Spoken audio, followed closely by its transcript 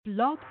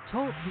Blog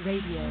Talk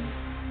Radio.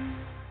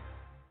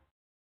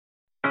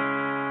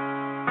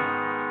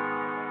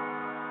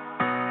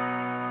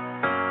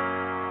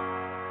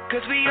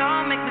 Cause we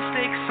all make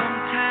mistakes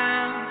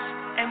sometimes,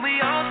 and we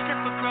all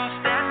step across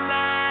that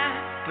line.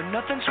 But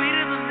nothing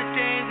sweeter than the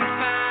day we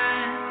find.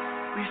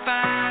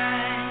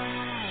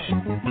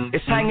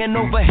 It's hanging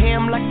over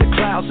him like the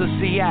clouds of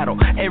Seattle,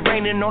 and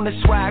raining on his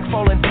swag,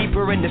 falling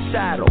deeper in the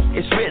saddle.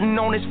 It's written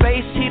on his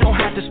face, he don't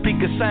have to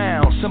speak a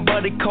sound.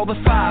 Somebody call the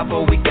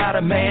 5-0, we got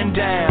a man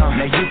down.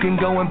 Now you can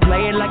go and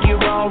play it like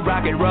you're all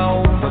rock and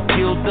roll, but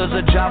guilt does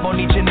a job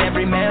on each and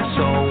every man's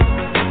soul.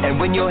 And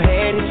when your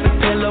head hits the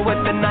pillow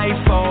at the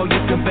nightfall, you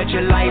can bet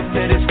your life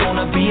that it's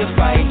gonna be a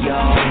fight,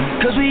 y'all.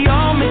 Cause we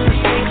all make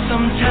mistakes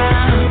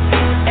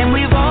sometimes, and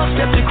we've all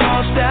stepped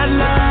across that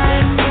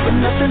line. But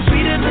nothing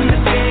sweeter than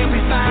the day we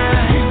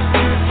find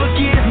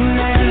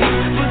forgiveness,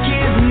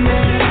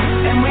 forgiveness.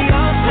 And we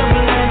all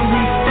stumble and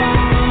we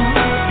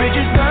fall,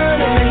 bridges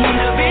burn in the heat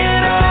of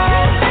it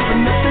all. But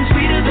nothing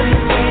sweeter than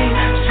the day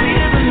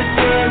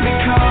we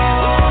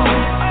call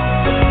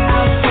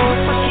out for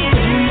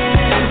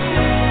forgiveness.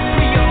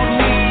 We all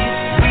need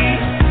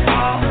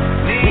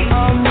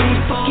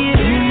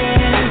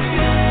forgiveness.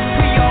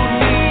 We all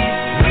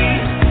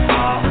need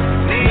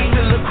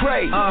Mr.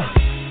 Lecrae,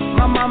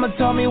 my mama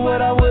told me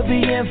what I would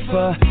be in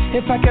for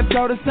if I kept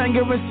all this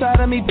anger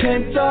inside of me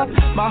pent up.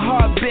 My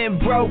heart been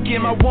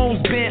broken, my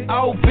wounds been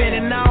open,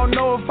 and I don't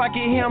know if I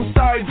can hear I'm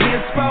sorry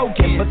being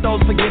spoken. But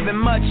those forgiven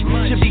much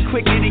should be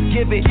quicker to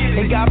give it,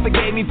 and God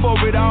forgave me for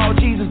it all.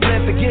 Jesus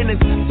bled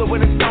forgiveness. So when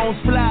the stones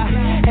fly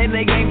and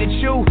they aim at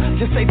you,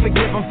 just say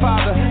forgive them,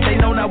 Father, they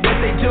know not what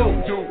they do.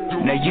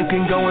 Now you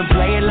can go and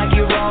play it like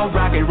you're all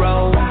rock and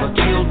roll, but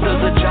guilt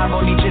does a job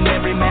on each and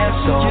every man's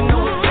soul.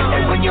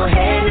 And when your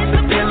head hits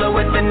the pillow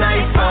at the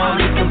nightfall,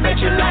 you can bet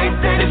your life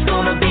that it's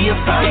gonna be a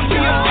fight,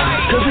 y'all.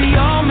 Cause we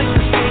all make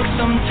mistakes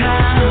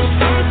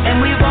sometimes, and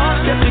we've all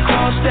stepped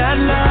across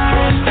that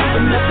line.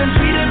 But nothing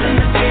sweeter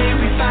than the day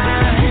we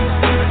find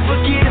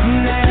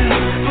forgiveness,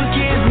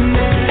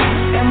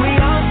 forgiveness. And we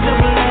all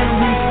stumble and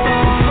we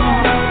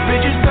fall,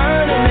 bridges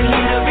burn in the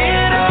heat of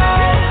it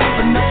all.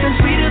 But nothing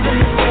sweeter than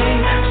the day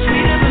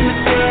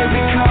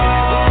we call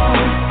out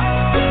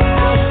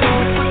for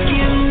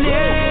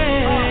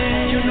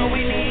forgiveness. You know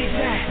we need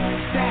that.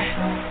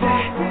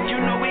 You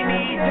know we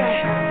need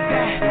that.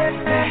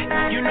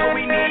 You know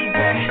we need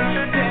that.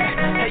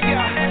 Hey,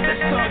 yeah,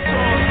 let's talk to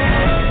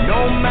 'em.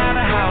 No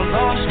matter how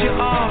lost you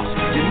are,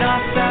 you're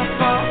not that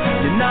far,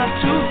 you're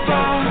not too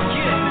far.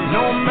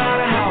 No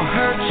matter how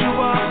hurt you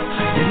are,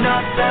 you're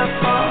not that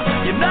far,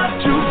 you're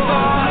not too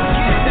far.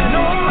 And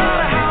no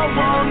matter how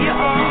wrong you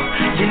are,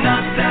 you're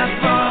not that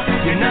far,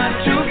 you're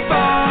not too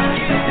far.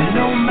 And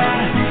no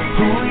matter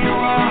who you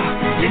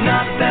are, you're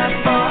not that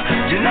far,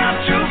 you're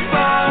not too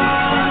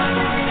far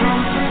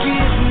from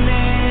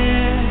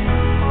forgiveness.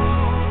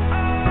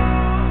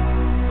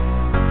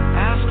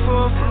 Ask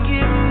for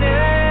forgiveness.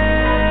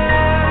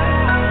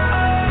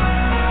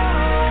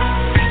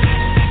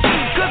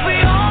 Cause we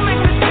all make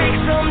mistakes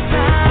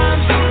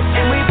sometimes,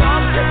 and we've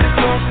all stepped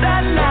across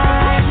that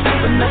line.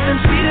 But nothing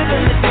sweeter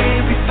than the day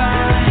we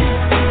find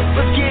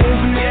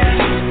forgiveness,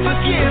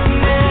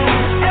 forgiveness.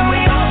 And we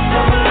all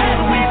stumble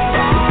and we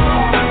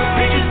fall,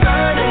 bridges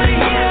burn in the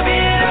heat of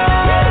it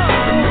all.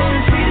 But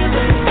nothing sweeter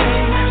than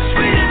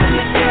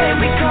the day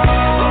we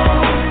call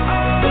out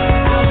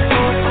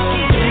for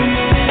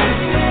forgiveness.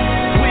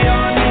 We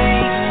all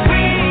need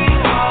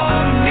forgiveness.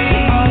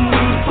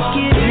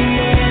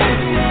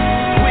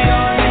 We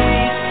all need.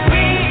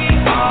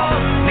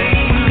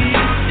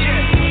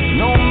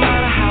 No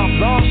matter how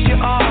lost you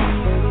are,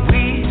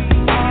 we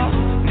all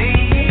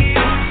need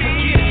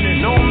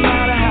forgiveness. No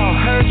matter how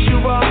hurt you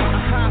are,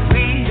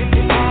 we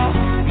all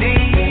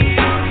need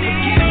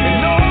forgiveness.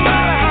 And no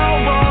matter how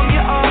wrong you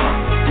are,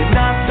 you're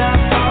not that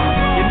far,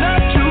 you're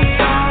not too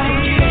far.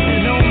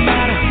 And no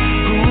matter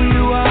who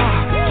you are,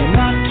 you're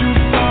not too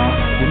far,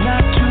 you're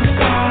not too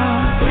far.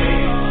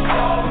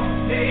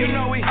 You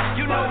know we need.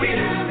 You know we need.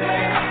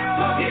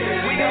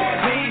 We do. You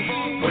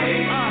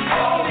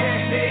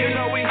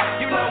know we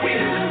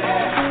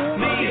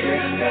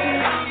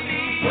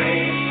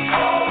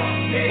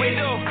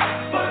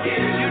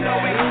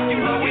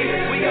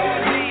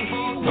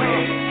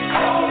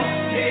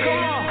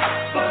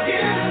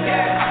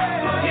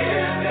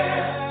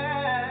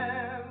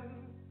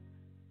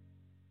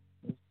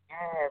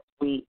Yes,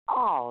 we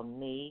all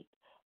need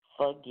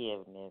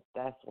forgiveness.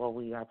 That's what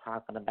we are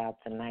talking about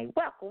tonight.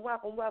 Welcome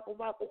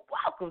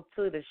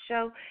to the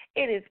show.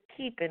 It is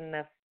Keeping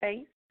the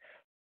Faith.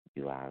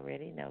 You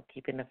already know,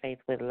 Keeping the Faith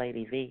with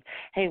Lady V.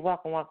 Hey,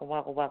 welcome,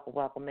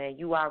 man.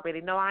 You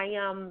already know I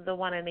am the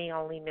one and the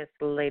only Miss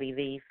Lady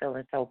V,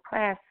 feeling so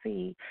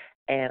classy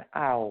and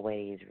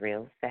always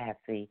real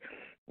sassy.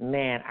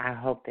 Man, I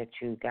hope that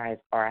you guys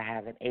are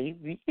having a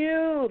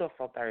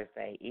beautiful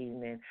Thursday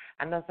evening.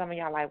 I know some of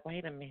y'all like,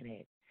 wait a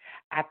minute.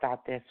 I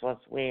thought this was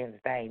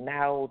Wednesday.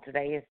 No,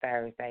 today is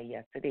Thursday.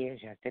 Yes,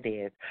 it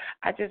is.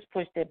 I just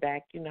pushed it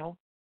back,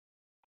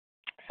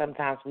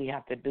 Sometimes we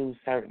have to do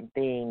certain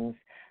things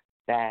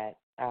that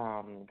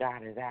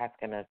God is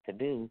asking us to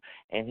do,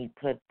 and he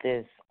put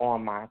this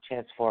on my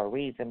chest for a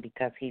reason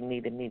because he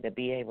needed me to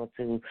be able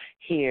to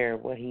hear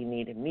what he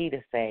needed me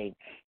to say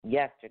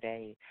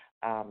yesterday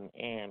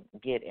and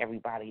get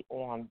everybody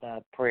on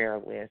the prayer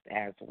list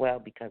as well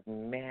because,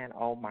 man,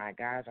 oh, my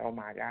gosh,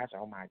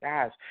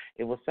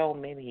 it was so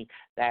many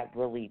that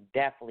really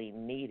definitely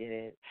needed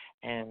it,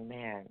 and,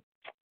 man,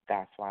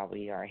 that's why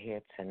we are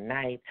here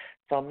tonight.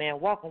 So, man,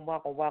 welcome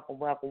to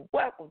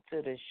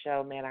the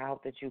show, man. I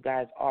hope that you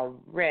guys are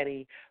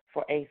ready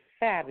for a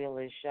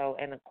fabulous show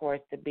and, of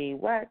course, to be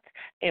what?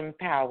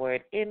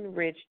 Empowered,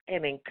 enriched,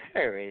 and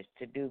encouraged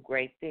to do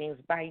great things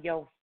by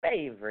your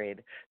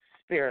favorite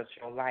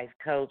spiritual life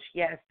coach.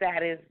 Yes,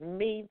 that is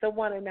me, the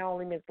one and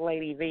only Miss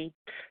Lady V.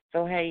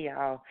 So, hey,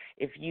 y'all,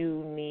 if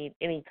you need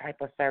any type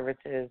of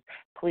services,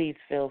 please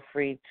feel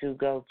free to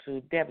go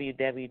to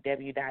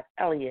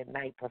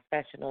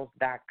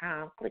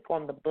www.elliottknightprofessionals.com. Click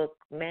on the book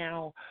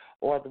now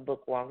or the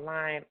book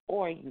online,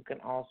 or you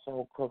can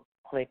also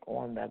click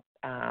on the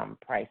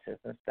prices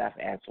and stuff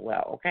as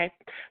well, okay?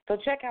 So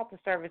check out the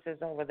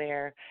services over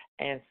there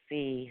and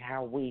see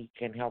how we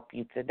can help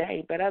you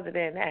today. But other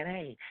than that,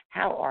 hey,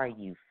 how are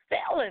you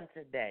feeling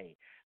today?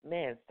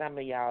 Man, some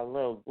of y'all a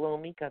little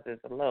gloomy because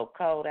it's a little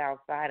cold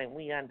outside, and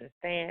we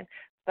understand.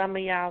 Some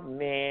of y'all,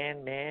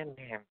 man.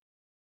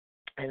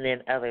 And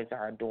then others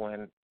are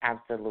doing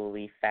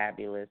absolutely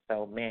fabulous.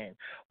 So, man,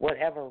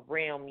 whatever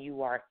realm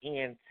you are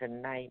in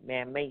tonight,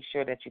 man, make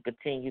sure that you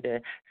continue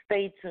to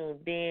stay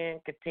tuned in,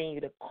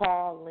 continue to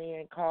call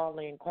in,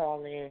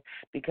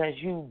 because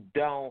you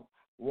don't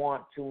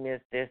want to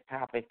miss this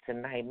topic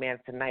tonight, man.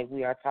 Tonight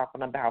we are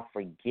talking about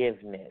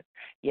forgiveness.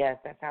 Yes,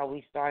 that's how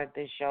we started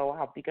this show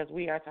out, because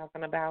we are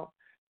talking about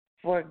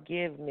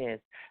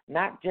forgiveness.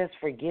 Not just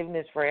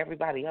forgiveness for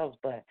everybody else,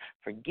 but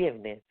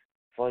forgiveness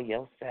for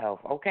yourself,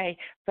 okay?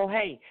 So,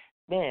 hey,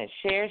 man,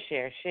 share.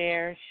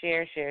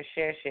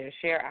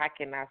 I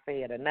cannot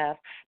say it enough.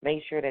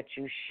 Make sure that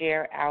you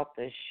share out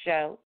the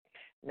show.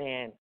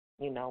 Man,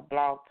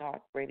 Blog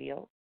Talk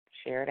Radio,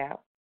 share it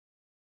out.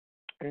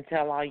 And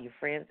tell all your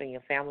friends and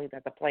your family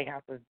that the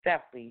Playhouse is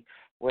definitely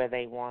where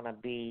they want to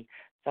be.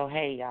 So,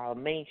 hey, y'all,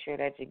 make sure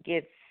that you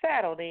get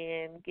settled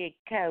in, get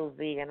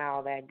cozy, and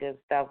all that good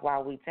stuff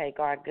while we take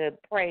our good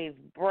praise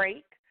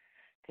break,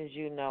 because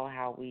you know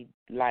how we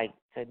like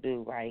to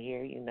do right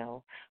here.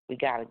 We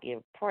got to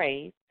give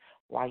praise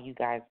while you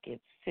guys get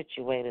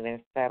situated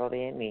and settled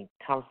in and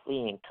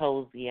comfy and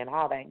cozy and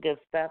all that good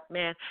stuff,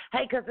 man.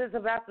 Hey, because it's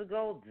about to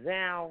go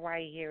down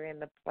right here in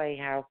the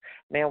Playhouse.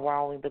 Man, we're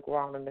only the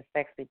grown and the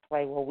sexy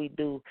play where we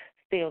do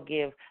still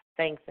give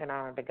thanks and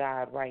honor to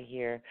God right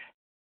here,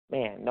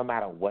 man, no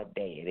matter what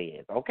day it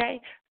is, okay?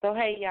 So,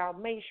 hey, y'all,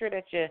 make sure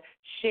that you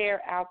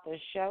share out the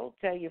show.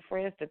 Tell your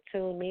friends to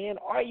tune in,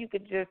 or you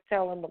could just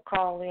tell them to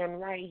call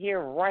in right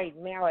here, right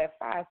now at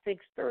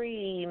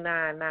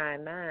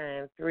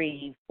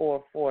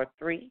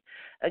 563-999-3443.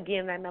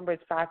 Again, that number is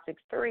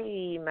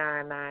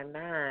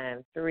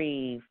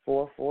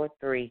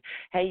 563-999-3443.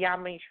 Hey, y'all,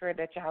 make sure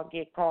that y'all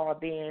get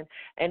called in.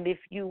 And if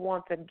you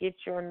want to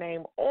get your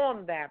name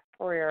on that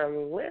prayer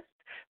list,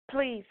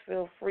 please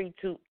feel free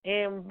to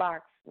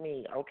inbox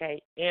me,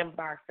 okay?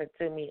 Inbox it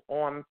to me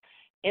on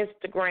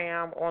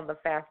Instagram, on the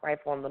Fast Life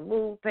on the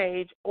Move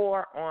page,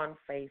 or on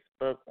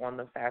Facebook on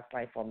the Fast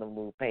Life on the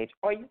Move page.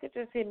 Or you could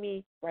just hit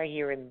me right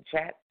here in the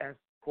chat. That's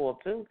cool,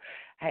 too.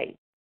 Hey,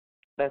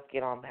 let's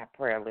get on that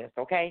prayer list,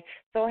 okay?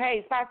 So,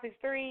 hey,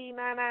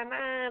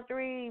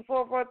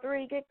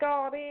 563-999-3443. Get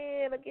called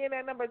in. Again,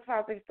 that number is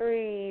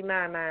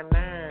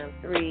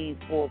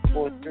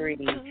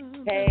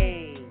 563-999-3443.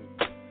 Hey,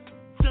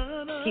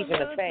 keeping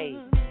the faith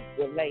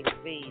with Lady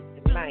V.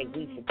 Tonight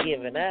we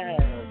forgiving us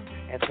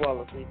as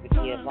well as we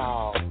forgive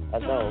all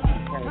of those who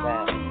turned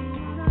up.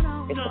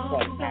 It's a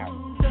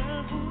Playhouse.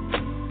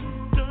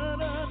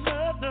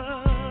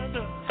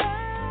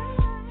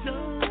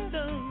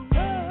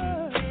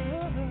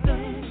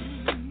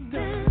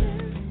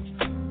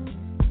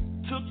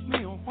 Took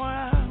me a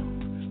while,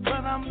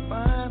 but I'm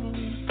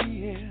finally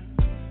here.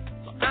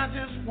 So I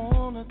just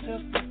wanna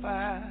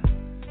testify,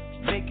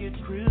 make it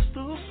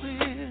crystal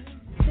clear.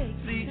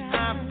 See,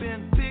 I've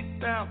been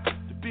picked out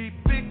to be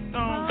picked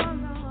on.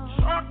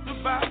 Talked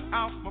about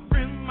out my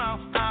friend's mouth.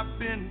 I've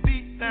been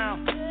beat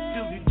down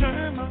till he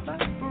turned my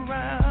life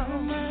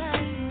around.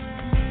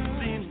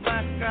 Seems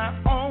like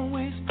I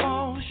always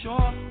fall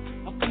short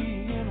of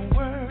being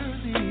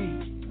worthy.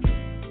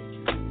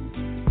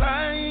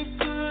 I ain't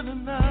good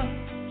enough,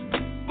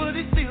 but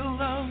he still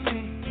loves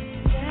me.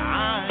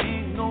 I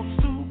ain't no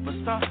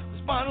superstar, the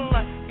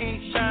spotlight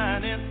ain't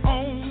shining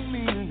on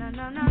me.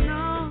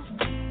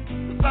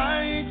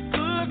 I ain't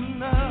good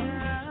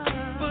enough,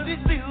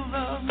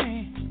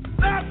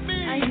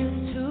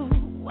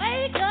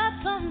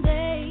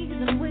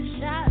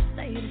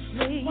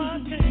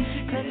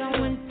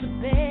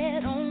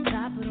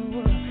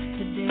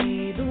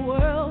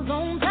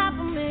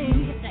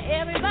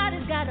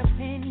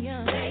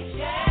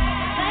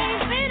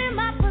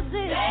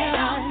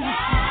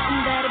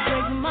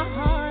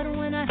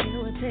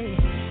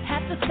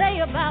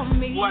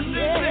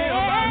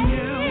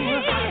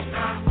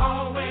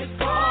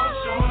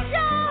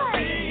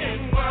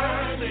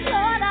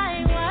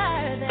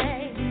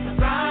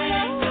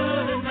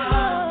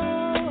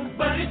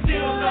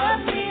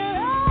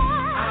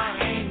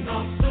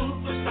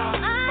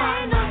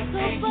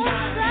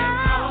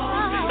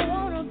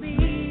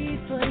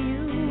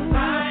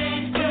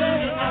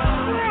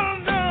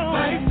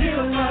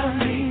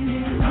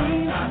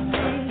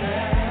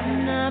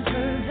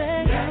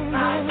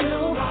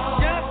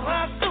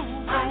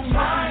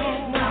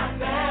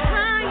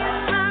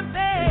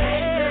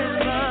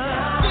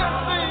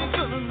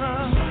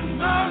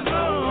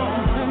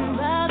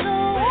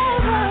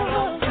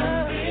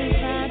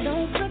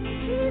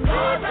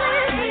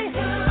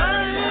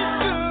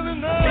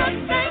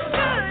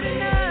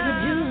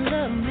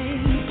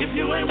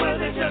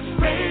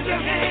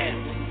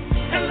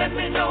 let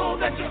me know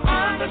that you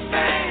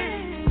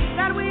understand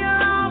that we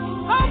are all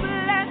so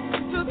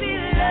blessed to be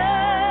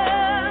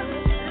loved.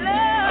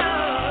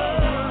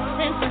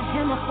 Sent for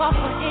him or fought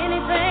for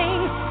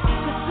anything,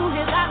 but to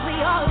his eyes we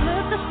all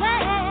look the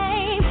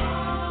same.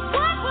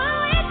 What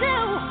will we do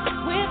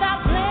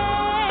without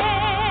plan?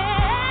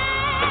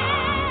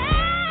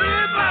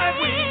 Seems like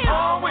we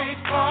always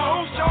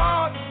fall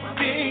short of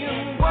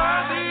being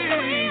worthy.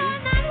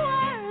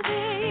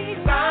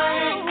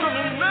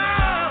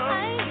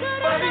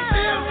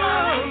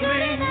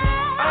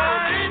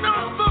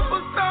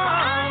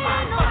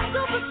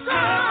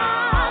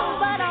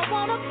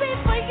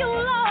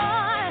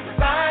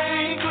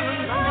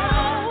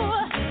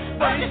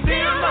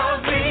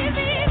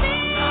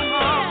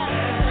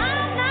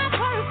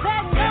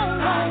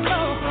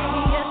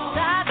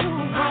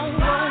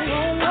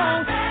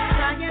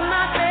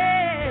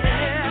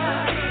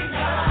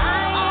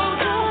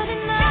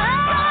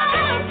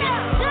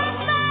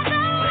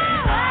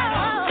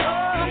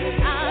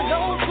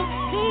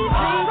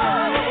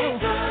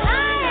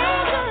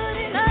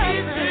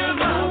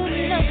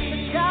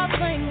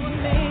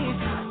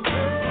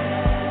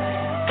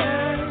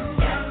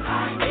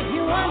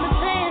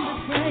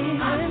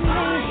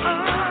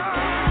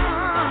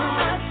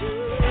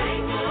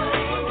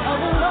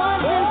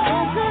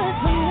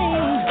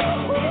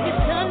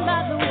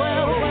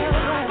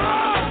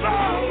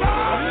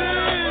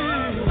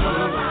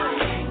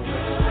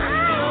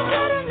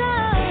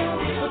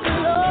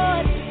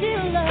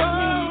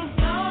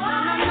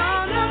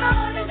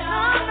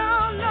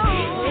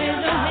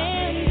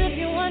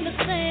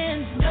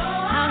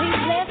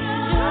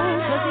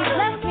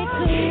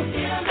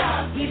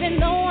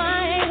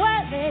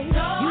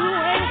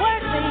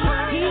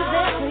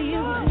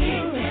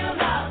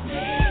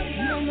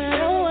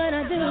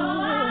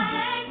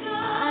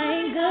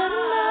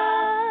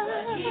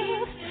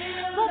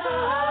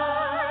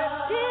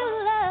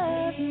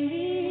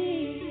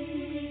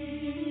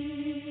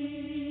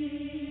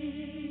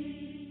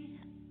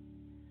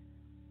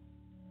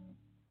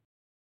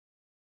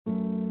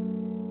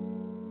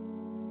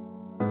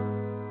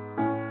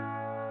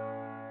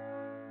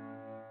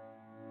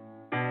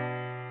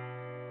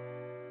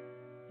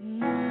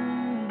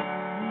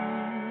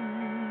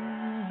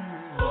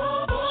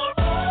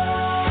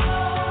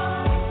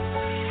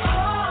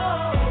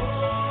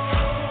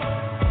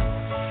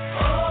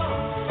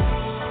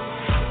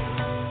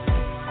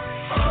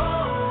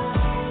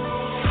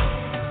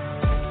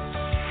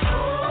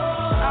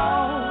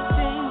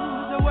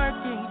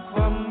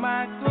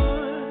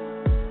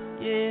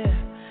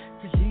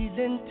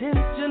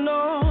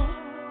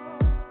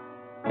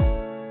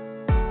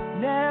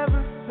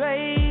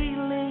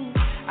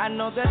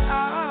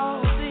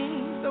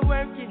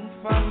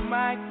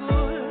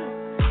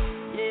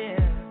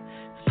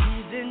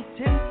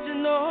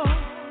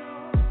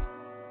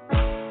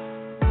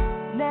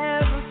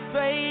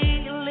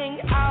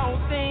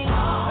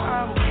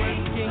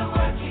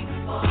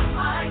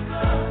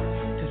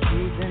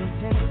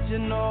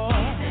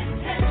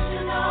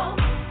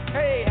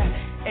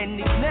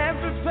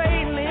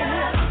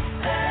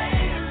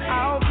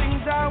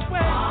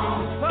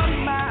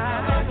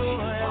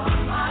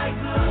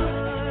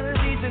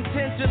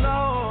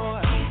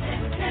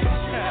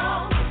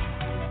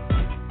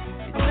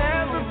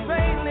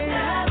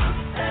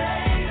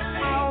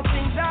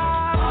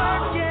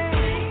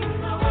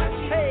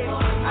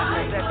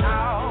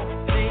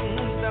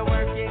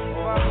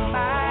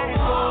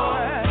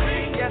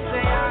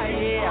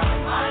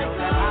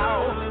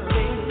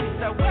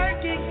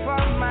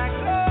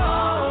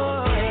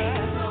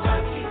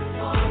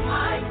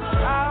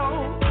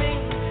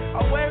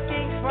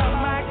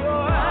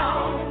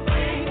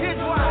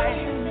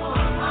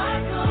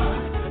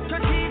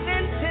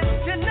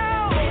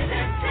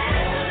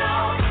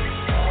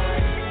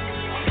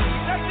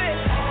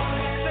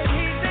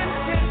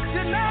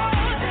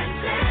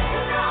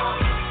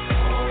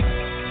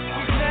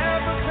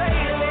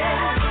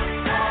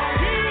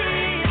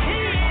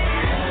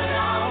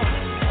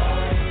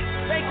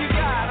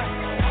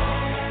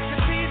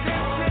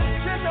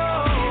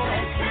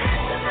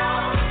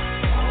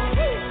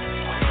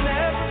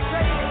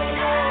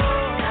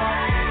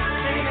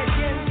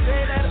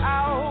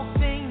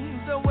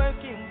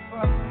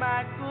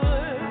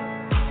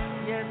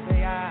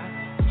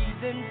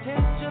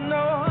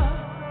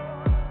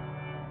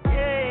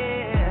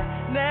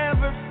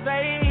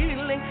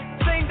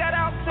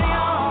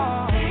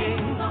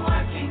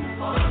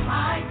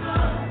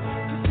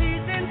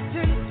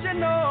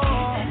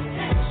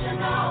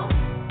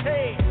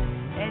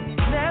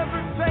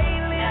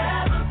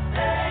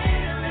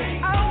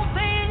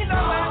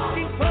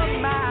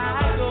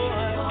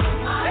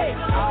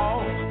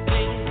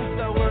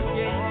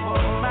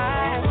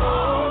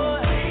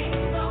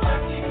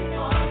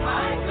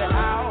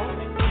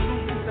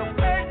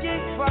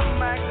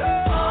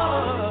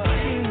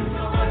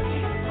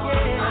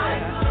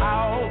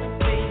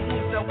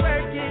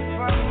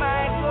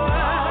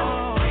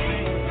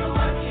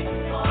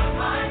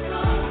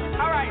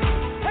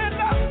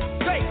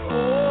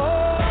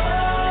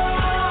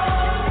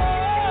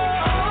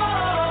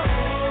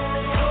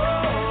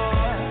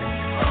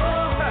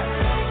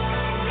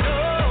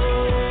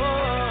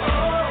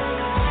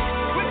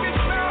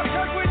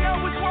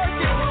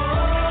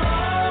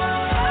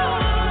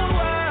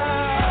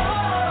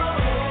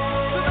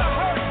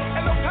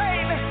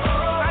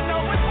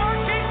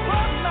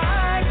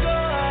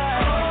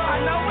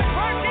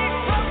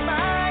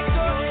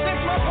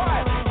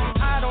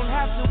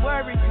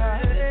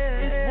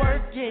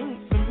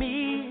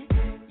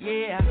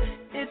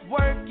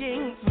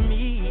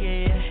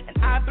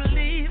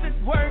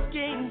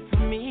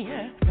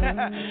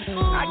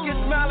 I can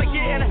smile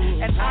again,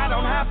 and I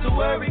don't have to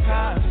worry,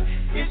 'cause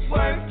it's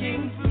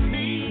working for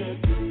me.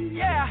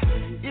 Yeah,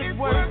 it's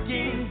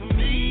working for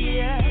me.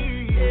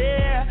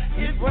 Yeah,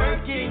 it's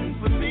working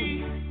for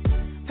me.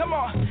 Come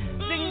on,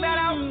 sing that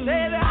out,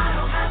 say that. I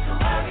don't have to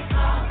worry,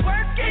 'cause it's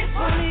working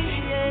for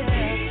me. Yeah,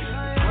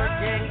 it's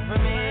working for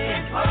me.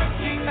 It's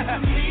working for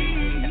me.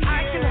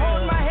 I can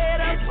hold my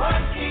head up. It's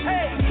working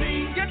for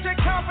me. Get your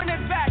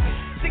confidence back.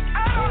 Sing,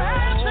 I don't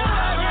have to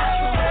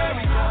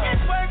worry.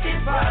 It's working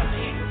for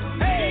me.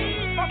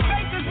 Hey, my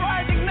faith is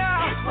rising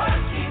now. It's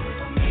working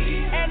for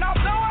me. And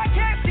although I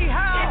can't see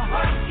how, it's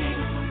working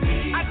for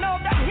me. I know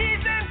that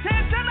He's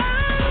intentional.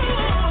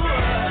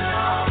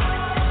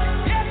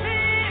 Yes, He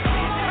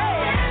is. Hey,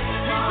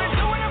 He's been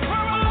doing it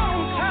for a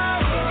long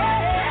time.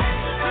 Hey,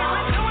 He's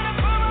been doing it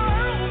for a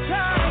long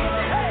time.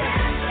 Hey,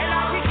 and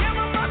I can give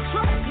Him my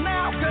trust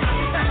now, 'cause I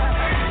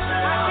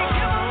can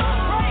give Him my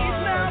praise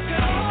now,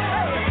 'cause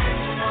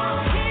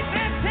He's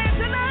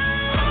intentional.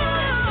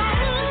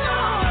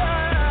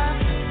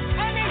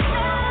 And He's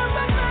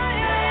never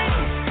lying.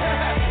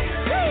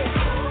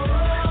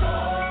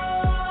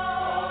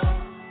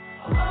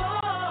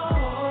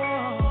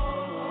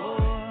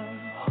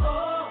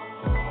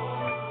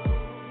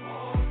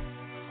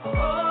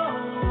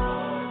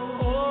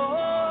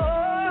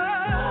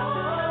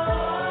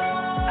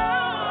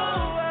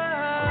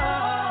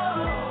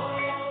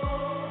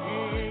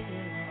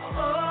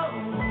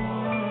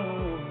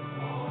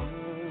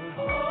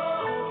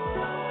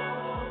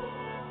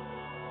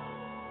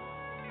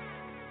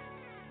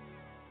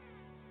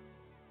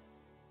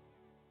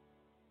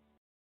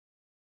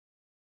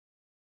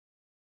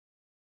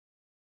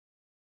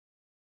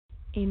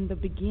 In the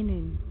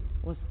beginning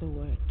was the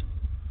Word,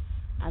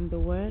 and the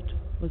Word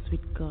was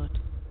with God,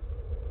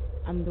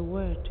 and the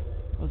Word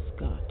was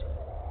God.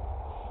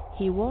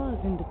 He was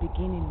in the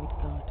beginning with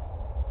God.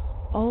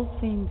 All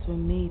things were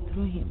made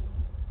through Him,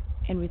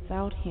 and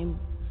without Him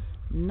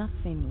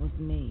nothing was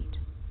made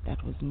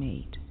that was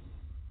made.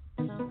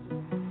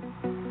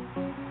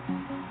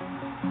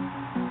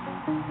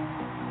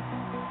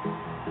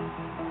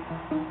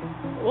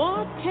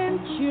 What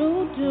can't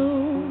you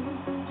do,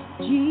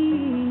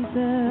 Jesus?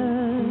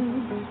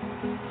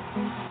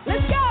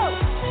 Let's go!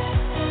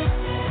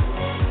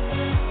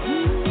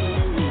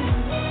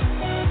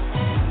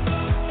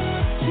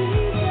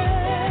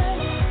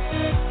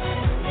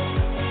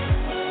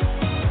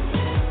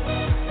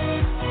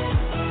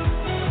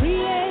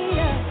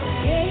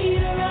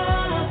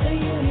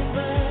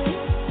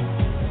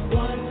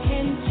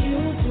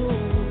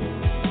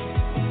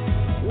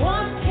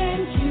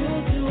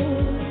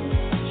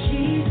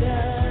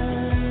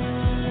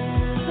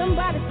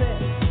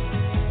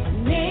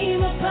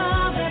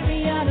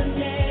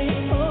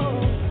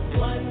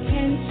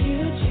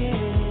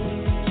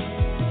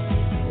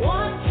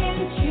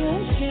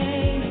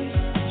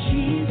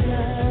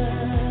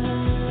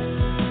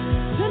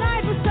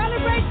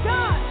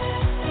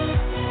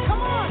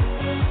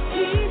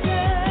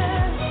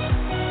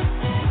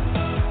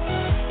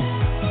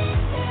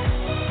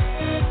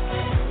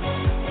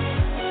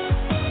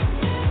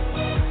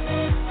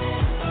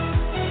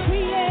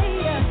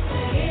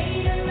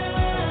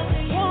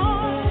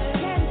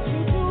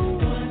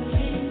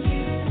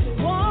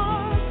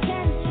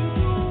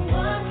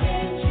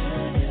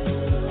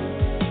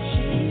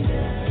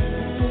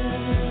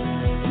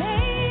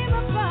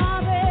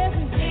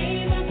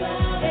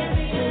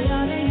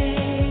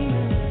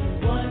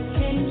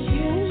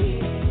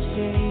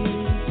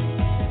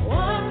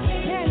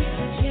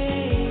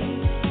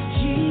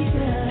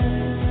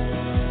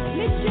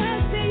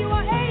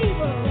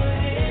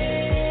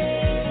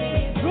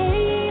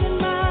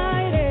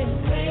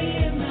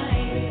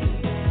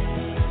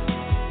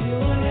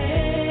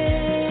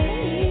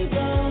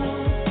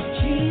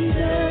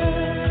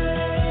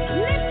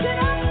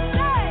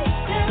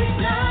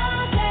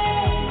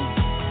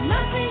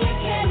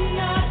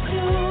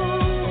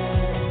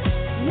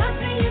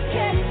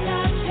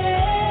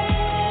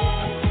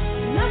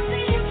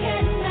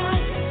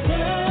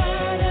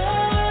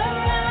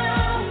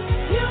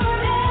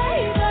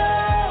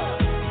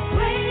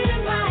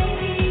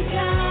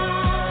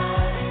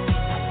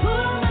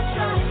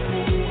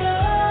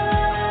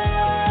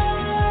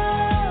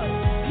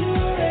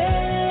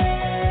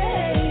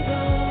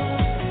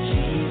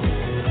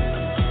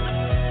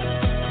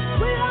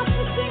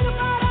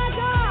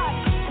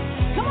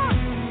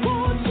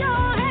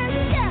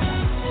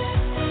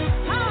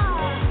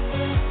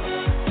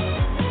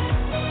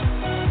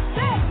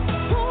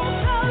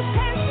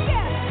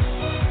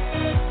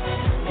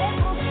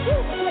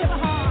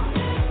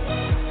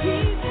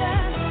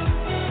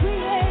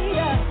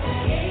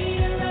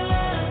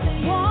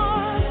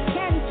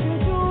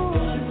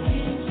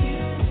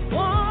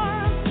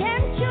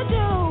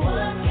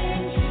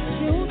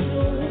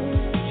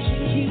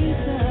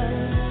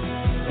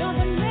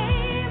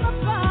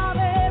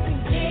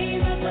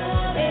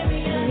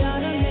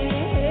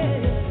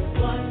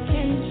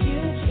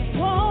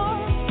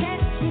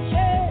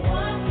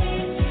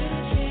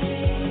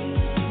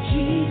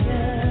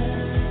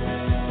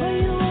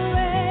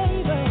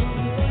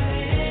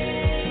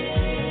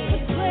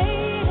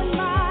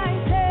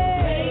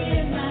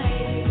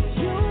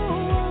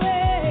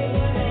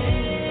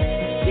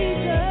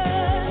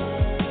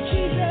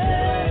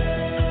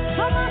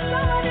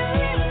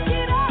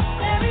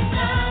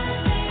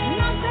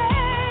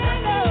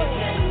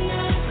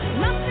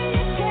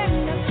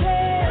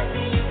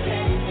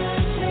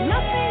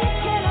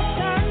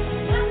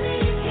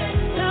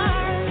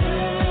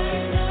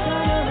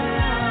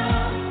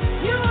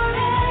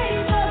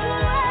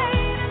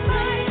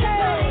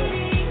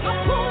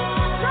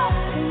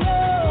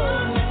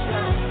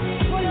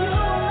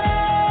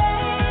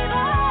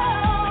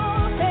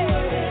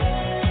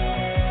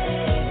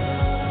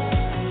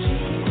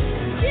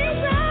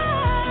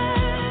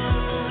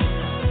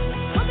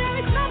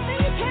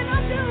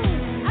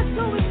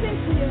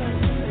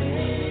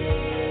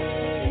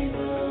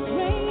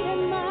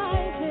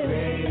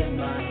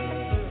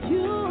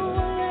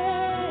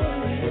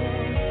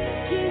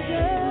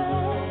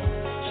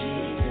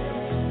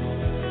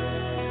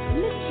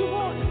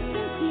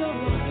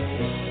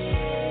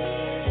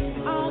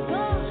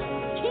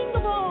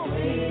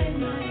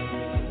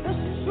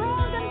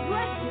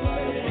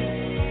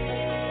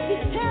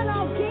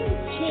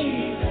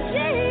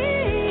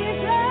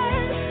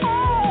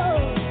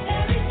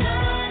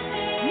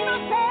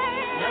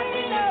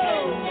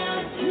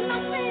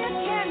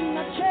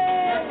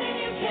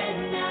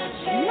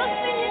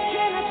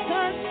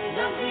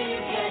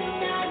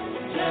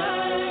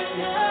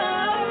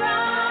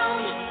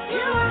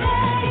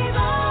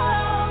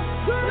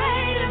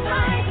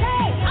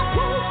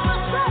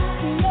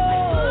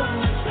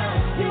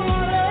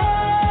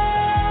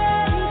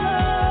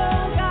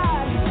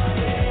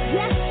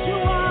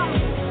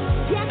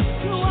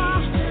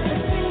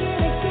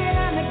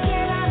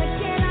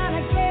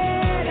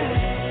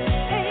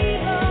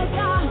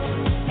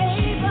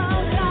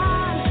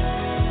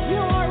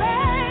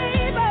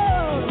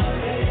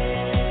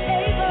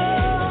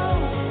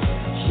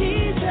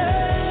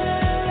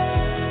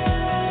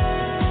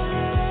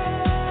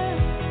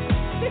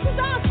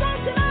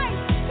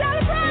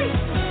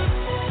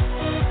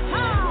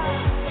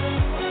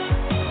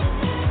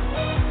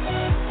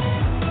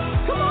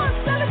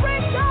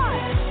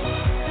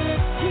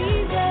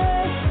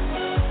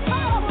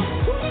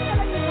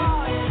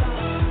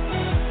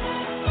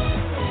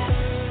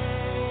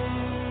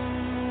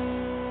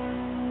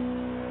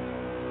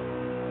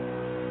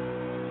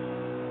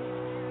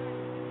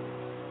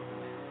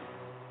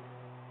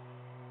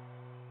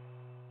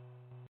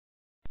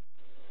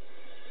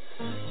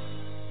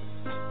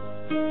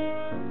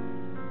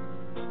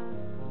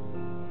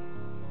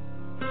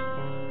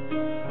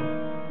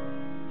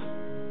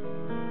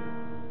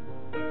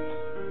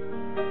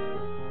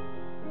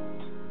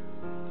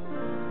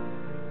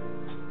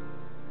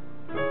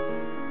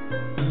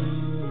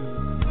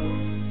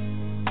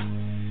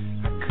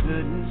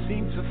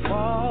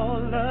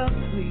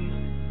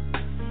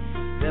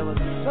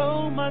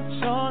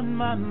 much on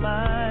my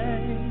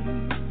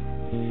mind,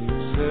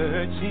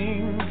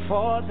 searching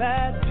for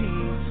that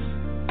peace,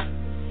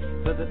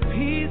 but the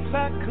peace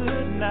I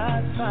could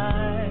not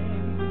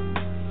find.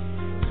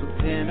 So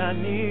then I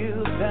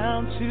kneeled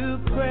down to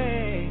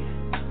pray,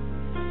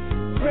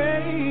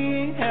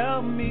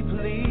 help me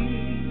please.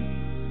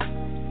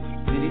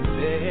 Then he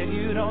said,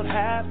 you don't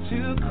have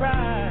to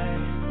cry,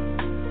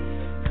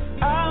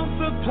 I'll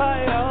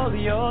supply all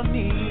your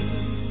needs.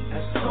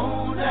 As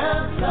soon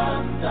as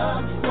I'm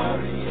done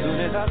worrying, soon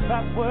as I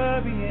stop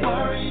worrying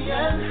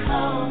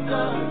how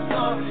the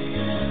story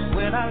ends.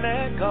 When I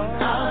let go, and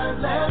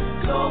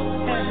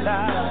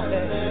I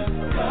let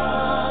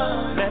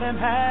God, let Him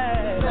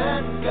have,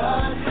 let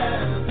God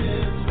have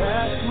His way.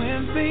 That's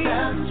when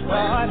things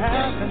start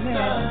happening.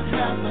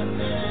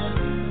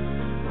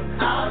 When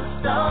I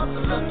stop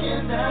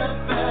looking at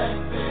back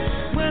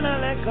then. When I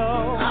let go,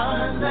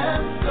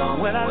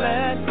 when I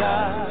let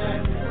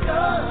God,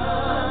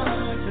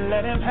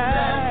 let Him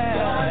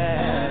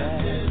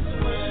have His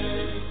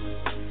way.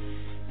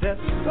 There's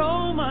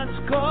so much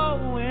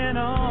going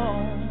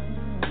on.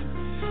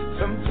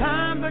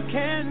 Sometimes I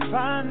can't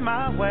find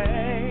my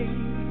way,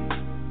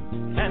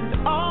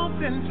 and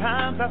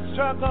oftentimes I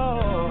struggle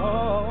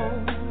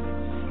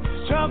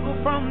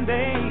from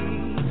day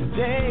to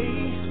day.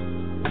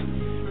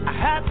 I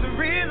have to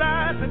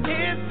realize that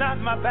it's not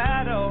my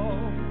battle.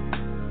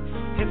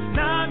 It's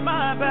not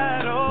my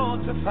battle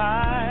to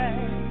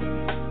fight.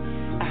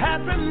 I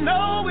have to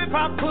know if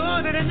I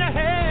put it in the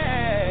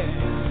head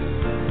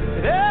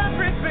that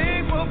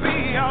everything will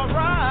be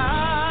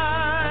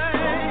alright.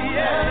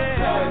 Yeah.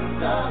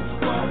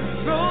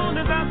 Soon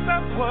as I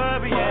stop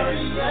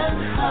worrying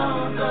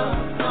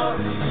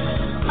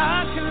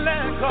I can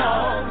let go.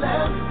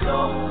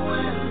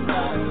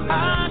 I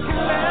can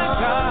let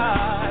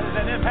God,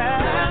 let Him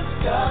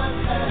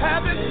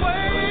have His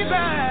way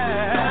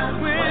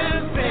back when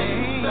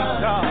things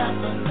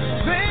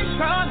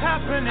start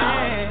happening.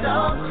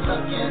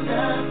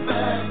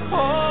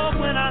 Oh,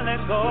 when I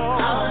let go,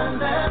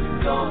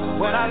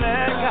 when I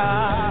let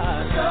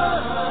God,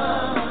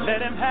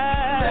 let Him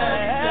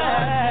have,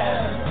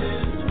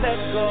 let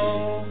go,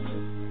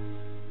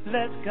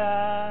 let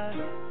God,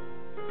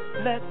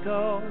 let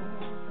go,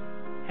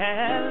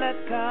 and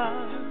let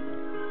God,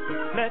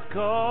 let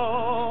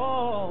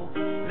go,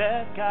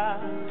 let God,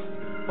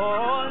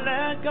 oh,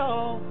 let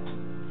go,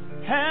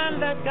 and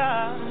let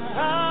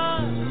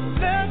God,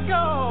 let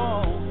go,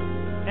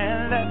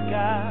 and let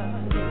God.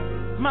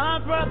 My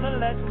brother,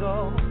 let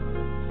go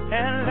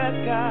and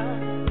let God.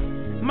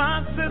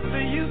 My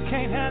sister, you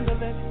can't handle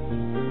it.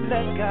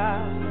 Let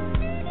God.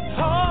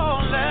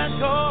 Oh, let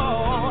go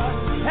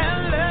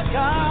and let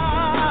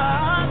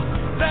God.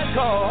 Let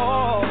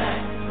go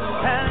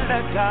and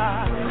let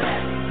God.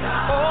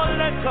 Oh,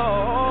 let go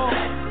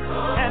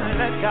and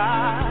let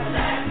God.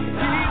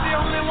 He's the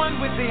only one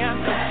with the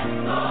answer.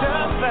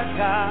 Just let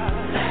God.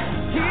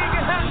 He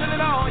can handle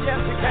it all.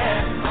 Yes, He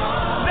can.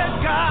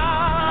 Let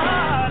God.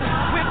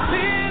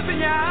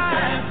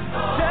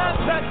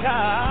 Let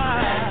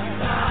God.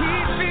 He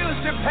feels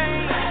your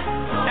pain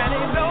and He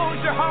knows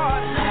your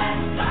heart.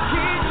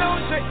 He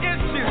knows your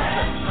issues.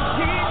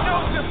 He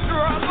knows your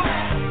struggle.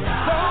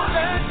 So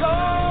let go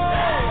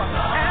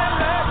and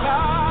let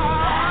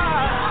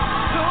God.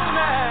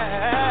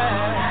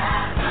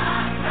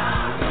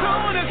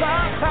 Soon as I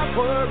stop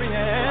worrying,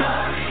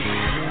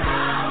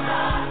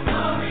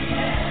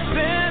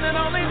 then and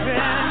only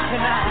then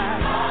can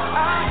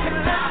I can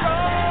let go.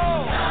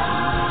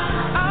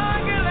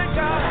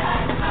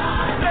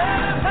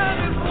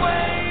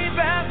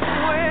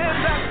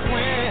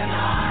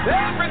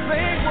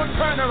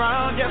 Turn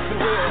around, yes it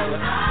will.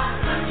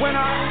 When I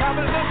stop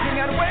looking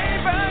at way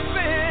back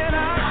then, I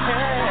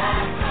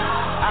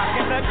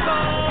can let go,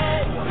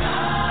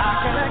 I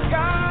can let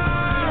go.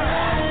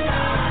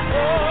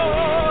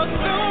 Oh,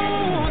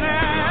 soon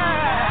as,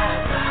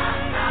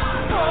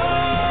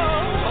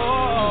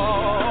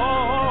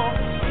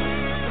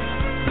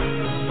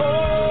 oh,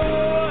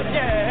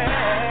 yeah.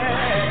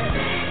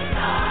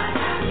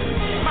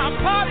 My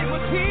body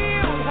was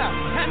healed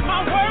and my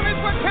worries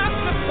were cast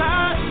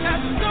aside.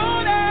 As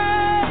soon as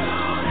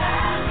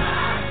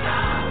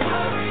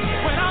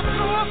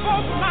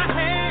my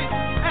hand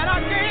and I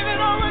gave it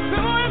over to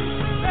Him,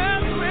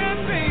 that's with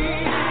me.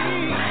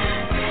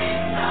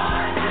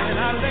 When I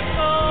let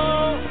go,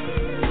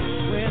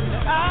 when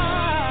I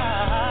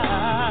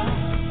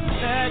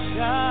let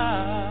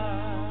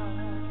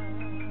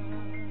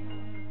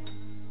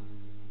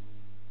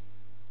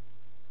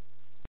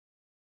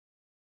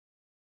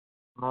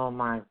Oh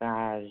my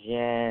gosh,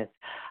 yes.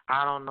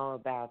 I don't know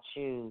about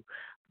you,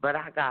 but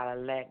I gotta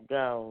let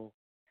go.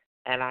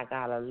 And I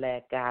got to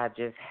let God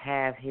just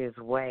have His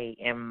way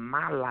in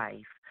my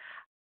life.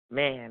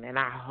 Man, and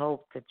I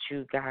hope that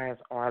you guys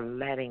are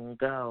letting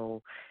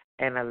go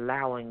and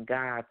allowing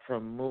God to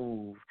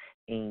move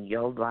in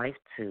your life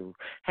too.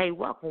 Hey,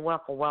 welcome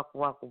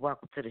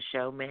to the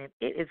show, man.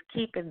 It is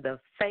Keeping the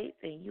Faith,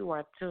 and you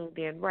are tuned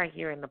in right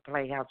here in the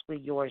Playhouse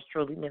with yours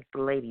truly, Miss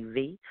Lady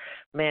V.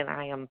 Man,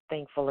 I am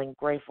thankful and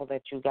grateful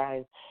that you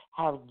guys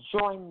have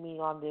joined me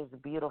on this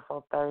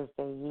beautiful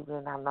Thursday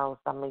evening. I know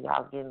some of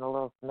y'all getting a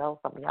little snow,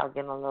 some of y'all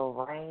getting a little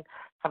rain,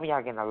 some of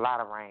y'all getting a lot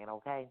of rain,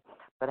 okay?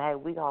 But, hey,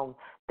 we're going to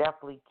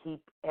definitely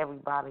keep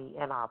everybody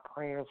in our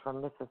prayers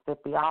from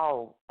Mississippi,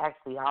 all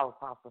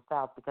across the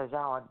South, because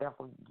y'all are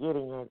definitely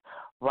getting it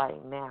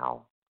right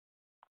now,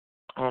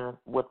 and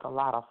with a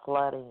lot of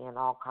flooding and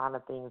all kind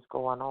of things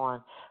going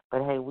on.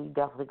 But, hey, we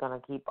definitely going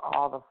to keep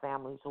all the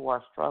families who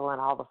are struggling,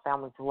 all the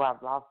families who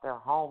have lost their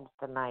homes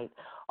tonight,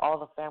 all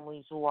the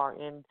families who are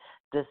in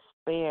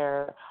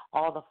despair,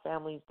 all the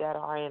families that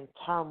are in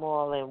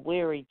turmoil and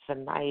weary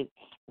tonight.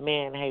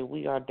 Man, hey,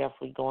 we are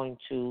definitely going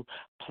to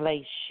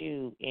place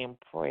you in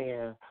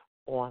prayer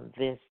on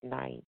this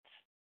night.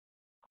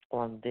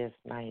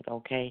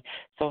 Okay?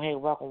 So, hey,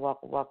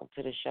 welcome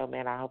to the show,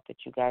 man. I hope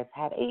that you guys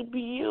had a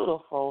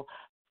beautiful,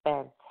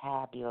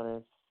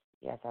 fantabulous,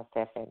 yes, I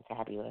said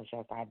fantabulous,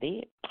 yes, I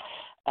did,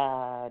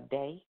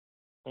 day,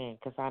 man,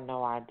 because I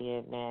know I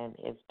did, man.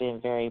 It's been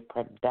very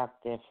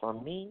productive for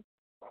me,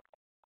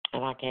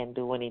 and I can't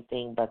do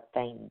anything but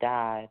thank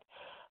God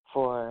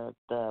for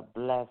the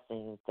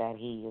blessings that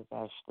He is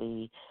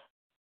actually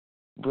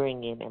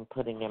bringing and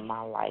putting in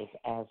my life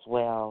as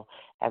well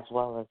as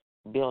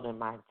building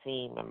my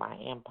team and my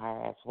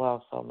empire as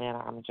well. So, man,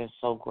 I'm just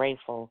so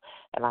grateful,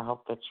 and I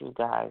hope that you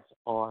guys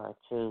are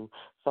too.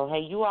 So,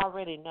 hey, you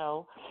already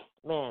know,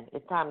 man,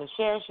 it's time to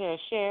share.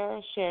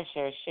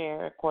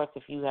 Of course,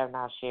 if you have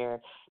not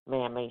shared,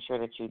 man, make sure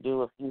that you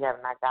do. If you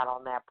have not got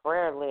on that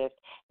prayer list,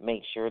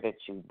 make sure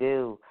that you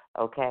do,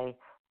 okay?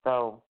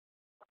 So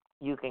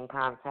you can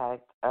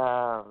contact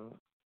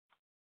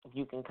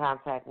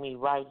me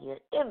right here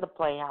in the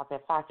Playhouse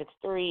at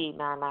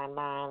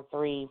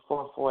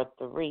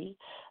 563-999-3443.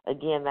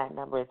 Again, that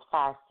number is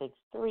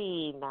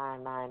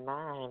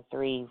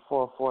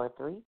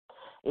 563-999-3443.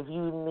 If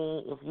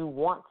you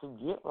want to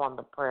get on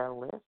the prayer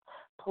list,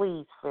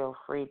 please feel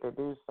free to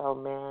do so,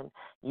 man.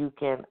 You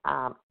can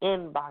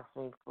inbox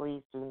me.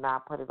 Please do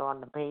not put it on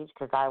the page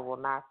because I will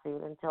not see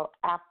it until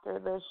after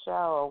the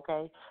show,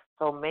 okay?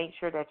 So make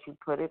sure that you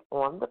put it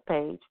on the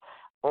page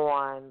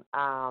on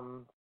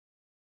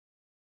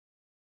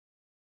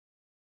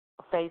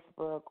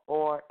Facebook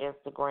or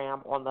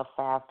Instagram on the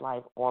Fast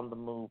Life on the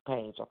Move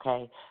page,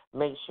 okay?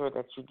 Make sure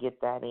that you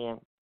get that in.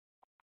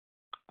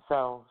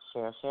 So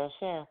share.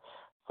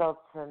 So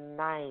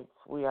tonight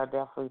we are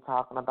definitely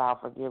talking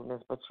about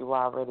forgiveness, but you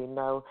already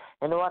know,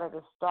 in order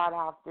to start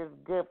off this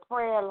good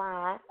prayer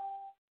line,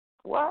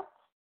 what?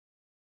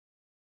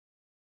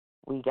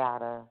 We got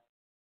to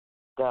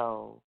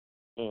go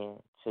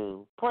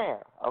into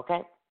prayer,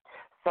 okay?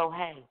 So,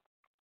 hey,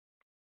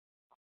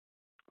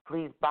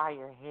 please bow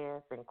your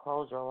heads and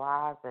close your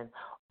eyes and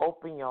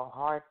open your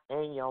heart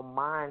and your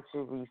mind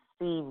to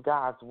receive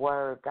God's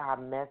word,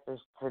 God's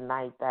message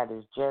tonight that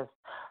is just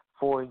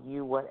for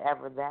you,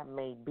 whatever that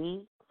may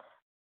be.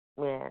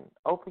 Man,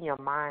 open your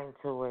mind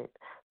to it.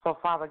 So,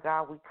 Father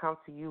God, we come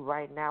to you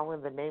right now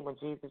in the name of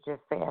Jesus,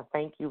 just saying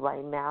thank you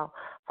right now.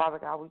 Father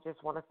God, we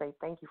just want to say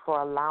thank you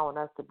for allowing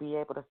us to be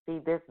able to see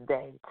this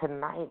day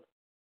tonight,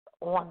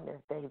 on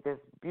this day, this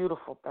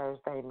beautiful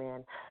Thursday,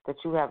 man, that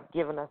you have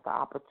given us the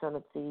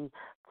opportunity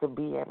to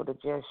be able to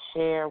just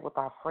share with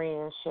our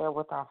friends, share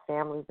with our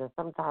families, and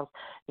sometimes,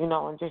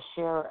 and just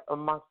share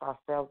amongst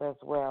ourselves as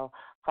well.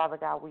 Father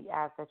God, we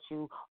ask that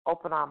you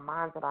open our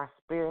minds and our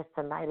spirits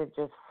tonight and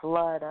just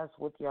flood us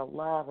with your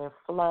love and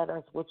flood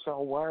us with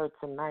your word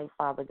tonight,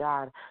 Father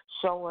God.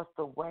 Show us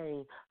the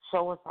way.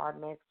 Show us our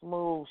next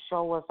move.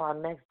 Show us our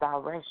next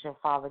direction,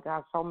 Father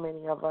God. So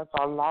many of us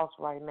are lost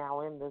right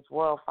now in this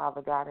world,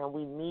 Father God, and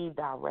we need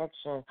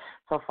direction.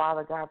 So,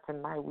 Father God,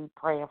 tonight we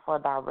praying for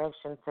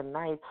direction.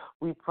 Tonight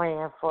we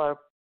praying.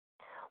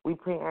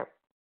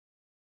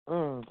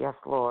 Yes,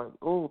 Lord.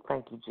 Ooh,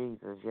 thank you,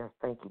 Jesus. Yes,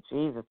 thank you,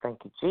 Jesus.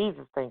 Thank you,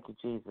 Jesus. Thank you,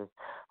 Jesus.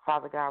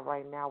 Father God,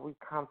 right now we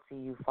come to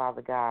you,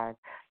 Father God,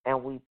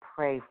 and we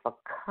pray for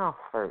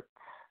comfort.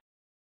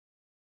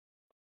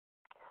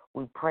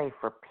 We pray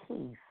for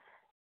peace.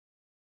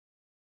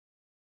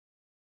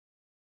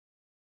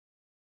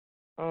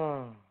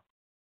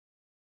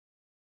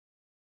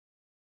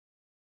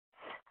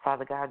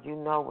 Father God, you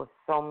know what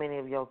so many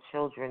of your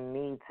children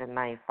need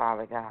tonight,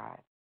 Father God.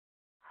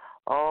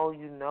 Oh,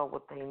 you know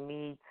what they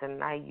need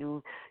tonight.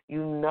 You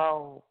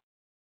know.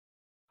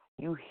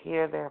 You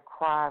hear their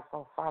cries.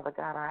 So, Father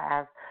God, I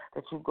ask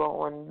that you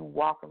go and you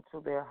walk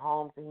into their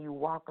homes and you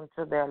walk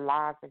into their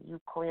lives and you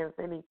cleanse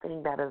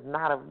anything that is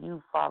not of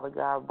you, Father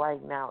God,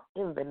 right now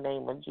in the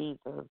name of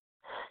Jesus.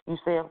 You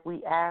say if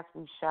we ask,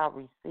 we shall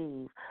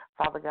receive.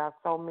 Father God,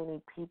 so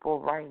many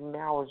people right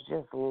now is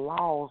just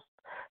lost.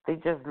 They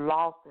just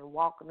lost and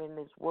walking in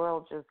this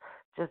world just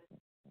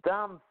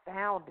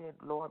dumbfounded,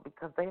 Lord,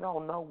 because they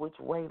don't know which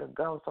way to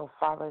go. So,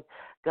 Father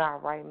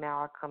God, right now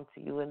I come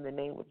to you in the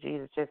name of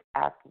Jesus, just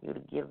asking you to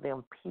give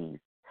them peace.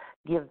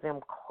 Give them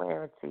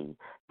clarity.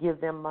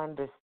 Give them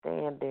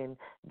understanding.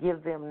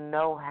 Give them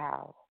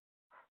know-how.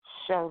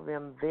 Show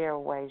them their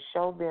way.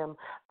 Show them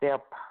their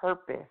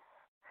purpose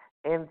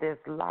in this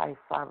life,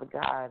 Father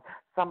God.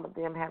 Some of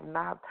them have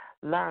not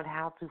learned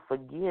how to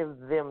forgive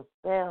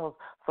themselves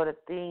for the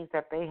things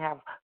that they have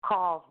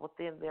caused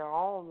within their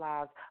own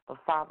lives. But,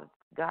 Father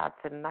God,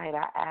 tonight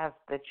I ask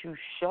that you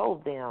show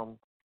them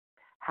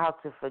how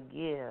to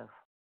forgive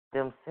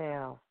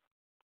themselves.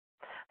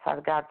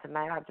 Father God,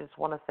 tonight I just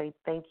want to say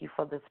thank you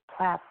for this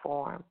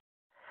platform.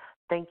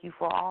 Thank you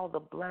for all the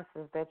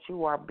blessings that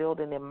you are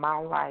building in my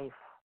life.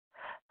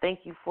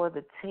 Thank you for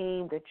the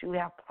team that you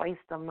have placed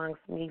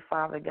amongst me,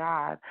 Father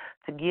God,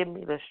 to give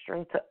me the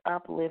strength to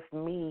uplift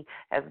me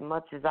as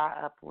much as I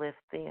uplift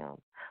them.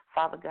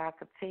 Father God,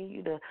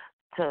 continue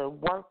to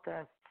work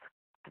us,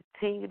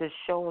 continue to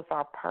show us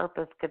our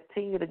purpose,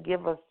 continue to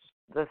give us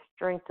the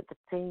strength to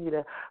continue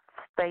to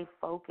stay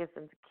focused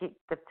and to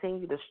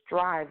continue to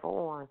strive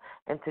on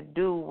and to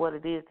do what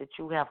it is that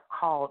you have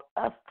called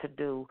us to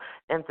do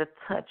and to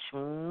touch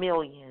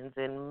millions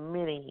and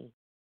many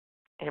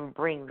and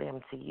bring them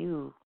to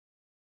you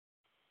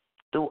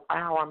through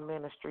our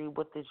ministry,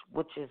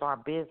 which is our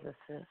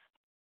businesses.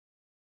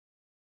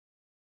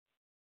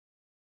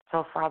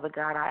 So, Father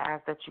God, I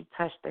ask that you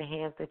touch the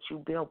hands, that you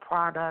build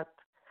product,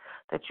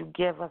 that you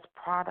give us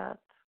product,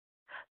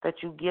 that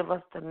you give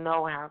us the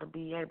know-how to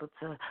be able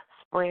to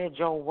spread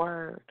your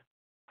word.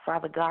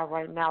 Father God,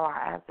 right now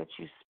I ask that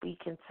you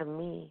speak into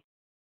me.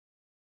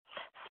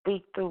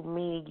 Speak through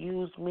me.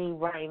 Use me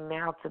right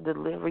now to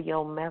deliver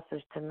your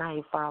message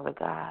tonight, Father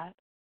God.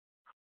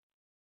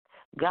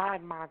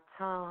 Guide my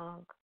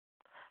tongue.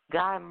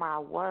 Guide my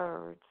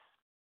words.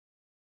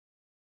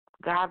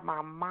 Guide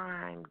my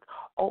mind.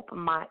 Open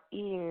my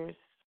ears.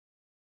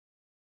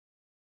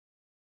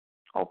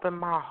 Open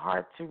my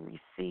heart to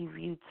receive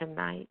you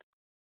tonight.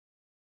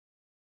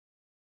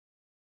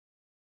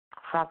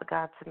 Father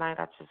God, tonight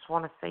I just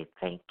want to say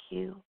thank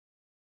you.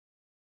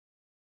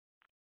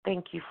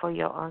 Thank you for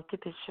your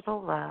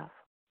unconditional love.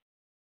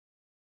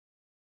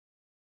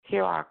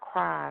 Hear our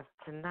cries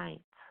tonight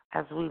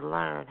as we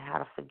learn how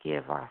to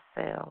forgive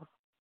ourselves.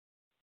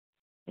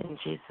 In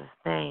Jesus'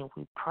 name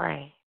we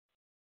pray.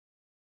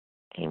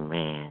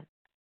 Amen.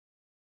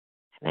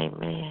 And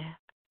amen.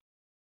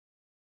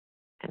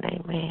 And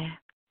amen.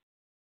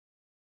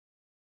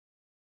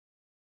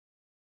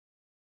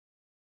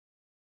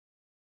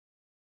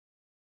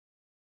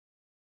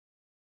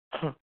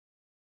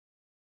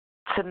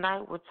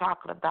 Tonight we're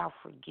talking about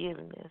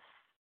forgiveness.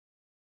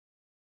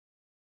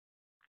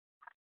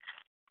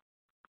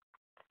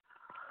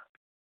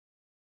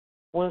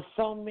 When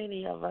so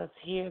many of us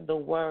hear the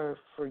word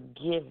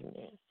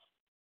forgiveness,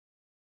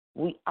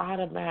 we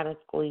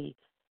automatically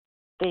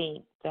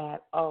think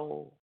that,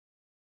 oh,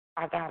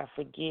 I got to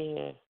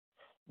forgive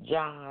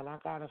John, I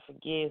got to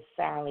forgive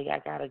Sally, I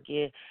got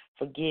to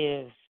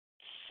forgive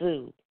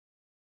Sue.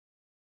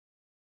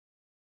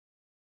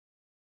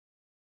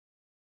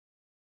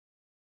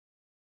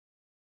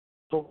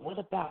 But what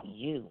about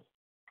you?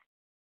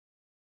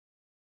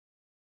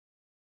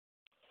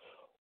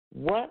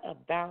 What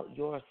about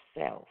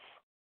yourself?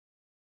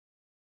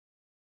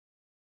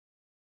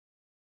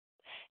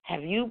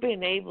 Have you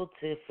been able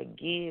to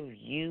forgive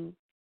you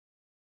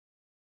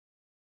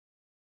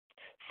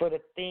for the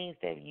things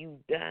that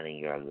you've done in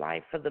your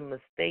life, for the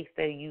mistakes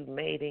that you've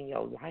made in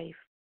your life?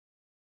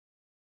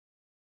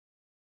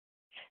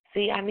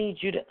 See, I need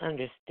you to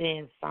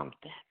understand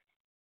something.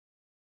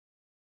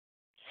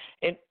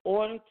 In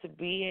order to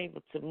be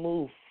able to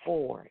move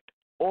forward,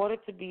 in order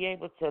to be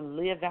able to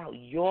live out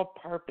your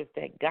purpose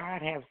that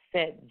God has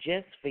set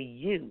just for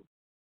you,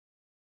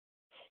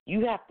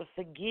 you have to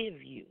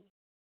forgive you.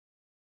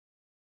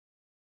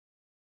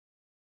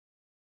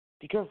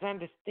 Because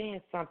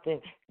understand something,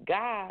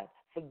 God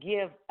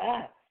forgive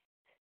us.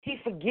 He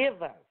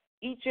forgive us.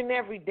 Each and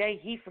every day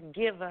he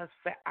forgive us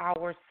for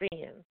our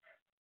sins.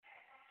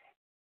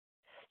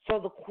 So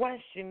the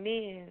question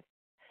is,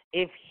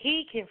 if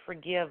he can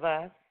forgive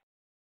us,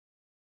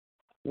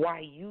 why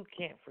you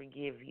can't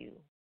forgive you?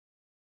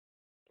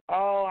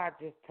 Oh, I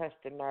just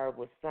touched a nerve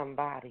with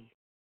somebody.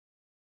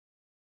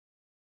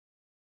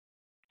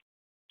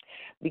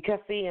 Because,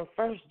 see, in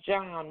 1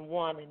 John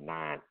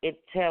 1:9,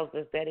 it tells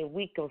us that if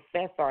we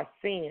confess our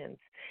sins,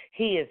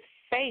 he is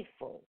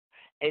faithful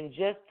and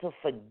just to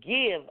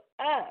forgive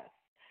us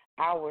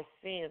our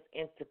sins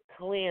and to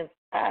cleanse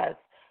us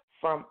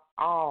from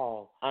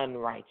all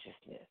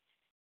unrighteousness.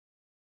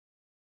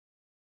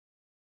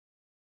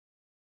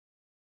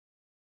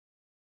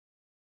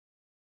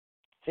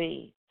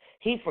 See,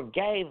 he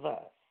forgave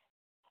us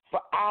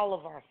for all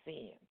of our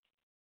sins.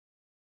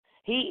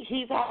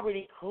 He's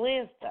already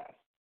cleansed us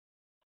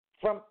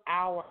from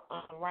our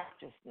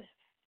unrighteousness.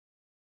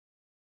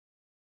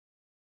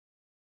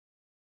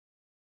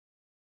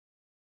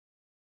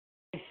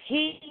 If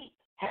he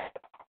has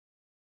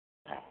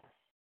us,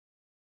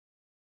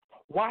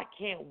 why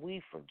can't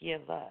we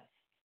forgive us?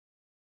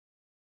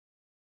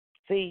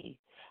 See,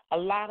 a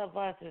lot of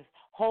us is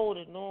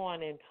holding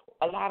on, and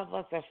a lot of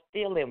us are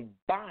still in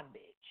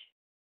bondage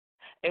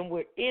And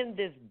we're in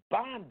this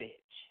bondage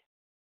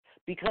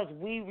because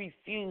we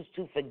refuse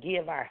to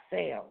forgive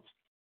ourselves.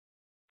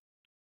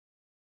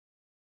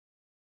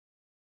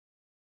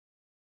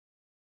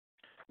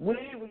 We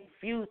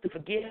refuse to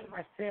forgive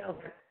ourselves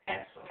and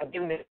ask for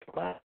forgiveness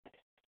from us.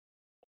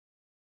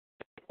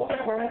 In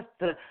order for us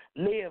to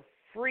live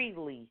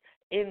freely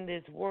in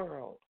this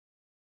world,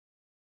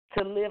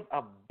 to live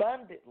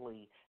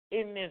abundantly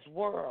in this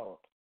world,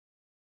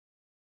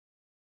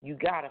 you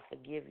got to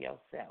forgive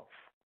yourself.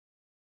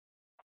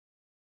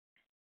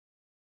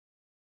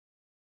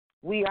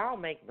 We all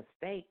make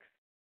mistakes.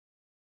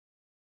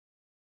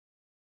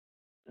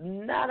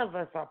 None of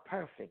us are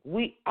perfect.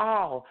 We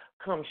all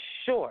come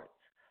short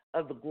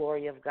of the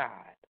glory of God.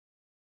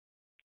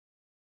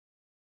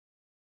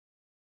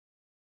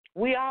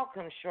 We all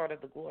come short of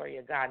the glory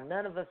of God.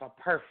 None of us are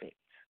perfect.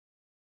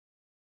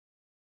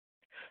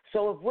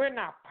 So if we're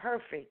not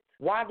perfect,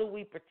 why do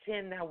we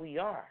pretend that we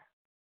are?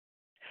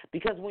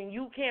 Because when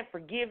you can't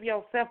forgive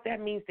yourself,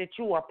 that means that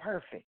you are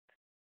perfect.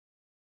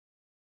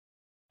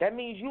 That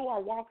means you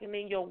are walking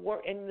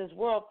in this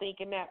world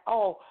thinking that,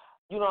 oh,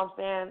 you know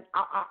what I'm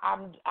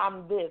saying?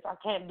 I'm this. I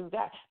can't do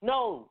that.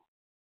 No.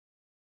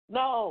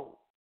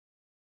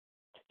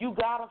 You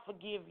gotta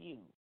forgive you.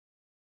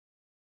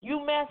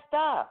 You messed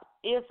up.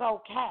 It's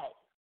okay.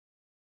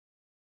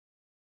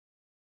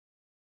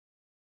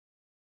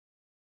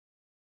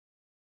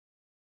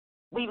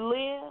 We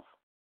live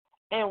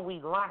and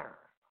we learn,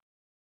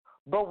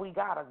 but we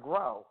gotta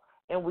grow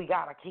and we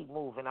gotta keep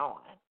moving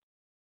on.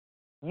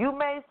 You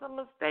made some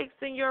mistakes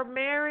in your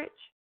marriage,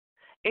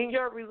 in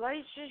your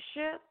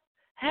relationship.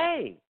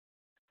 Hey,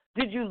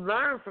 did you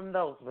learn from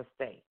those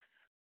mistakes?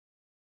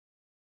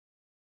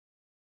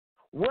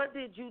 What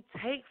did you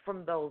take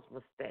from those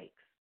mistakes?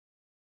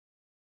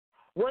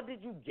 What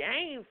did you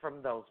gain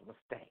from those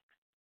mistakes?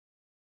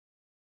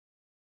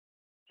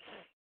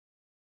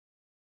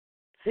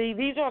 See,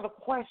 these are the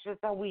questions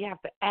that we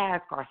have to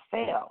ask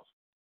ourselves.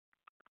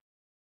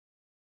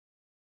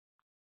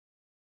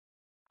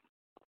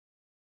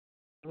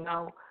 You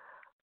know,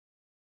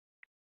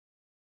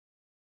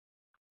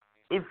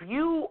 if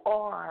you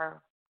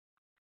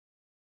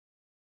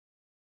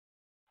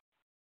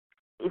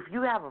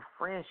have a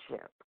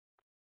friendship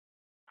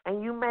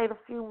and you made a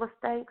few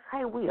mistakes,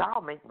 hey, we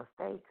all make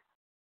mistakes.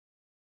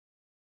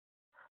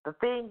 The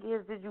thing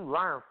is, did you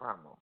learn from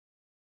them?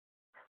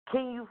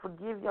 Can you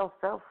forgive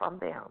yourself from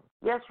them?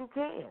 Yes, you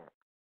can.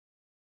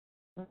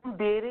 You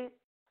did it.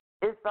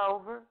 It's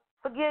over.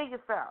 Forgive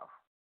yourself.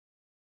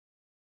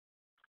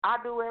 I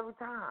do every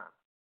time.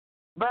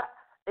 But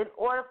in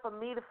order for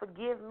me to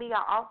forgive me,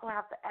 I also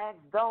have to ask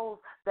those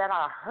that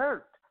are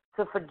hurt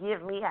to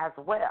forgive me as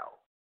well.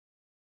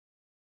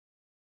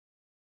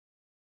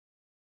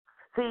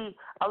 See,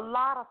 a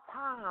lot of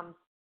times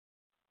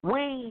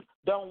we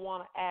don't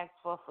want to ask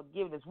for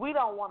forgiveness. We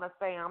don't want to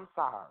say I'm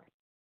sorry.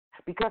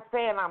 Because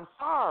saying I'm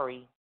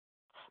sorry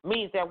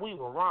means that we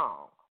were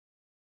wrong.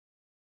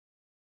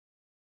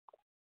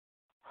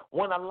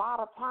 When a lot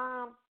of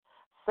times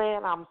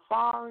saying I'm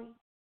sorry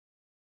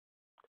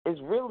is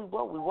really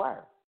what we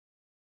were.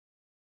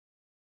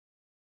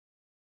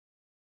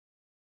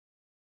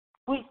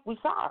 We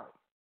sorry.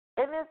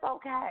 And it's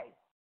okay.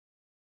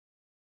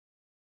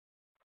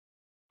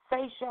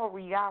 Face your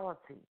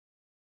reality.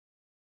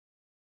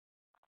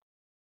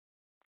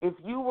 If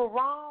you were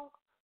wrong,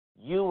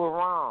 you were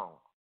wrong.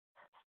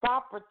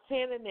 Stop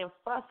pretending and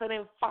fussing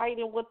and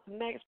fighting with the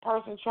next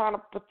person trying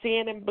to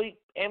pretend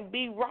and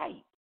be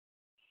right.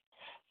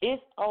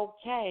 It's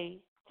okay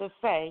to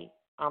say,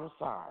 I'm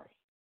sorry.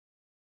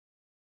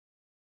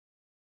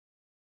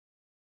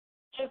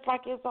 Just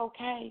like it's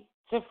okay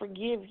to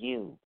forgive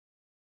you.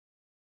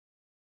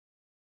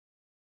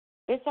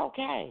 It's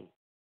okay.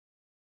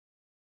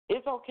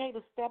 It's okay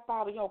to step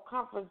out of your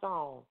comfort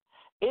zone.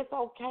 It's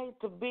okay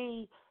to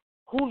be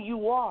who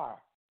you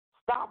are.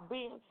 Stop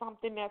being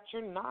something that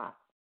you're not.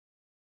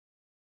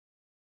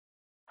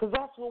 Because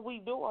that's what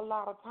we do a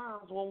lot of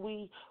times when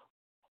we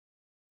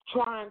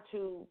trying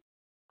to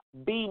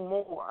be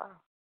more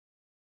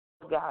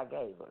than God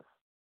gave us.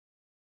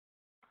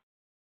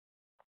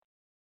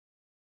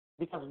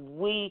 Because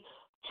we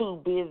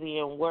too busy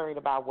and worried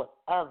about what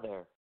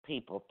other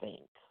people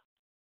think.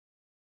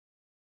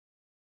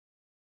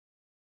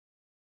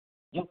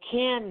 You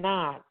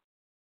cannot.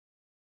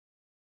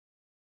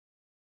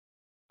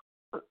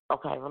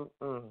 Okay,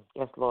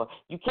 yes, Lord.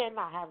 You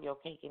cannot have your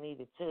cake and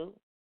eat it too.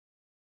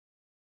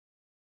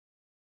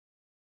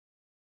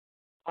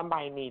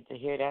 Somebody needs to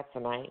hear that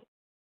tonight.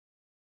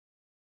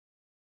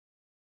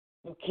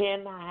 You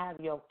cannot have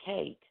your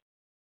cake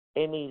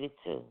and eat it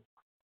too.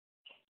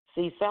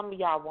 See, some of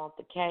y'all want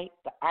the cake,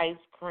 the ice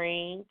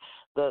cream,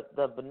 the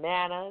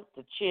bananas,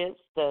 the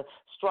chips, the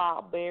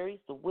strawberries,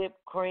 the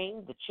whipped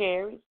cream, the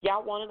cherries.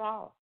 Y'all want it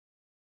all.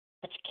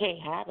 But you can't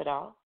have it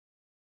all.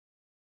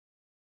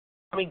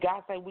 I mean,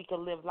 God said we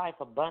can live life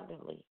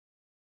abundantly.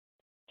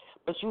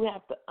 But you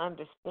have to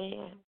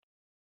understand.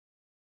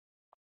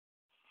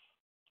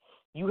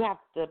 We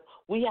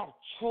have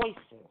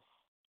choices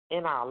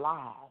in our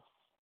lives.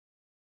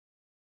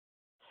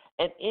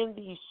 And in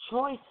these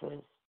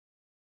choices,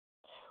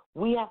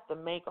 we have to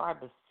make our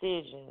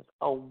decisions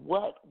of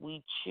what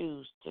we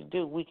choose to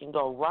do. We can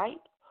go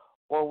right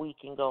or we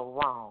can go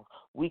wrong.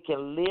 We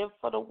can live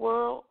for the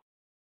world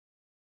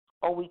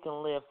or we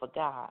can live for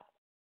God.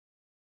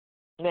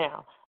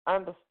 Now,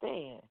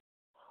 understand,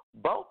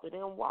 both of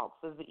them walks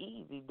is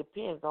easy,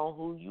 depends on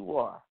who you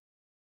are.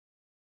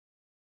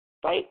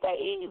 They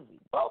easy.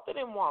 Both of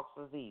them walks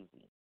is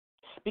easy.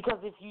 Because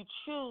if you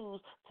choose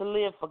to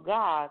live for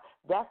God,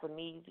 that's an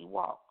easy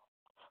walk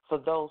for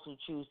those who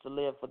choose to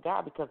live for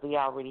God, because they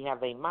already have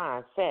their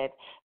mind set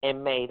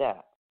and made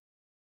up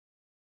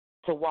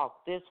to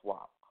walk this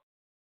walk.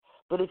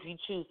 But if you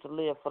choose to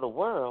live for the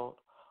world,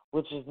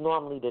 which is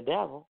normally the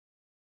devil,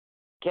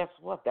 guess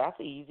what? That's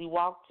an easy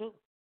walk too.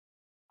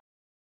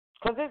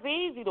 Because it's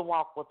easy to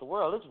walk with the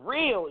world. It's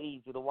real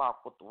easy to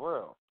walk with the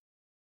world.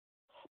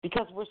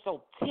 Because we're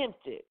so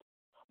tempted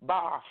by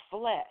our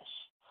flesh,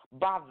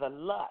 by the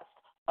lust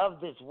of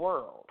this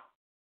world.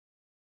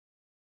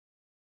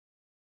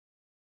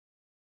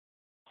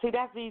 See,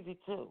 that's easy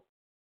too.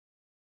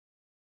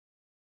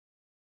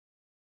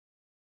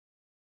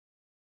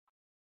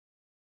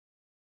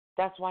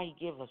 That's why he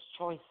gives us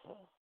choices.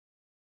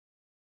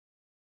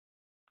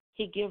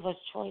 He gives us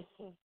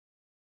choices.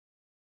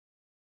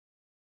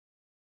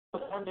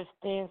 But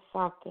understand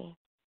something.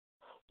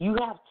 You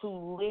have to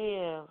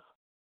live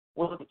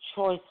with the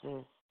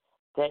choices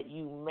that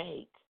you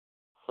make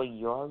for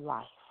your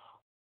life.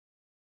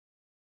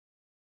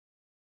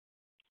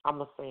 I'm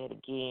going to say it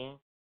again.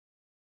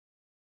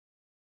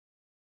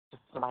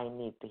 Somebody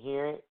needs to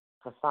hear it,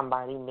 because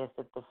somebody missed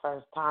it the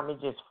first time.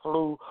 It just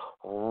flew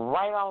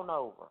right on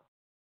over.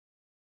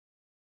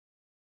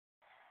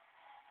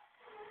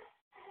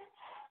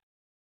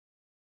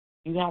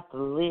 You have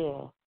to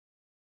live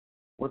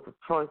with the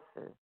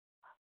choices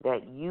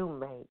that you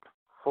make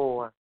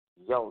for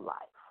your life.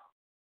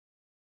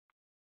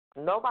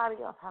 Nobody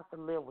else has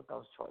to live with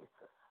those choices.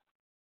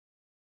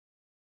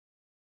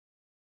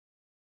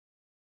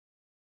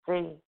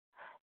 See,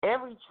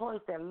 every choice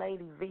that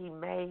Lady V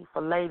made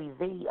for Lady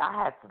V,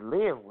 I had to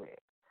live with.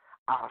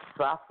 I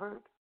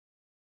suffered.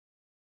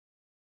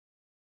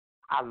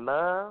 I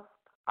loved.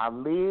 I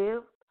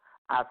lived.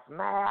 I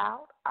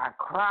smiled. I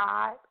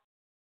cried.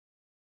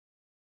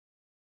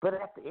 But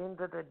at the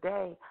end of the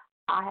day,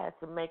 I had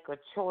to make a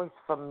choice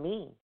for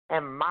me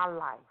and my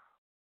life.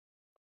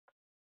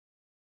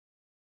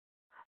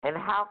 And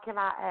how can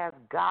I ask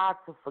God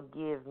to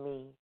forgive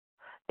me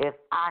if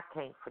I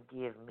can't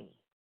forgive me?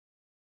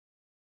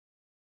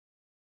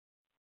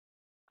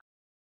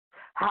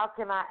 How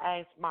can I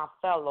ask my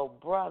fellow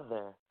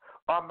brother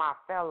or my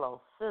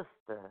fellow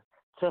sister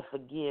to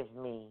forgive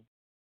me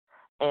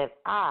and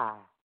I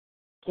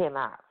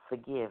cannot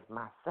forgive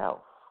myself?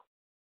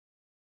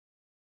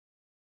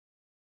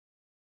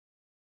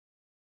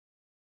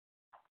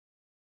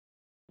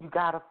 You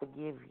got to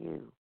forgive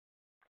you.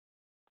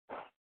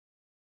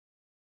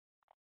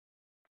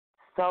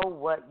 So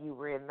what, you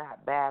were in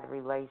that bad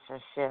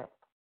relationship?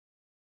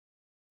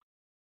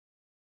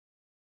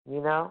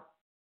 You know?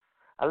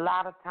 A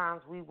lot of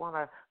times we want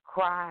to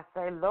cry and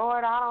say,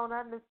 Lord, I don't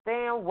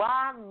understand,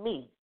 why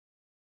me?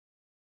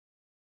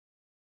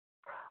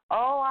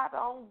 Oh, I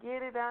don't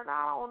get it, and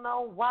I don't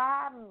know,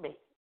 why me?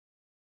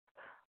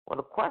 Well,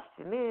 the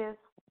question is,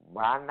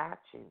 why not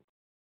you?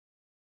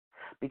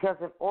 Because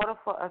in order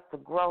for us to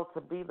grow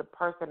to be the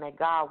person that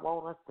God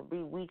wants us to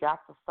be, we got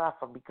to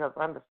suffer. Because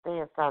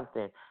understand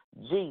something,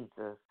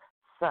 Jesus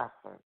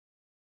suffered.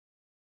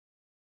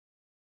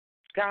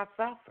 God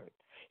suffered.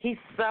 He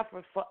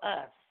suffered for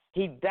us.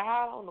 He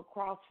died on the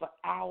cross for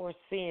our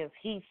sins.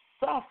 He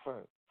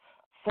suffered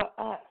for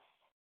us.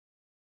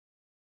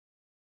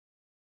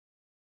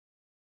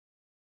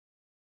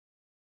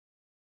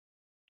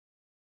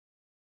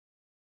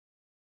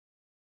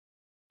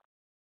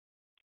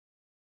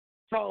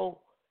 So,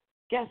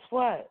 guess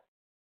what?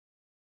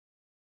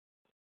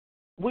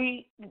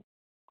 We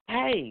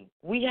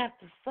have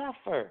to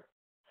suffer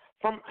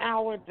from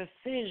our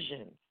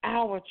decisions,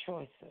 our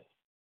choices.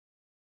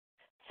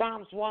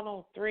 Psalms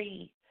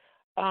 103,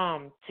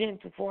 10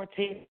 to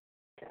 14,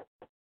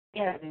 He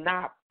has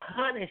not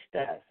punished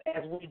us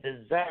as we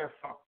deserve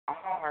for all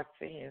our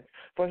sins,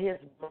 for his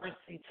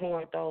mercy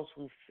toward those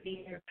who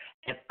fear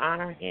and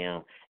honor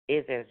him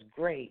is as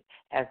great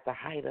as the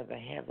height of the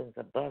heavens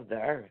above the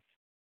earth.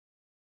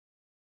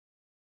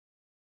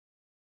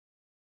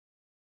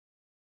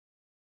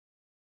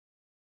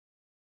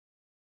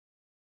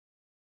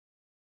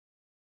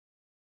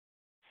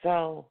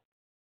 So,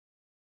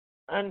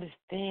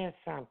 understand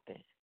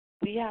something.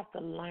 We have to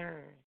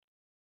learn.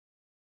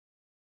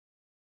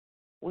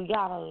 We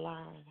got to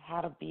learn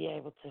how to be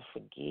able to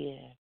forgive,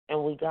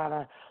 and we got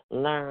to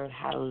learn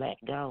how to let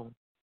go.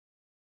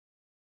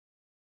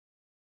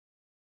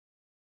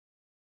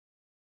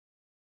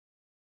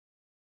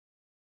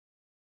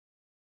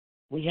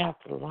 We have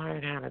to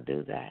learn how to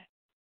do that.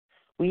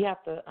 We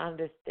have to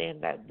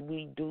understand that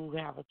we do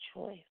have a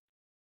choice.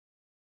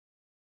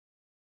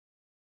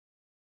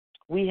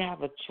 We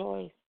have a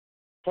choice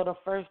So the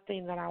first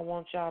thing that I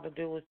want y'all to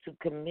do is to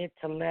commit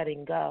to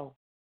letting go.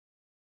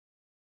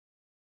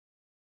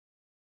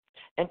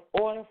 In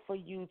order for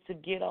you to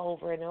get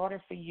over, in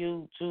order for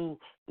you to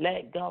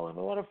let go, in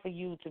order for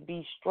you to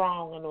be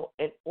strong,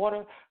 in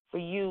order for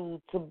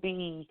you to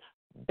be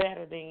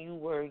better than you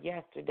were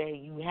yesterday,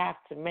 you have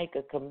to make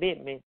a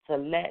commitment to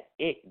let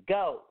it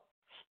go.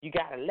 You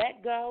got to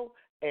let go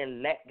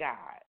and let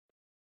God.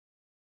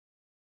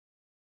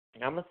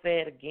 And I'm going to say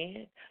it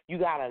again. You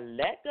got to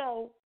let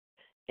go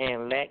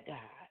and let God.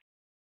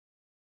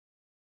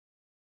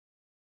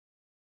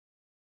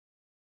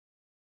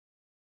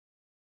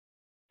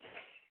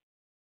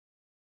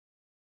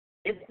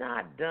 It's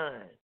not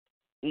done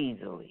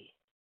easily.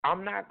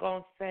 I'm not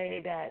going to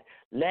say that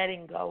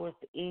letting go is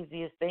the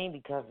easiest thing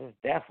because it's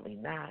definitely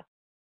not.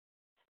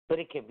 But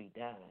it can be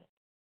done.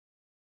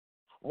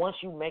 Once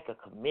you make a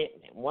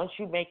commitment, once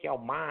you make your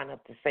mind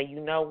up to say, you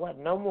know what,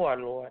 no more,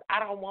 Lord. I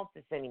don't want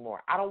this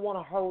anymore. I don't want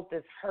to hold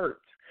this hurt.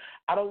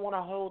 I don't want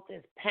to hold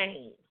this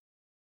pain.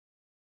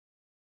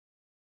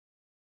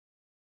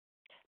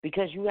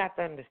 Because you have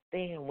to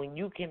understand, when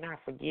you cannot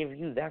forgive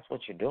you, that's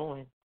what you're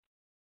doing.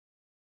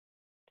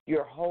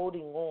 You're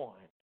holding on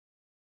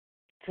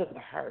to the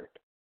hurt,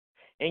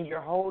 and you're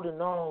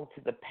holding on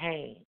to the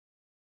pain.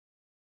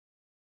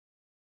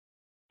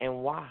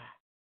 And why?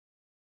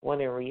 When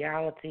in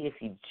reality, if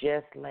you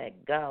just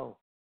let go,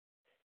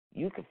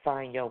 you can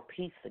find your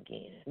peace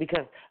again.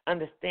 Because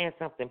understand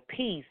something,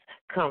 peace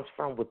comes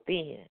from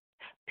within.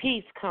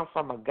 Peace comes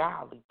from a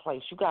godly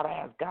place. You got to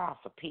ask God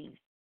for peace.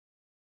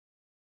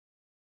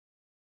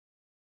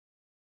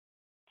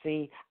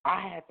 See,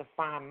 I had to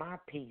find my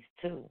peace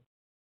too.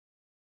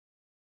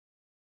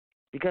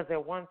 Because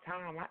at one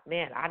time,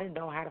 I didn't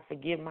know how to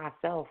forgive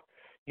myself.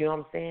 You know what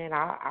I'm saying?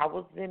 I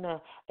was in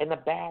a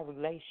bad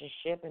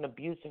relationship, an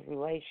abusive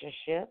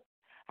relationship.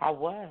 I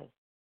was.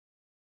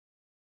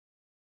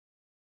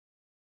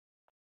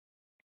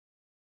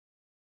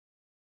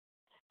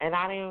 And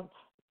I didn't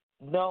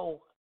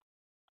know.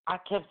 I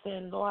kept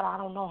saying, Lord, I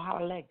don't know how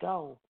to let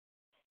go.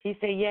 He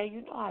said, yeah,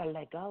 you know how to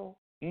let go.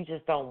 You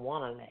just don't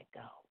want to let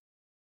go.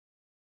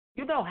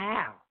 You know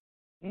how.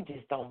 You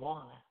just don't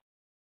want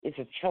to. It's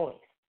a choice.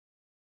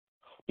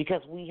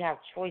 Because we have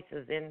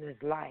choices in this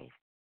life.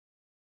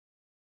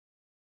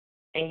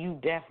 And you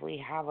definitely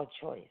have a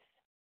choice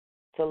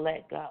to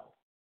let go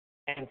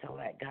and to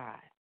let God.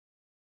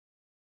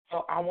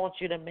 So I want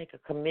you to make a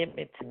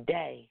commitment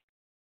today,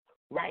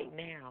 right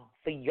now,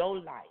 for your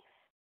life.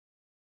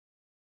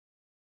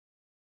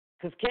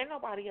 Because can't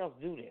nobody else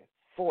do this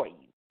for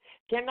you.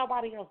 Can't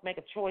nobody else make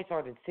a choice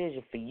or a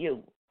decision for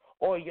you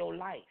or your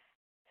life.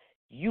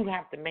 You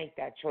have to make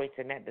that choice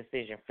and that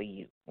decision for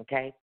you,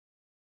 okay?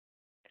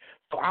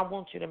 So I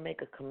want you to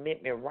make a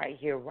commitment right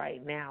here,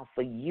 right now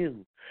for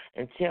you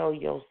and tell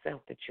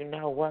yourself that, you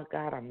know what,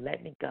 God, I'm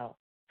letting it go.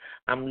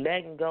 I'm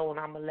letting go, and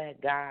I'm going to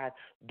let God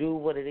do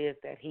what it is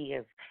that he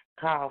has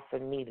called for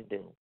me to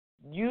do.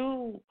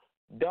 You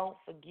don't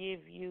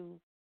forgive you.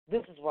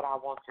 This is what I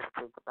want you to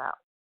think about.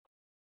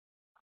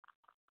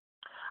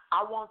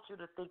 I want you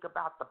to think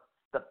about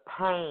the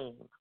pain,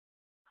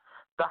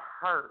 the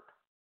hurt,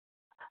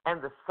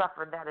 and the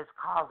suffering that is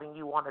causing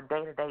you on a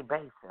day-to-day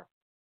basis.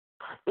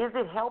 Is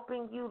it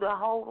helping you to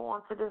hold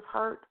on to this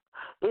hurt?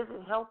 Is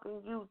it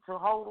helping you to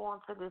hold on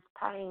to this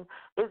pain?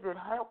 Is it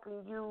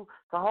helping you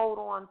to hold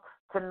on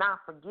to not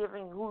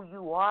forgiving who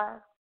you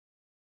are?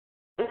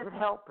 Is it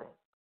helping?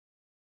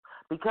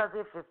 Because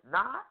if it's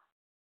not,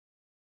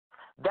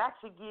 that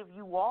should give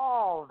you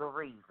all the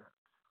reasons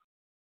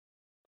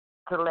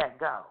to let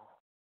go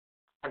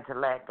and to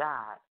let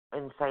God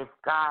and say,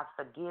 God,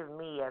 forgive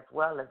me as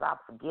well as I've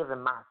forgiven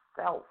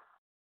myself.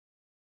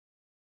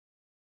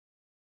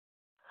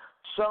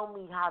 Show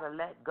me how to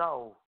let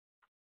go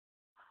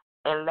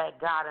and let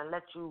God and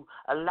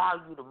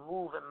allow you to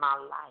move in my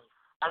life.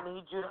 I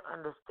need you to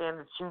understand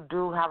that you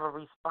do have a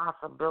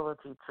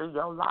responsibility to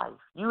your life.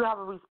 You have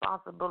a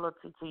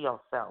responsibility to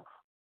yourself.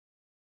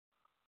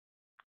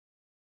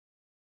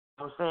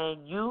 I'm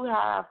saying you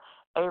have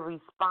a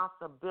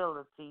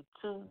responsibility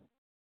to.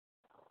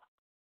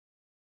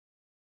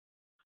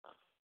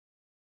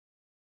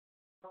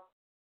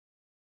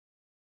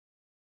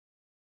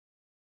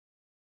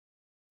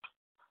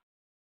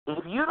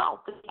 If you don't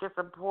think it's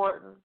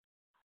important,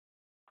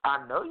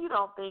 I know you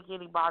don't think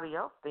anybody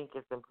else think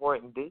it's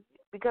important, do you?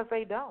 Because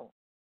they don't.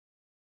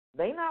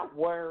 They not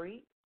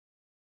worried.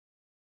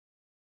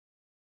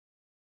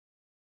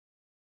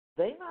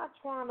 They not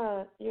trying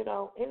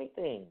to,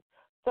 anything.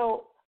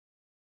 So,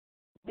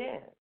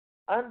 then,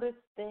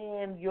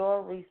 understand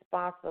your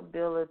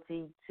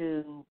responsibility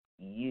to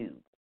you.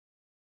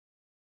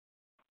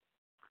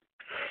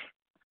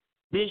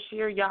 This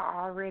year, y'all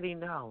already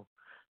know.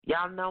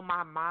 Y'all know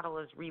my motto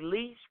is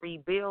release,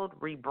 rebuild,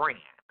 rebrand.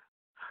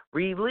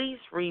 Release,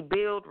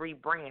 rebuild,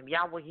 rebrand.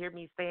 Y'all will hear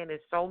me saying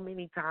it so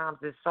many times,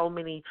 in so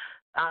many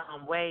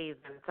ways,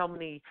 and so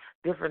many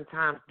different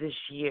times this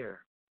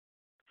year.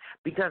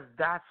 Because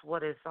that's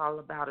what it's all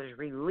about, is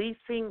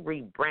releasing,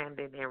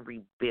 rebranding, and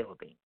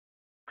rebuilding.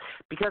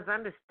 Because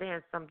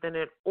understand something,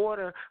 in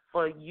order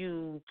for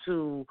you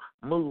to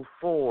move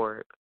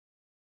forward,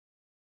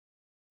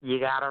 you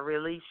got to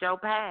release your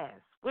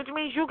past, which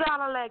means you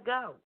got to let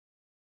go.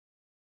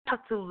 You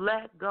have to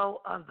let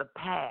go of the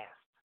past.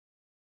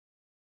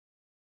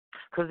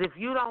 Because if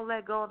you don't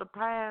let go of the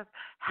past,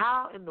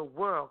 how in the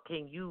world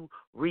can you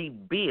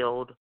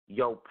rebuild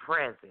your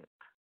present?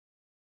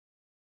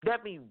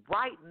 That means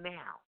right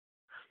now,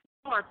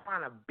 you are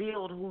trying to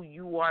build who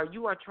you are.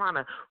 You are trying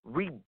to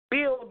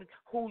rebuild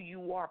who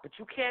you are. But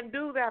you can't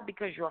do that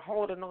because you're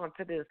holding on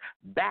to this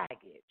baggage,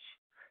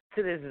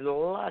 to this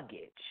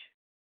luggage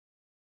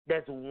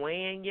that's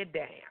weighing you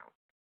down.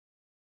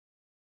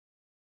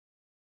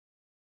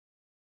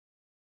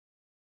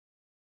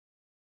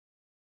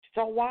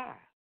 So why?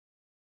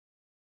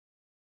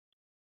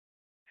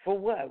 For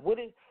what?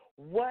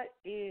 What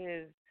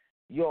is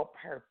your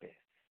purpose?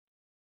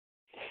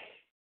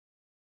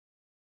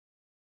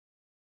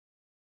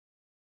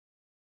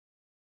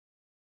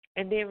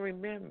 And then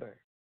remember,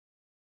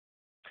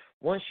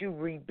 once you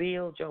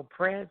rebuild your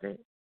present,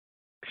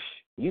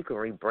 you can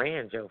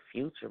rebrand your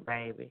future,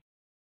 baby.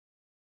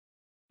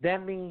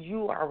 That means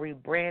you are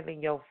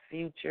rebranding your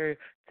future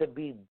to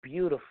be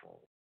beautiful,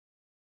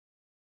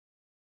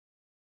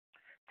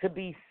 to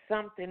be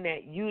something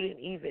that you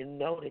didn't even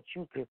know that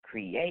you could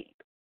create.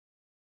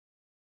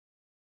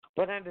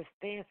 But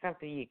understand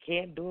something, you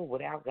can't do it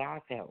without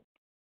God's help.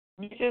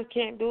 You just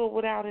can't do it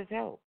without His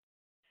help.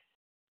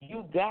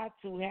 You got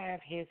to have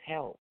His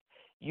help.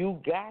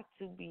 You got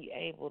to be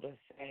able to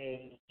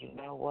say, you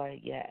know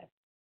what, yes.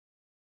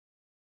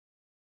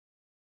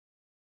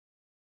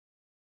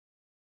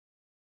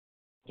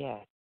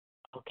 Yes,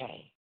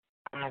 okay,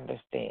 I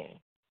understand.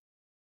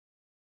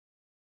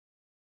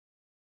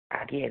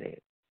 I get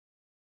it.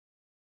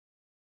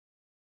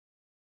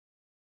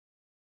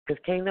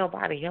 Because can't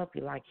nobody help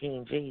you like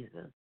King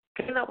Jesus.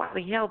 Can't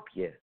nobody help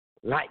you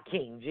like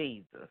King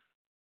Jesus.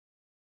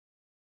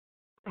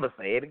 I'm going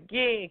to say it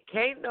again.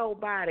 Can't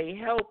nobody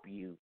help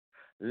you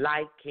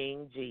like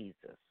King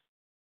Jesus.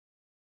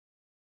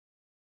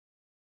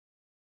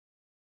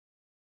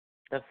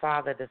 The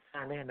Father, the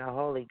Son, and the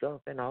Holy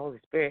Ghost, and the Holy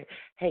Spirit.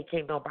 Hey,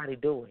 can't nobody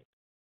do it.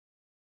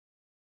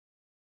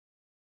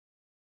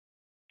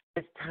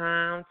 It's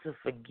time to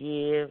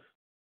forgive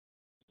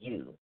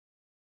you.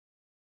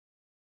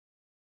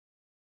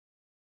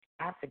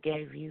 I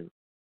forgave you.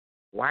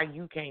 Why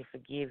you can't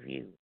forgive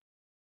you?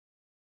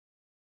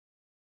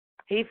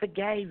 He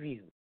forgave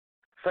you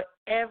for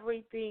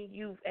everything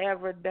you've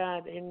ever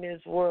done in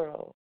this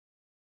world.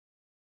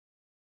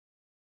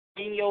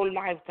 In your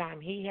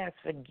lifetime, He has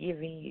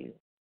forgiven you.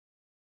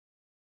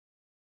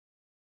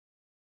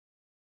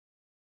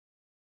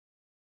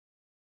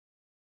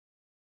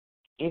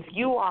 If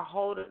you are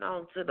holding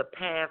on to the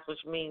past, which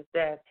means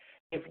that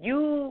if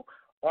you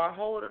are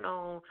holding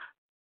on,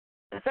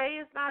 say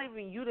it's not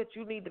even you that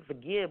you need to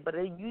forgive, but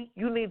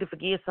you need to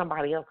forgive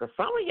somebody else. Because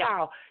some of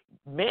y'all,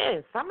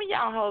 man, some of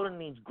y'all holding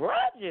these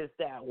grudges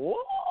that, whoa,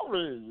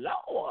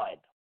 Lord.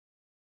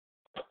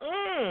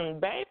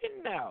 Baby,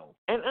 no.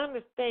 And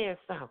understand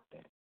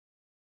something.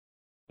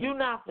 You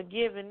not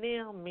forgiving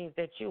them means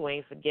that you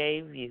ain't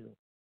forgave you.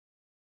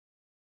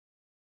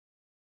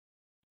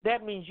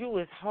 That means you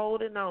is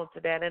holding on to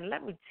that. And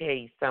let me tell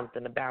you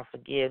something about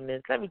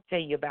forgiveness. Let me tell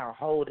you about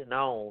holding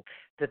on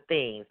to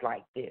things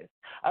like this.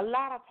 A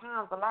lot of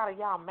times, a lot of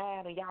y'all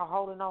mad and y'all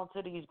holding on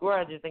to these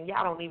grudges and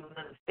y'all don't even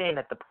understand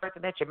that the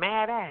person that you're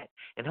mad at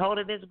and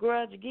holding this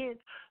grudge against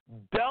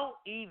don't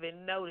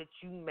even know that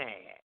you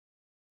mad.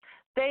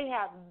 They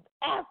have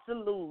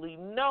absolutely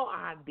no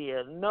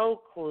idea,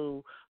 no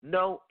clue,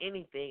 no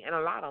anything. And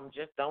a lot of them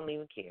just don't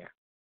even care.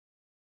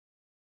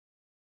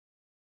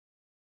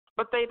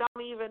 But they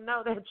don't even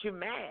know that you're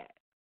mad.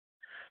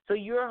 So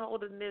you're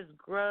holding this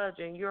grudge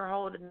and you're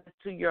holding it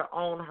to your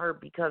own hurt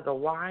because of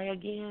why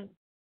again?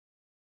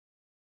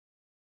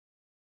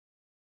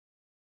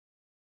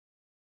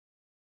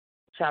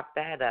 Chop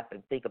that up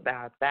and think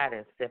about that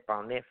and sip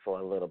on it for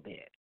a little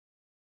bit.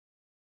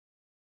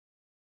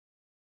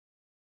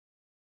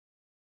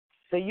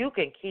 So you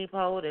can keep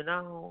holding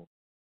on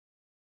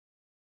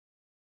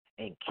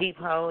and keep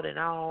holding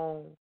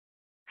on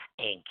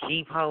and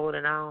keep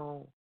holding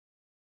on.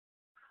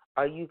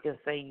 Or you can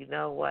say, you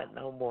know what,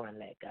 no more and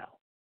let go.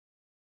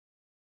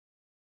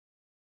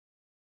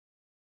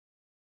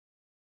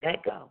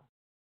 Let go.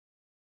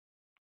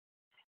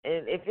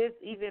 And if it's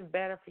even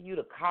better for you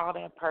to call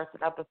that person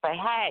up and say,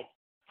 hey,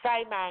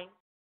 say, man,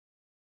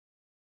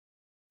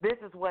 this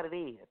is what it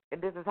is,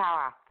 and this is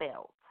how I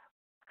felt,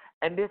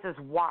 and this is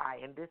why,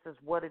 and this is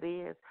what it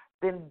is,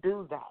 then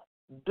do that.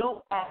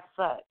 Do as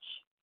such.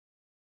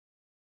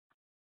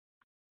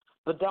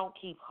 But don't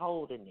keep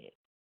holding it.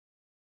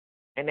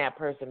 And that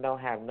person don't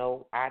have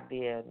no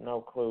idea,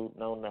 no clue,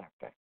 no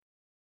nothing.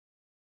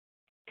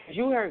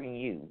 You hurting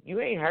you.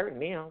 You ain't hurting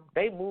them.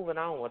 They moving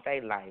on with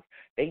their life.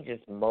 They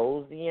just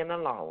moseying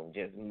along.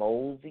 Just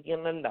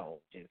moseying along.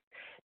 Just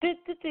they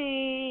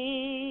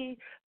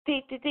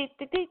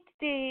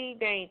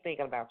ain't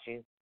thinking about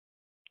you.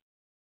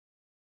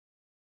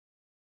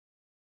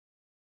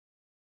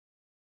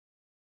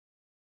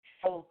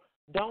 So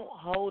don't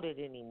hold it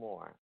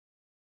anymore.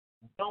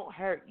 Don't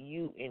hurt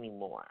you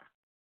anymore.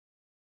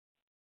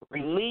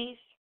 Release,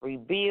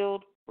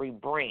 rebuild,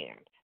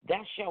 rebrand.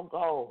 That's your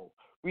goal.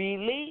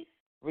 Release,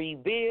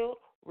 rebuild,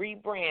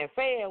 rebrand.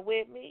 Say it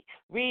with me.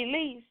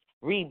 Release,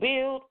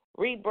 rebuild,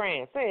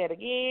 rebrand. Say it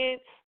again.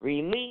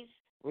 Release,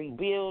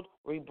 rebuild,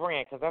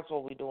 rebrand. Because that's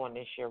what we're doing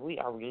this year. We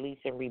are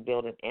releasing,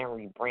 rebuilding, and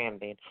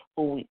rebranding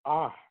who we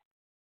are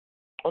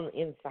on the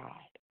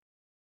inside.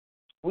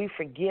 We've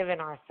forgiven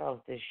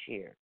ourselves this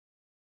year.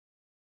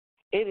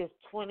 It is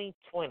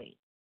 2020.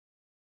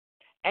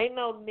 Ain't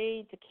no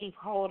need to keep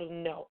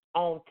holding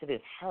on to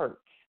this hurt.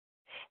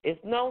 There's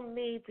no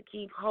need to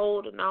keep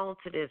holding on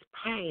to this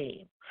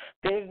pain.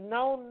 There's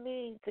no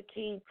need to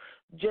keep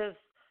just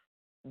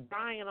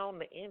dying on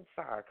the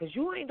inside because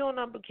you ain't doing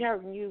nothing but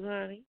hurting you,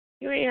 honey.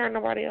 You ain't hurting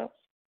nobody else.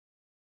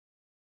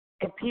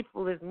 And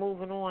people is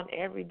moving on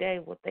every day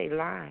with their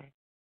lives.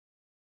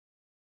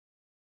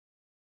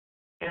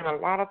 And a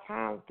lot of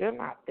times they're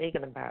not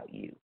thinking about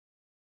you.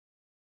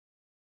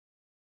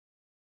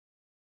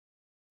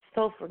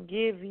 So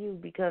forgive you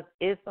because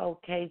it's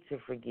okay to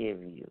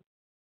forgive you.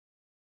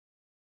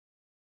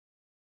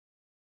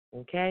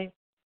 Okay?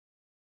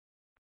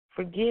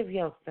 Forgive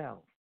yourself.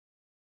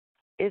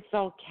 It's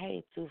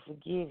okay to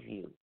forgive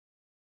you.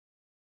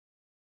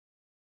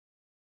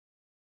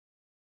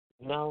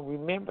 No,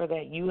 remember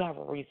that you have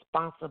a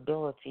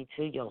responsibility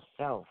to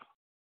yourself.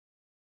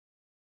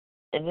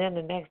 And then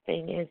the next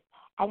thing is,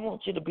 I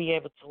want you to be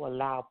able to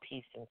allow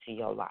peace into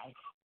your life.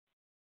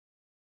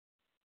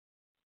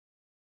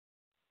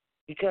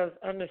 Because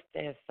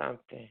understand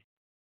something.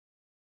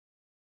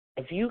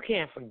 If you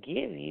can't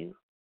forgive you,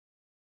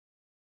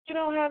 you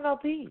don't have no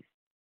peace.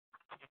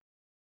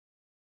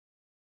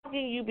 How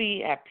can you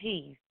be at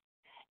peace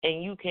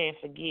and you can't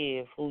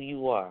forgive who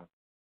you are?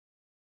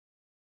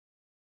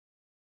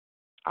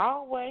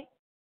 Always.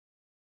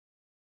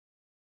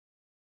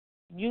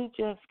 You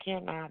just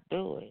cannot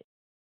do it.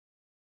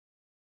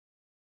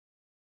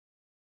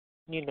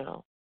 You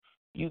know,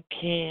 you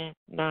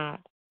cannot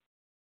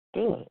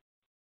do it.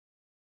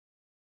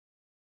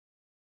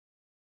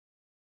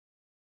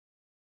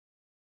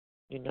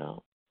 You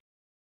know,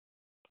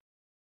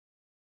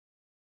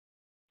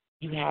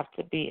 you have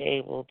to be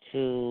able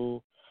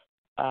to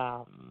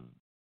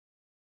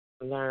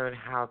learn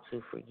how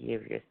to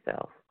forgive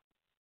yourself.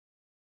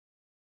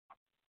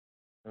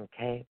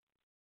 Okay?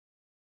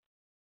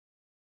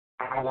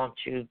 I want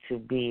you to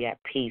be at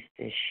peace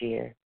this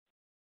year.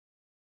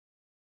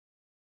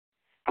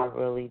 I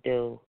really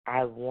do.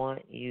 I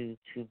want you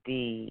to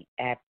be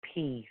at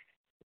peace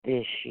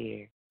this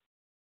year.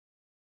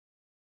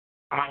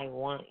 I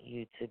want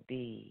you to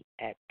be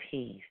at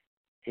peace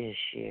this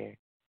year.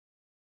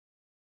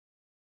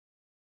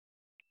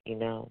 You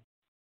know,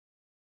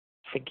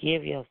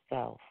 forgive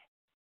yourself.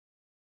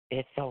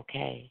 It's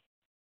okay.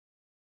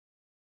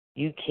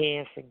 You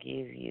can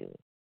forgive you.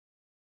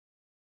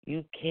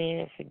 You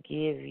can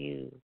forgive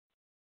you.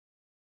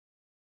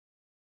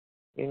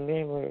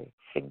 Remember,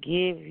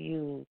 forgive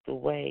you the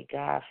way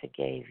God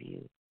forgave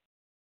you.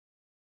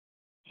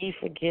 He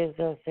forgives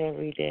us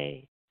every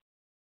day.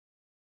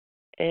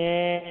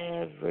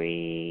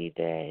 Every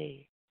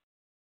day.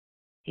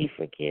 He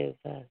forgives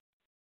us.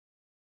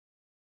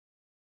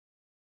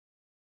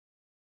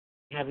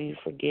 Have you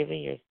forgiven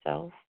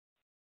yourself?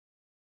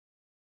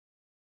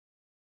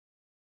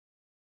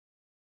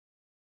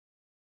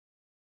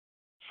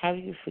 Have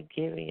you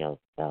forgiven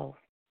yourself?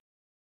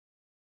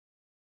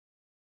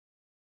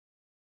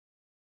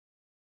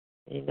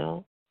 You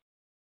know?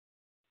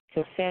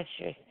 Confess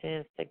your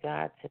sins to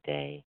God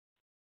today.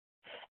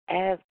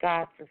 Ask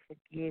God to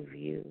forgive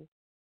you.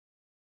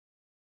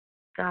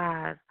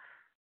 God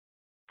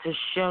to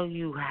show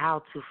you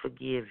how to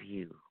forgive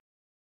you.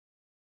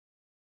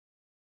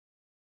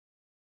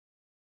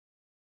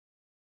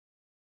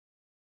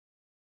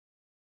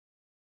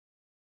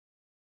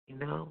 You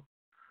know?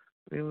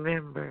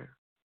 Remember,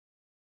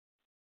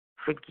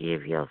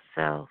 forgive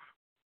yourself.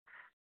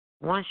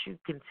 Once you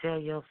can tell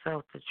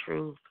yourself the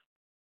truth,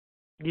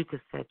 you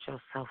can set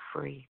yourself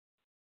free.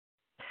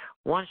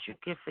 Once you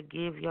can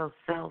forgive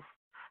yourself,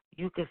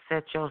 you can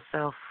set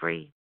yourself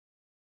free.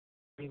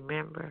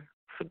 Remember,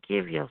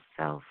 forgive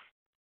yourself.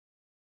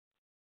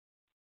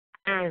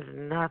 There is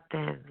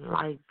nothing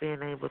like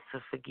being able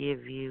to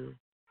forgive you.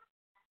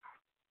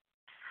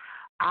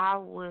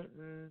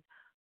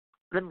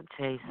 Let me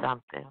tell you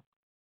something,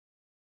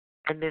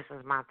 and this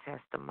is my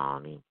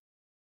testimony.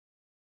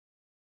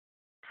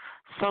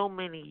 So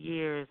many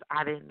years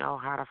I didn't know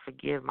how to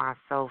forgive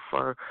myself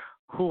for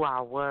who I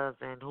was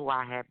and who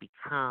I had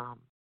become.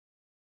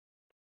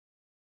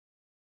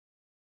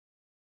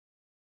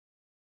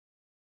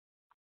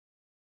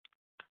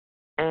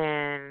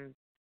 And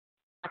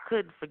I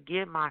couldn't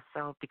forgive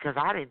myself because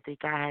I didn't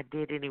think I had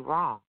did any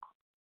wrong.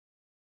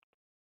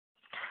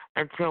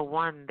 Until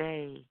one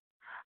day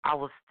I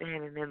was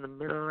standing in the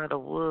middle of the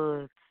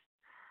woods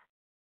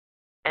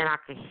and I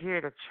could hear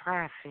the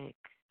traffic,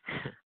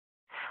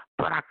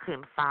 but I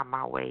couldn't find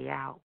my way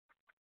out.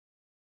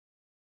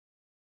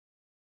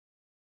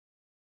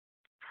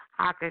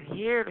 I could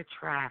hear the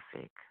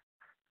traffic,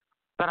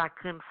 but I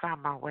couldn't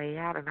find my way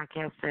out. And I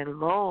kept saying,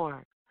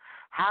 Lord,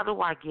 how do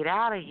I get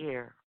out of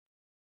here?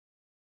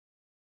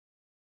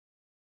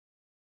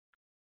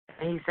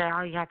 And he said,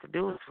 all you have to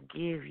do is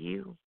forgive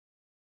you.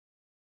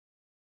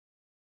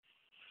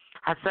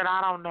 I said,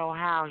 I don't know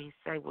how. He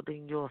said, well,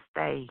 then you'll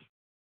stay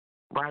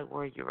right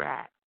where you're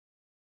at.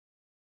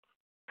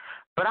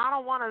 But I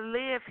don't want to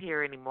live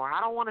here anymore. I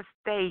don't want to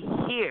stay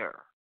here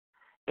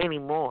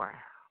anymore.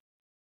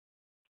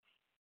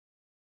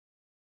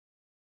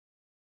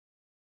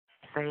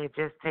 Say it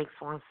just takes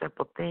one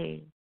simple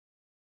thing.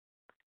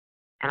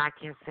 And I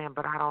kept saying,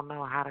 but I don't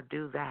know how to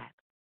do that.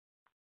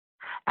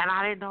 And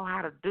I didn't know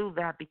how to do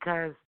that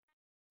because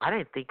I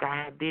didn't think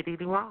I had did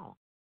anything wrong.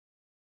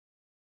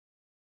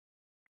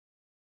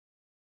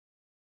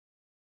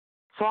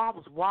 So I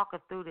was walking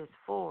through this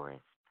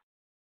forest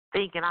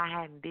thinking I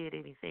hadn't did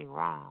anything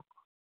wrong.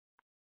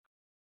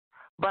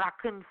 But I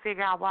couldn't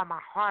figure out why my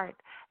heart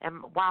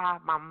and why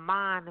my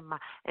mind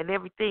and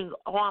everything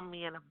on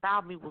me and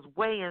about me was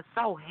weighing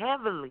so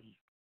heavily.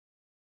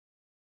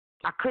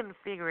 I couldn't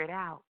figure it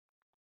out.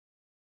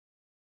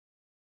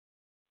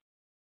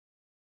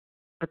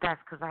 But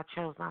that's because I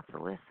chose not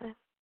to listen.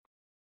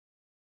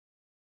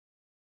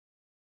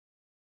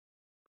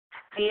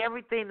 See,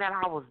 everything that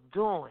I was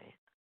doing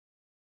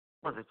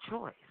was a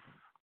choice.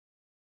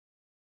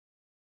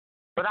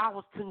 But I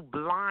was too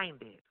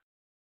blinded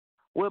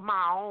with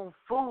my own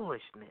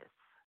foolishness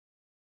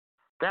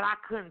that I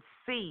couldn't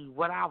see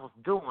what I was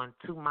doing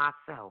to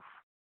myself.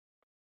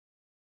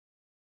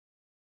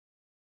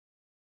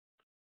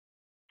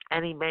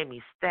 And he made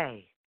me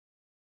stay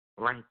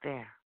right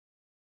there.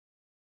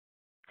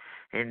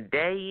 And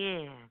day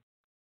in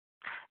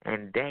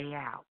and day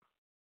out,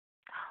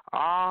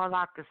 all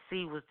I could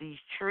see was these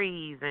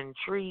trees and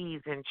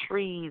trees and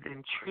trees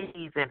and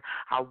trees. And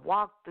I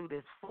walked through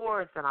this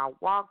forest and I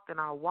walked and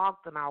I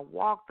walked and I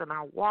walked and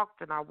I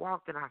walked and I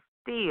walked and I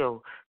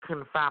still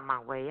couldn't find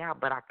my way out,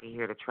 but I could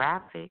hear the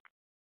traffic.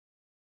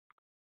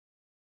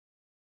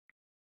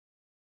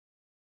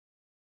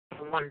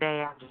 And one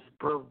day I just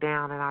broke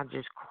down and I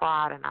just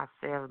cried and I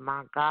said,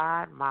 my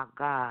God,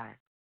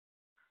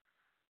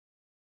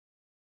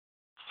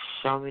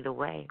 show me the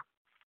way.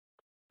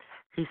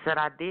 He said,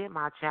 I did,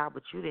 my child,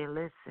 but you didn't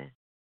listen.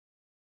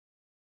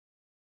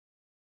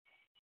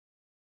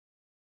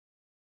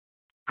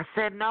 I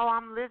said, no,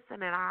 I'm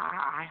listening.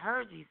 I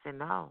heard you. He said,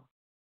 no.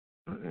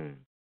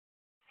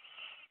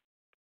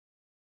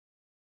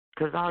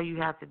 Because all you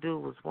have to do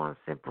was one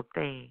simple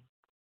thing.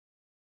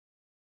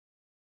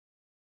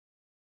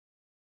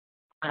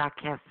 But I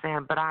kept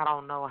saying, but I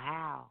don't know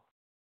how.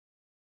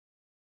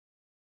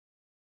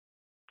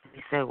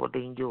 He said, well,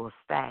 then you will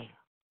stay.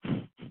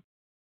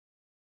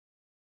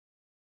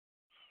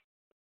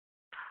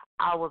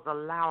 I was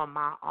allowing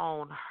my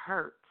own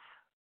hurt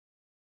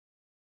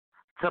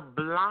to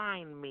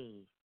blind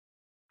me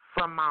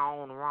from my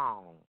own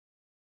wrong.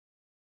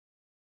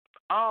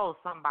 Oh,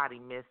 somebody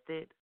missed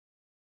it.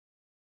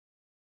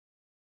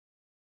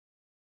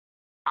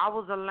 I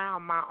was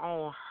allowing my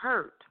own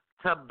hurt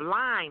to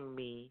blind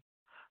me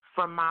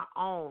from my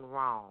own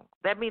wrong.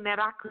 That means that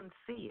I couldn't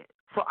see it.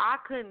 So I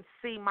couldn't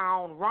see my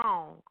own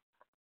wrong.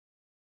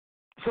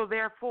 So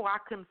therefore, I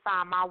couldn't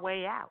find my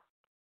way out.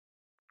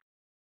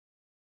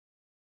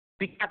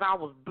 Because I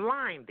was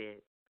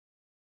blinded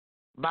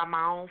by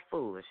my own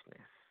foolishness.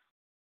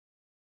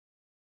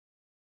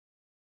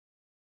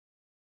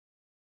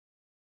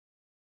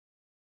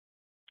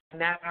 And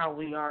that's how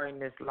we are in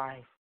this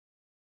life.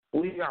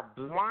 We are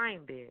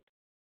blinded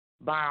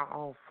by our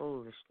own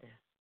foolishness.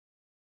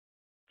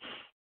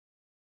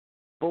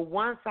 But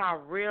once I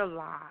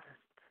realized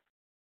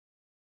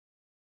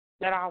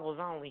that I was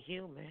only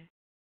human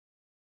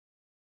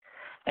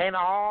and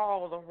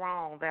all the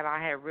wrong that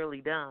I had really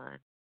done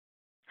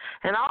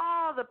and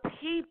all the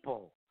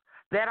people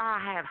that I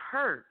had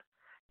hurt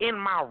in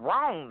my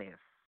wrongness,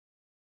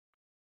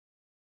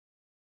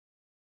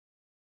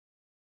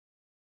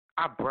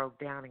 I broke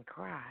down and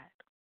cried.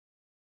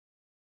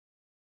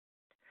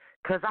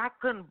 Because I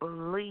couldn't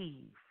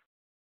believe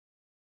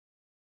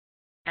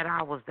that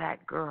I was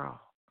that girl.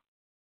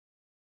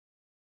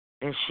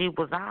 And she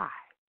was I.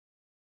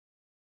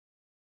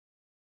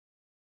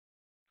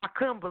 I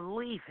couldn't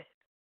believe it.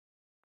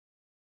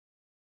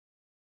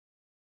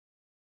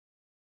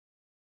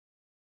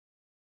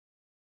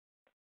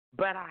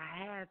 But I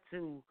had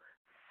to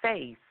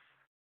face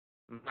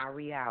my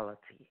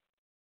reality.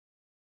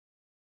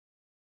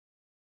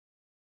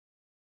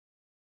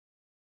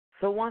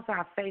 So once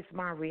I faced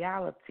my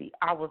reality,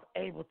 I was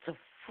able to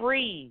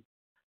free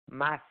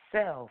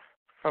myself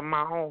from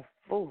my own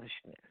foolishness.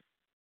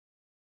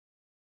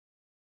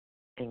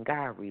 And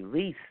God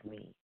released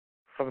me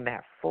from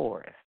that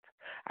forest.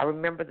 I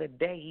remember the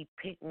day he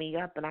picked me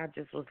up and I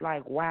just was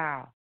like,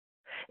 wow.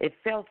 It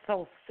felt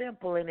so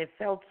simple and it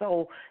felt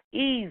so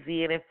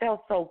easy and it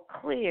felt so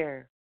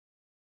clear.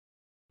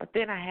 But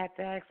then I had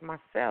to ask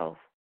myself,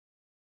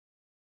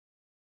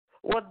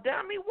 well,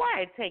 dummy,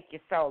 why it take you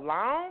so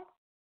long?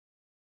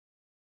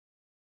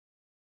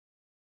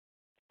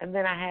 And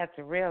then I had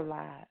to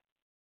realize,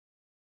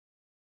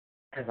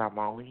 because I'm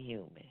only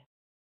human,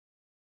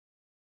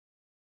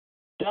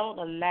 don't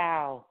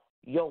allow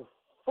your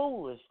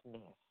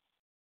foolishness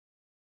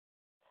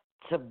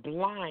to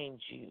blind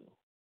you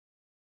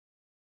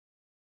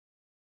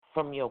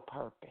from your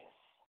purpose.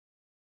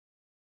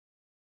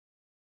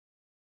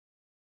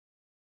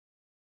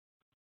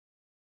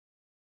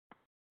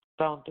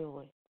 Don't do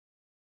it.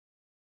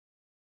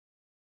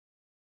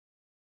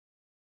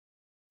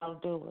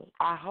 Don't do it.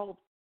 I hope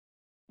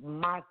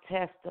my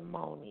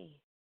testimony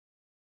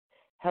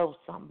helps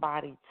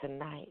somebody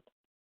tonight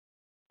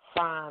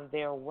find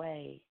their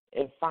way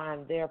and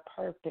find their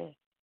purpose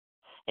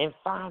and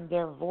find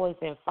their voice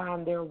and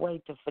find their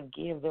way to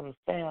forgive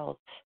themselves,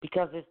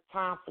 because it's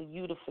time for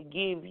you to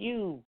forgive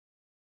you.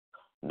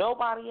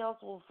 Nobody else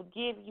will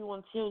forgive you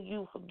until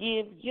you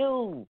forgive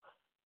you.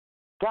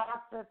 God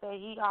said that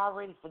He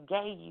already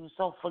forgave you,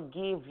 so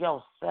forgive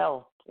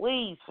yourself.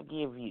 Please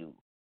forgive you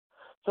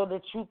so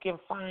that you can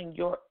find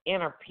your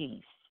inner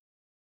peace.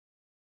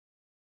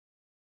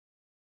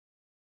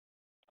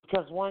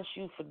 Because once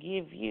you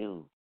forgive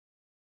you,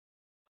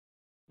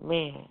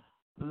 man,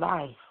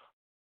 life,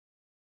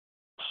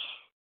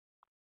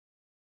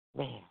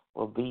 man,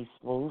 will be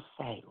smooth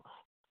sailing.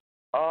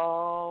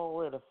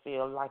 Oh, it'll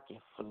feel like you're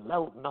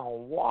floating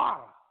on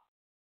water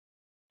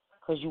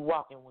because you're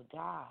walking with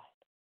God.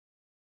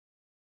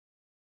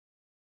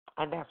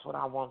 And that's what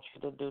I want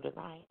you to do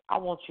tonight. I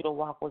want you to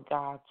walk with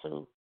God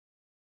too.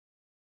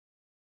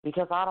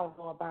 Because I don't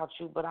know about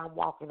you, but I'm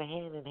walking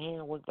hand in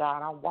hand with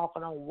God. I'm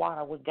walking on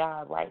water with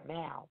God right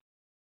now.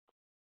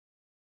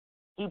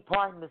 He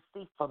parted the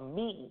sea for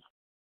me,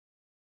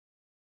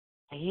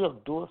 and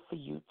He'll do it for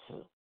you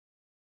too.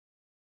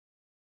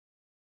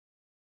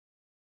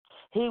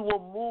 He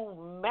will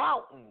move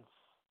mountains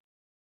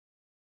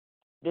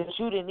that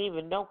you didn't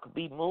even know could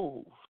be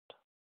moved,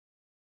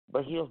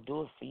 but He'll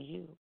do it for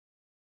you.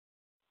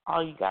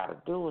 All you got to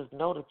do is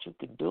know that you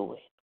can do it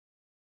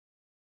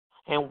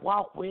and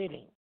walk with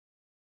Him.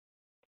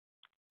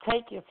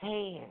 Take His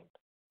hand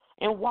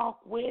and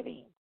walk with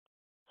Him.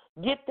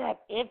 Get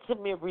that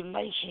intimate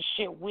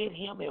relationship with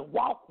Him and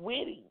walk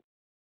with Him.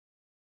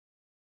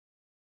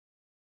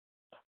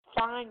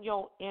 Find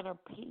your inner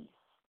peace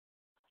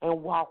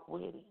and walk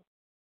with Him.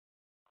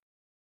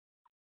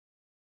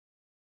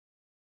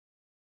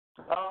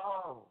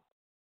 Oh,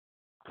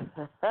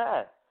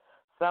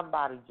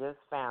 somebody just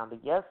found it.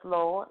 Yes,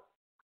 Lord.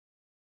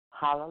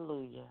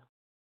 Hallelujah.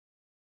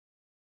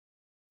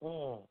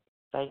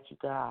 Thank you,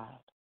 God.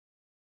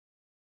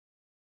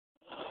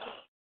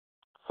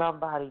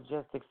 Somebody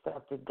just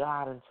accepted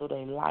God into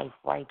their life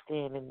right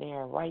then and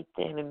there,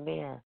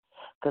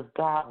 because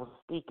God was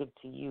speaking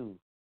to you.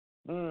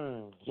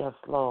 Yes,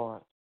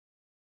 Lord.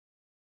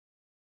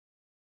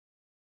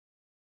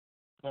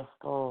 Yes,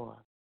 Lord.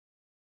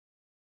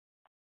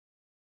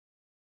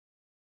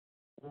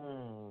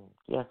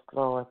 Yes,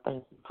 Lord.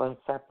 Thank you for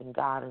accepting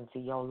God into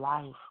your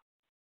life.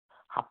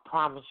 I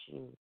promise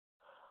you,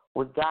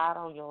 with God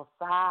on your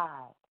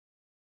side,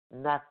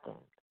 nothing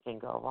can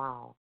go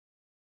wrong.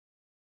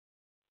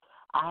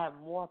 I have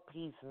more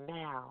peace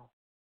now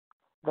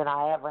than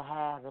I ever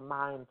had in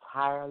my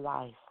entire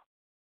life.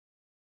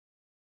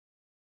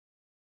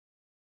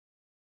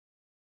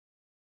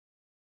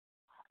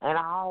 And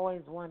I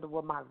always wondered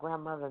what my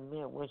grandmother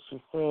meant when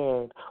she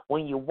said,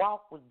 when you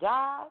walk with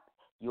God,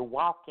 you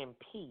walk in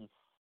peace.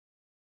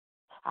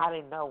 I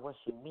didn't know what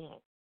she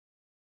meant.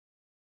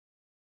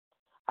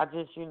 I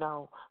just,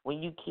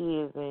 when you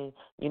kids and,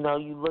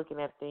 you looking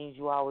at things,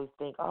 you always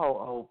think, oh,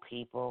 old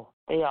people,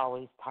 they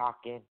always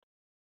talking.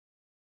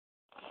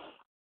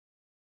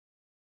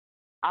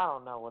 I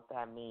don't know what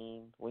that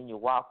means. When you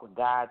walk with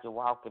God, you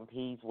walk in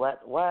peace.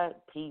 What?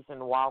 Peace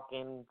and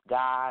walking,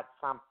 God,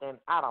 something.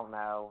 I don't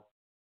know.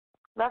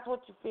 That's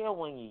what you feel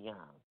when you're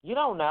young. You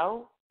don't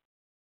know.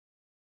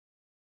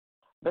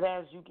 But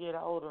as you get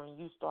older and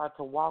you start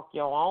to walk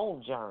your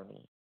own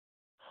journey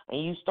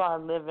and you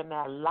start living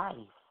that life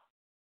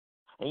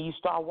and you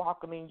start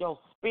walking in your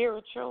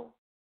spiritual,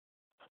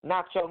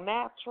 not your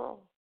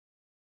natural,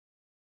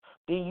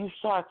 then you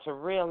start to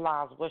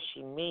realize what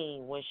she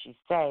means when she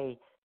say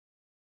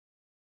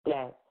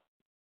that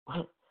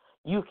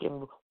you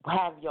can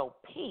have your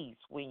peace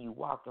when you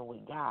walking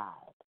with God.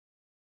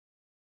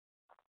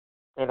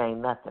 It ain't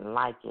nothing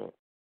like it.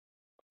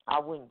 I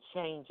wouldn't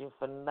change it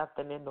for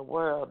nothing in the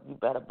world. You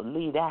better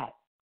believe that.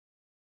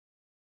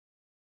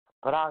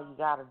 But all you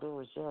got to do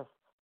is just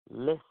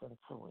listen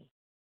to Him.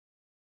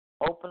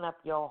 Open up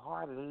your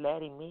heart and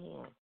let Him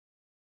in.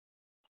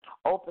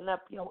 Open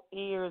up your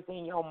ears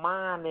and your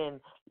mind and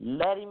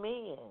let Him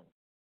in.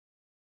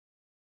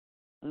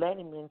 Let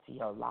Him into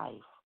your life.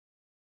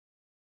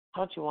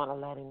 Don't you want to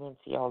let Him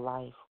into your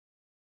life?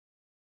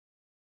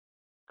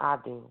 I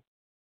do.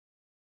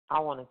 I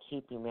want to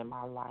keep Him in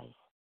my life.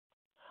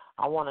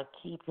 I want to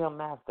keep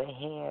Him as the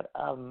head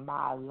of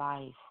my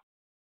life.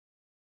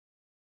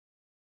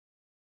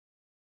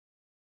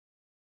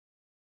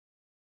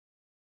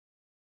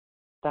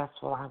 That's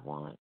what I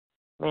want.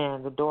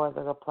 Man, the doors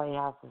of the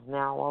playhouse is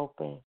now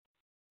open.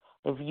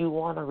 If you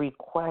want to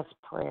request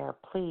prayer,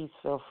 please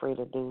feel free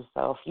to do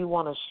so. If you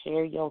want to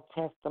share your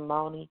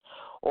testimony,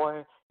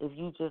 or if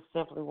you just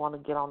simply want to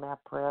get on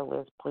that prayer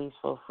list, please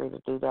feel free to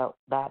do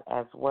that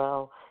as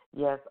well.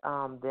 Yes,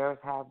 there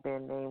have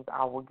been names.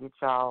 I will get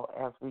y'all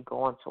as we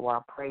go into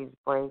our praise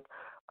break.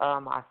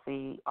 I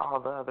see all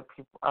the other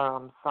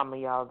people, some of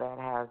y'all that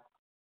have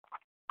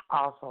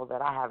also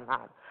that I have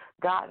not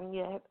gotten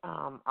yet.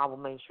 I will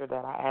make sure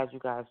that I add you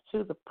guys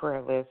to the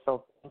prayer list.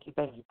 So thank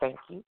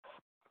you.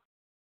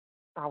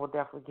 I will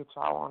definitely get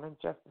y'all on in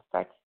just a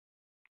second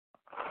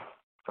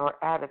or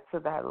add it to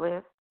that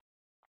list.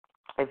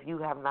 If you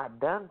have not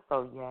done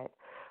so yet,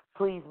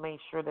 please make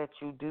sure that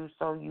you do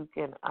so. You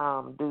can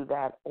do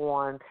that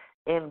on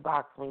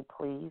Inbox Me,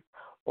 please,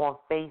 on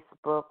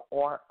Facebook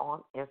or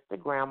on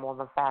Instagram on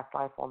the Fast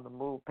Life on the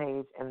Move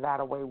page, and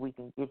that way we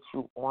can get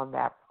you on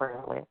that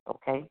prayer list,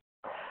 okay?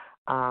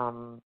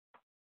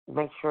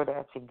 Make sure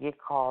that you get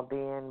called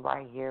in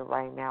right here,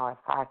 right now at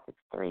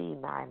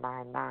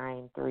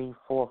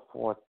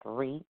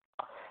 563-999-3443.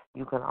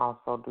 You can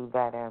also do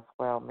that as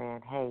well,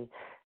 man. Hey,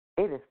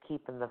 it is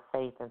keeping the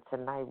faith, and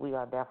tonight we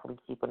are definitely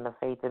keeping the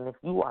faith. And if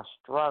you are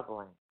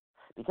struggling,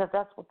 because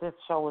that's what this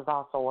show is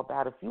also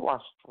about, if you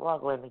are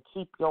struggling to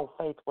keep your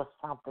faith with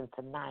something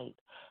tonight,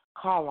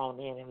 call on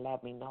in and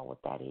let me know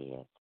what that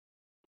is.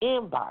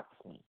 Inbox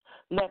me.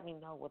 Let me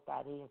know what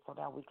that is so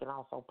that we can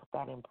also put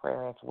that in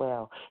prayer as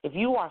well. If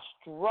you are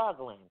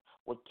struggling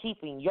with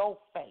keeping your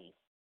faith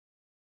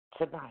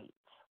tonight,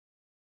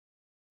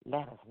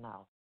 let us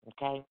know,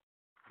 okay?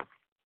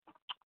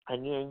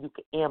 Again, you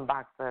can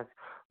inbox us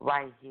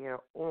right here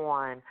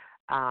on,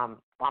 I'm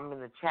in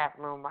the chat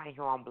room right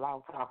here on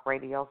Blog Talk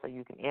Radio, so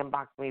you can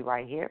inbox me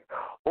right here.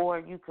 Or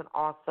you can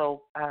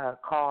also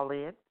call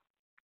in,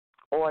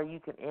 or you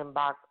can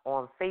inbox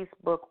on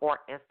Facebook or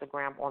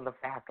Instagram on the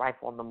Fast Life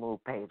on the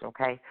Move page,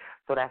 okay?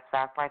 So that's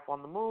Fast Life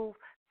on the Move,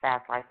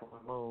 Fast Life on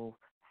the Move,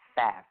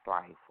 Fast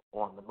Life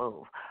on the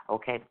Move,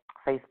 okay?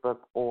 Facebook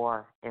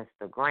or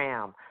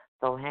Instagram.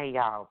 So, hey,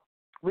 y'all,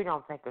 we're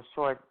going to take a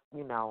short,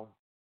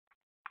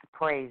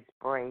 praise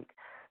break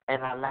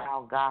and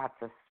allow God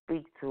to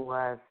speak to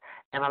us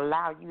and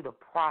allow you to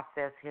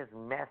process his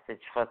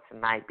message for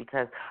tonight,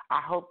 because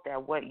I hope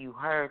that what you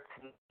heard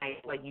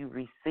tonight, what you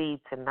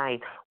received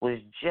tonight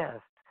was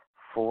just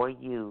for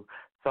you.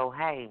 So,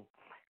 hey,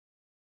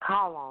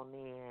 call on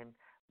in,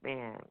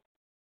 man.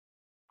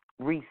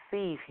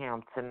 Receive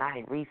him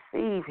tonight.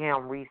 Receive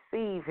him.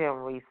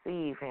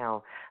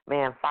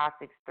 Man,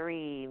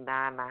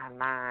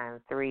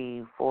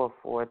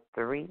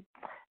 563-999-3443.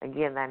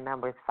 Again, that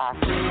number is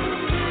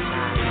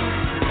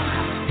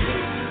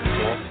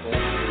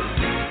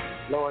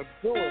 563-999-3443. Lord,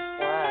 do it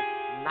for us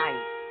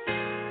tonight.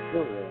 Do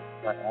it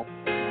for us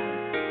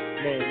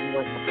tonight. Man, you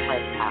in the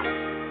playhouse.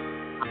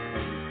 I'm going to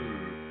keep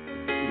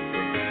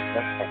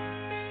it.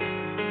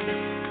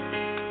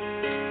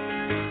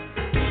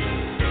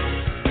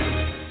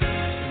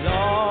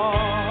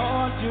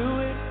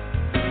 Do it.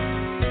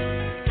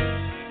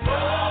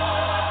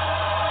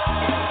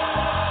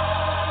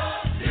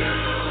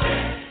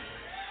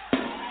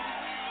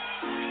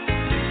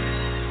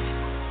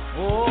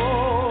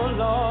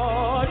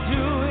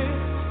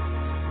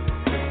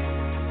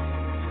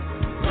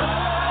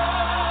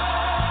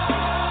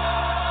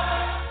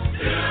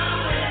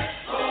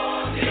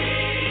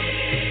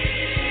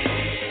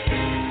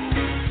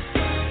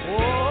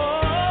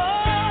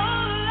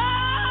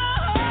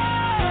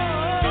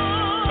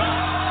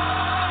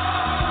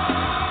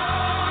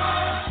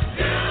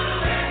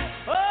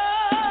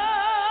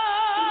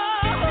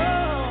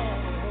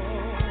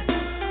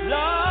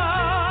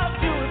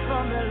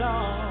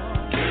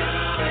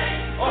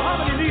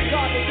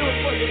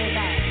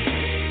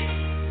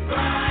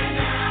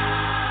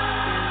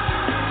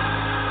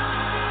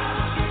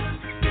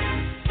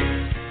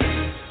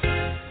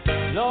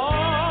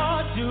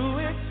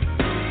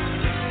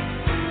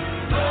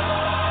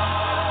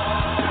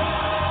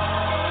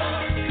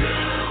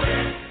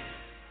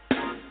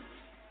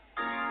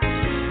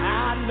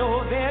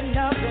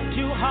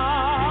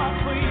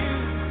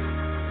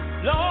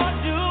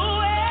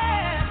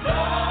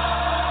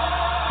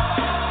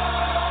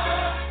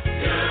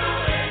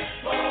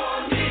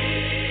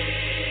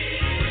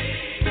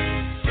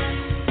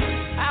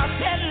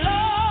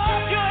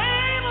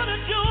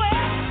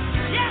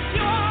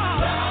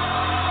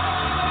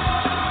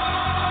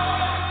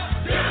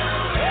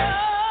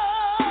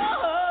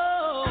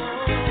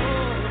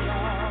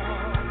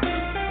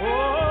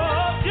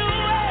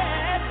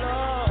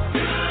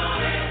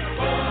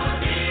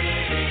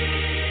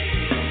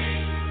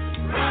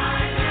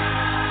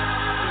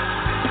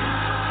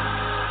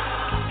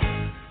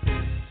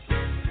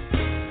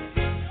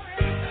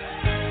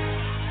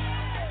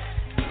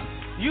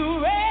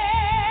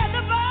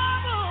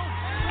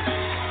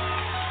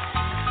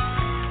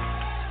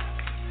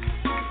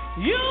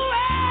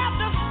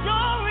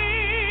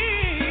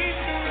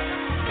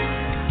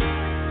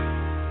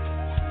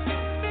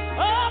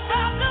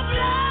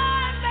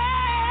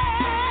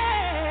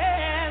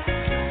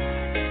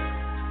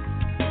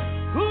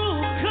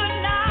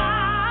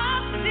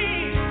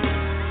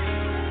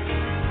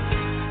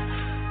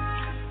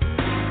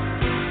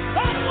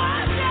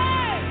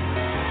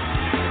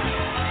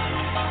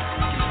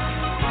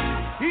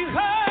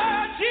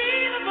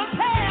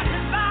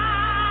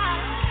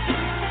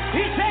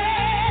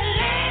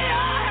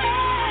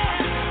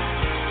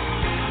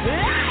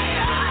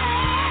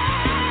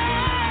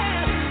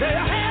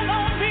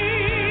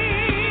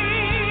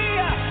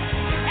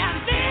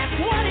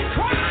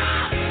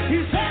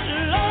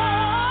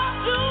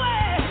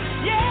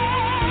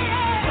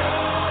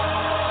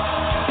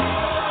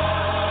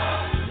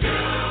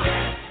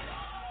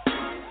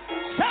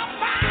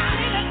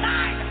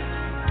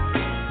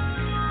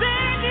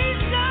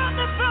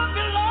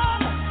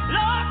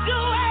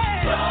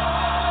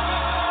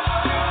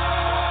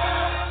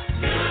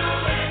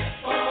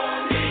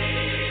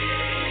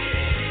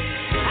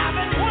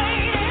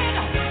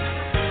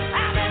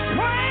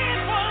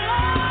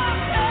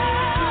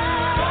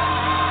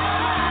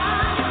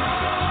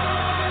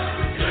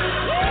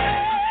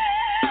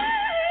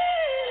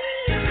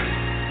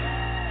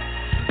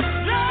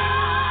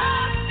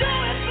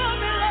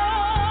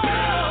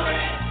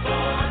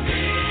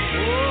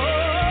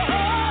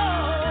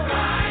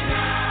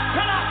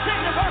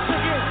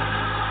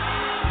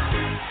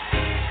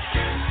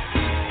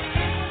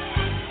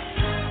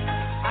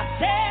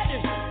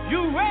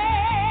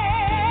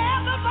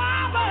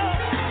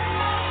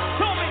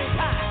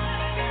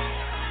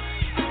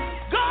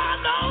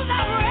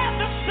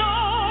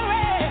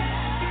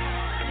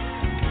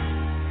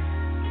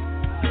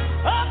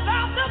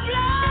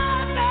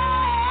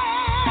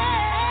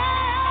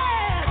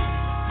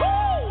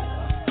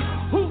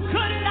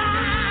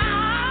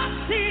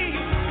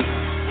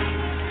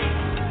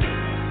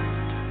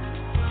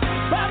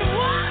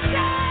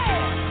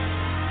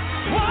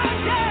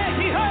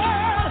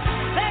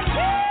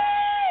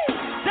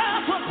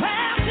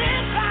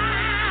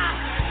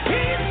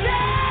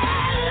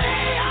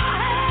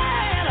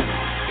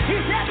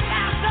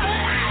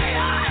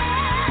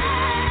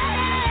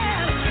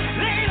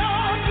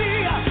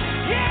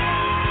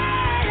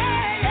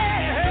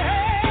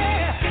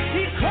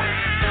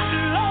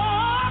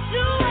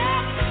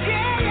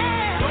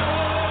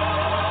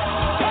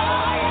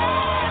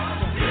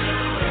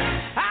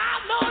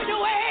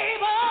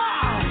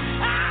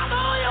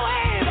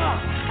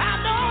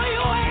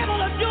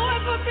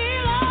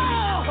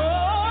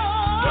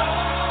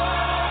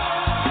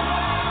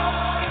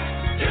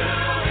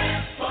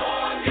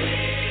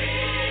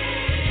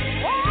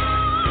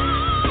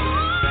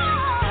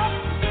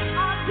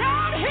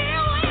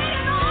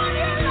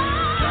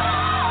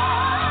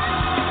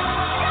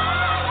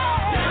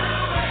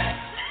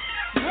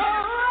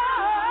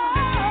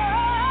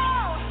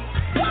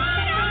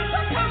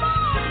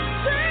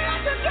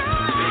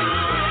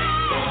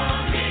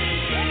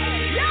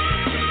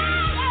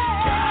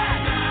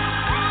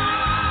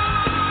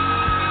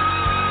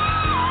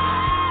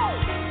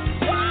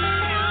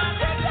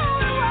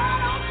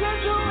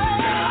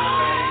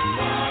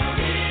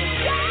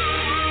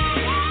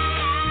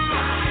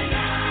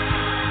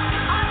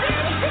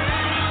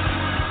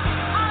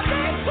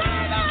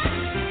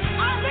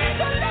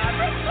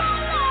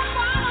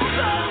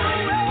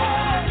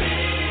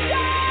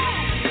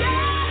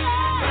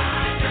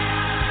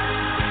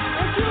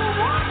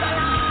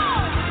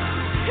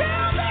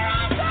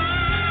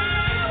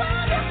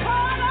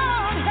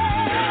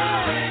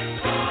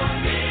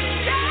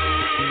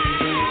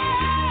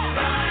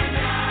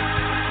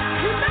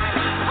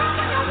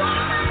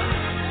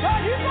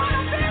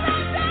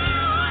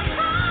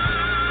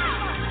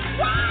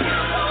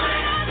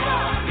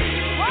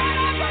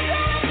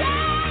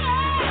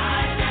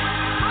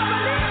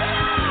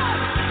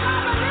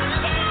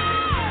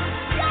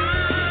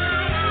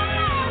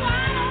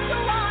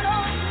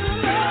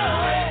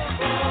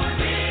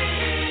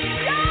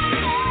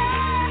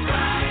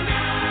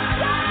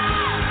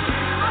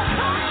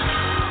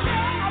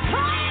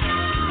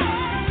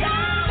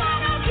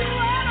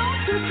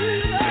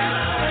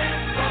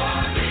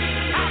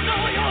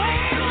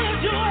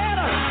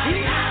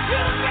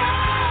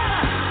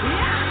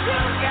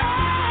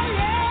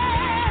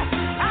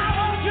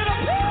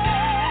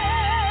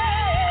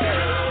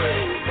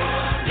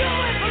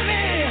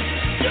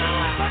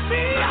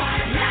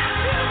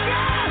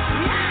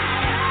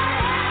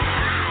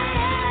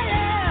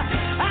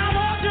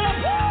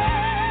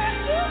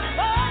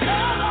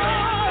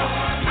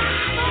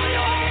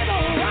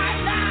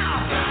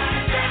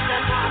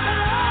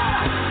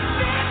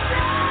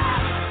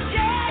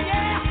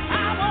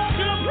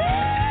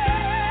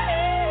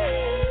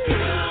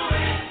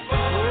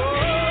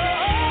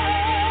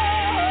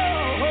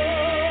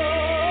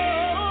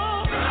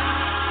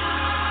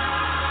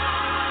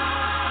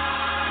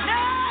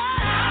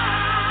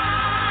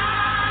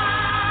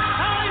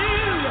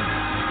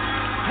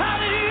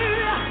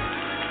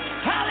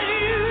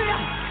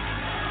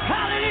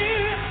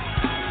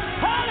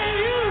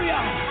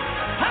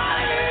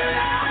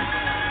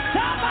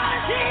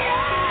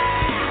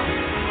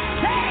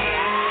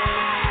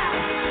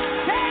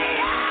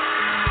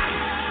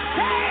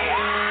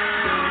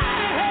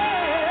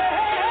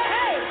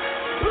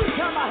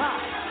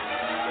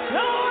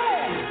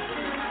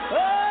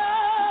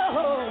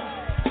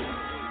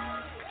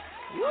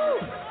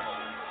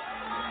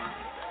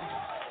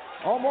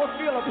 Almost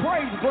feel a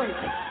praise break.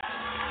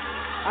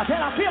 I said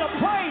I feel a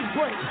praise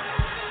break.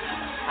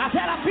 I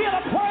said I feel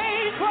a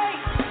praise break.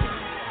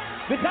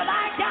 Because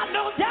I ain't got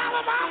no doubt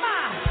in my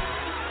mind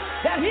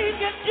that he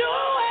can do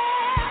it.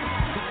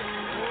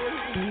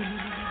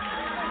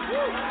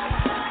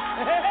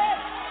 Hey.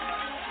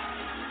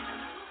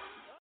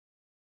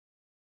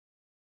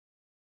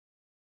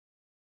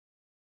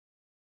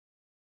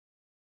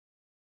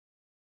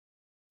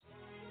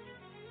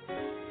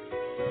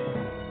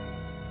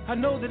 I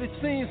know that it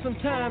seems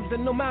sometimes that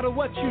no matter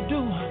what you do,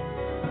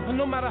 or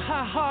no matter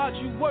how hard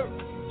you work,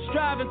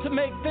 striving to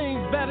make things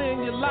better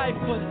in your life,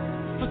 but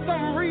for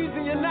some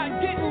reason you're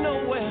not getting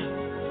nowhere.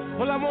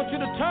 Well, I want you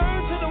to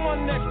turn to the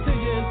one next to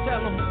you and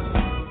tell him,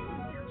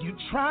 you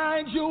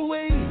tried your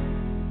way,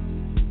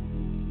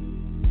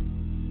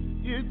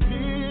 it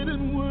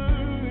didn't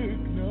work,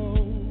 no.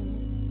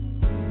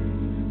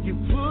 You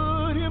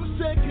put him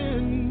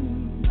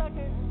second,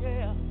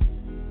 yeah,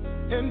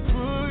 and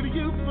put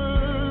you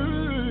first.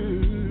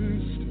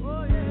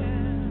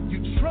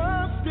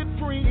 Trusted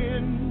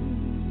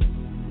friends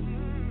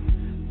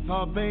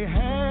thought they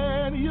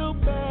had your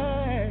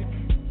back,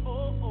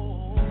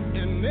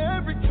 and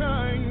every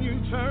time you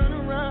turn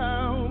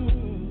around,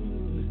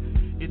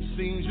 it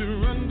seems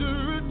you're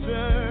under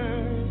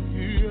attack.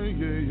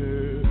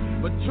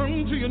 Yeah. But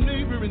turn to your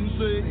neighbor and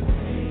say,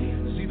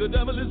 see, the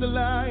devil is a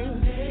liar.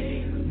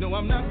 No,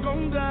 I'm not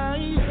gonna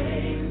die.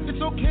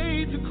 It's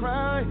okay to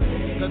cry,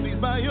 'cause he's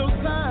by your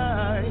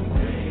side.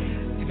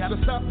 You gotta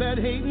stop that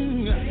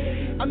hating.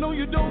 I know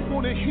you don't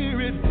want to hear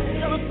it.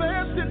 Gotta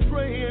fast and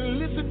pray and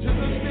listen to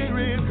the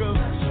Spirit, 'cause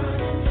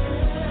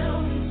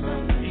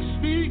he's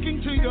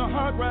speaking to your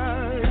heart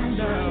right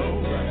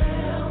now.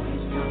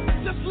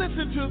 Just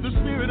listen to the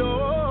Spirit.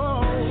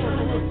 Oh,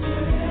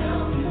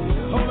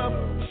 hold up.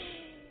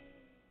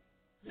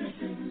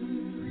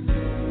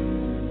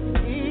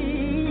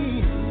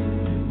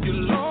 You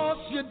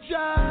lost your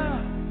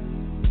job.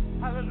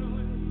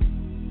 Hallelujah.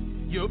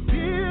 Your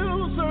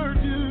bills are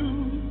due.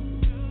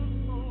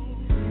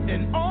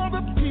 And all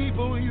the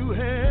people you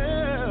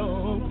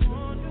helped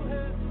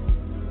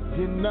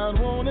did not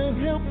want to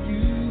help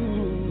you.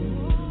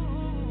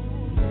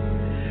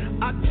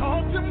 I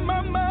talked to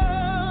my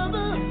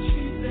mother,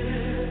 she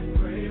said,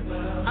 pray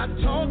about. I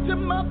talked to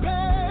my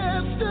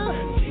pastor,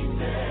 and he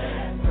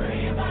said,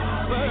 pray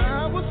about. But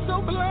I was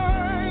so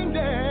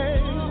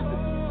blinded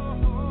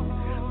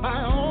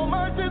by all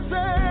my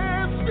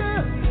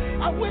disaster.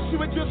 I wish you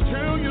would just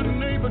tell your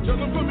neighbor, tell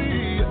them for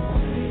me.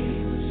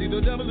 See,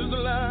 the devil is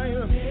a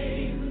liar.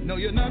 No,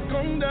 you're not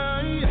gonna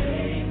die.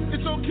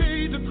 It's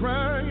okay to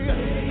cry,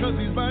 'cause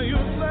he's by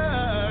your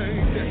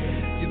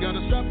side. You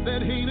gotta stop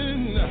that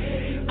hating.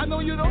 I know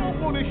you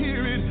don't want to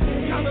hear it.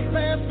 Gotta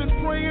fast and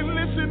pray and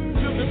listen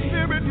to the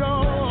Spirit,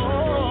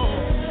 y'all.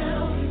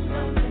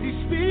 He's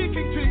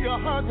speaking to your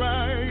heart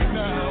right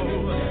now.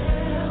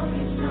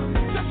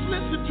 Just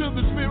listen to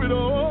the Spirit,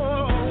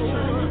 oh.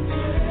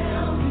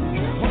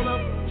 Hold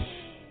up.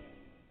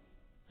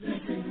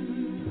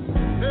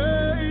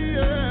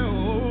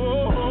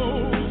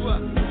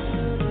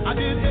 I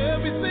did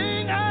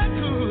everything I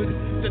could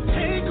to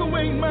take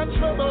away my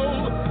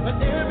trouble, but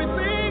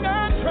everything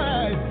I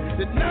tried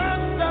did not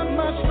stop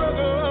my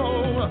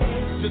struggle.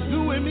 Just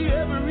doing me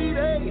every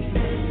day.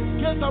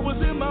 Guess I was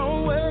in my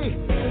own way,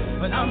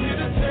 but I'm here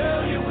to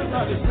tell you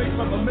without his grace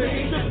I'm a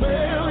major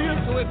failure.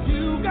 So if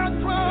you got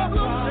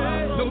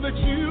problems, know that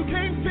you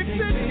can't fix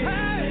it.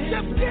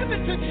 Just give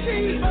it to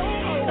Jesus.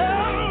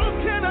 Oh,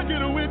 can I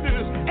get a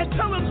witness and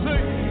tell him, say,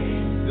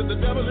 that the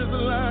devil is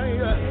a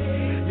liar.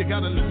 You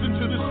gotta listen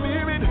to the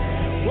Spirit.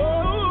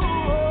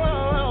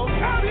 Whoa,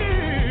 God is.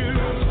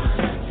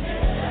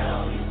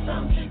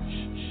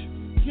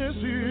 Yes,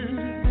 he is.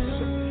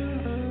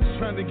 He's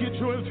trying to get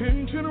your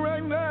attention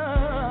right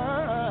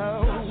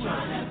now.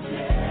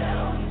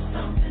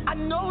 I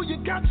know you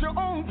got your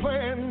own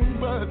plan,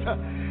 but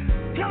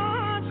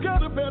God's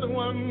got a better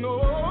one. Oh.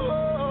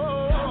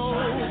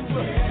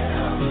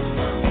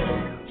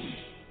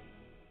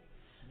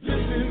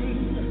 Listen.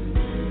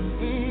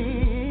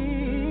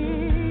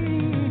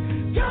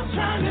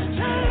 Trying to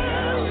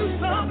tell you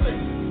something.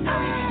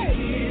 Hey,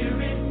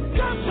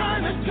 God's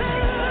trying to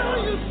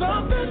tell you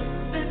something.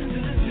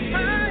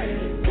 Hey,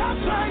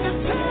 God's trying to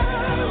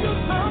tell you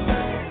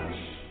something.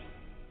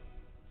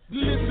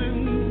 Listen.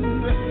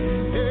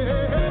 Hey.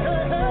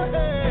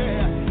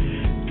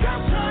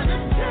 God's trying to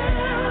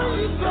tell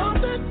you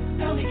something.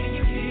 Tell me, can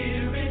you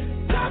hear it?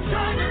 God's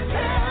trying to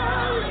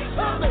tell you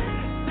something.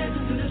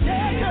 Listen to the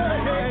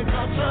Spirit.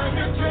 God's trying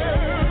to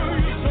tell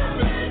you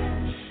something.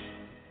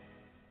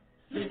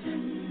 Listen.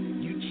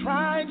 You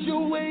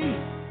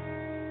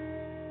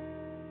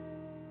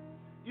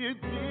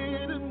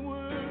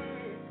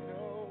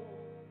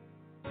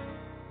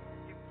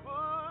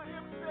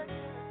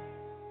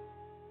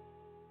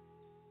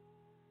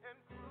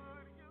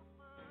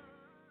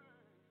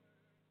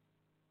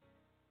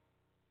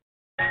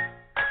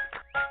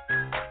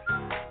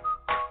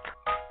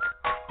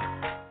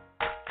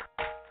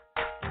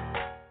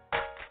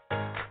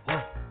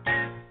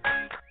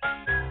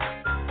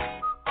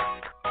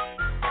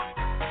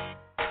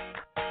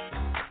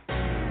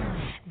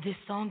This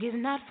song is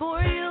not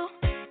for you.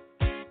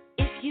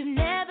 If you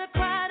never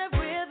cried a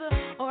river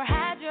or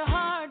had your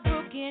heart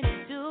broken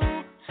in two,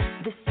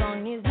 this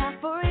song is not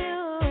for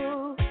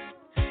you.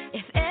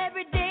 If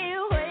every day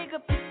you wake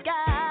up the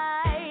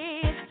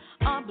skies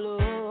are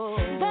blue,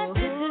 but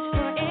this is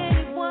for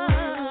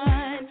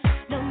anyone.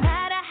 No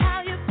matter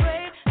how you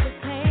break, the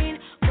pain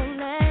won't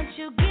let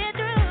you get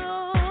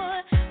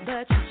through.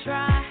 But you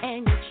try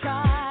and you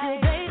try.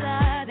 They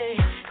lie, they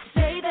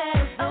say that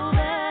it's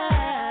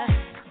over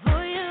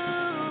for you.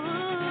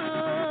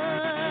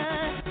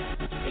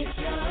 If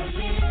you're a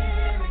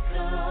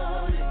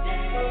miracle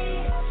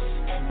today,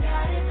 and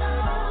God has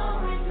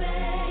always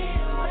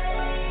made a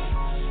way.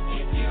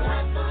 If you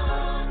have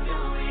food to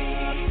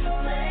eat, a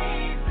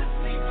place to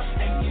sleep,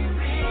 and you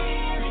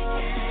really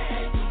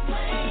can't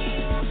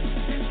complain,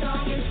 this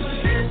song is for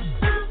you.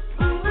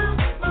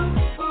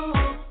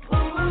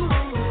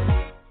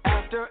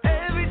 After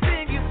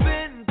everything you've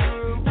been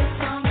through, This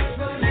song is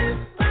for you.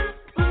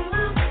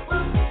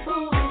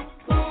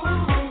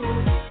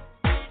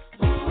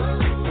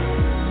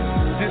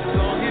 this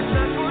song is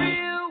not for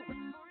you.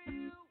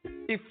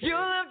 If you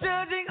love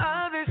judging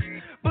others,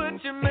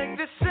 but you make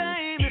the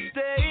same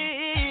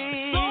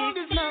mistake, song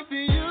is not for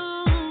you.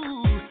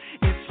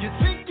 If you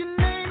think your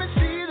name is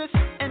Jesus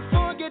and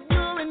forget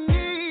you're in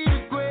need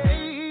of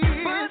grace,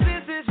 but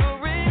this is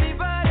for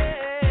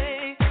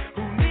anybody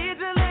who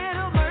needs a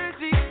little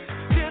mercy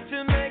just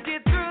to make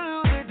it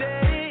through the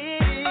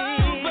day.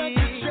 Oh, but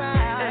you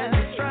try,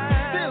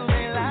 still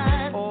they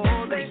lie.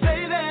 Oh, they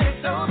say that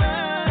it's over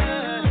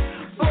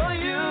for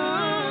you.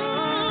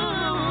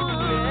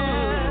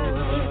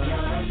 If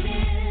you're a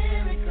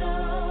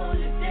miracle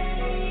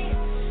today,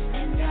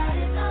 and God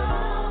has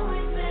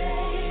always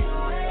made a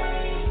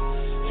way.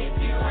 If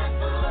you have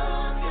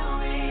food to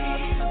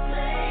eat, a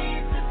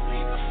place to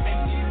sleep, and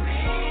you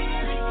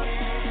really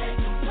can't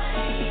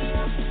complain,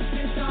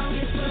 this song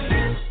is for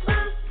you.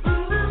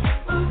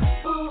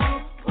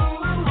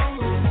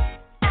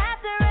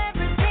 After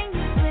everything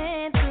you've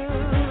been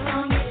through, this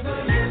song is for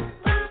you.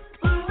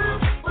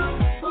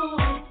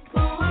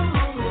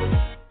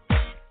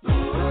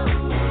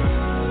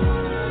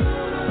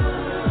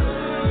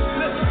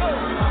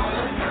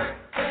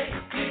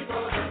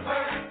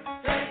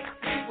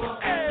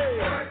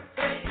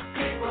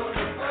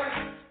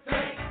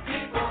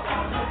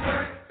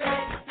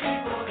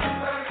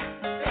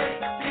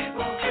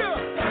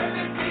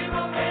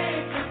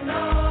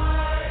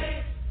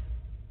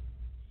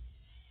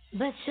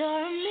 But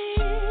you're a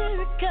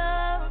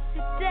miracle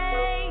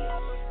today,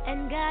 and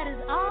God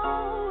has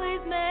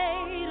always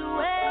made a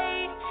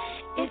way.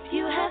 If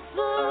you have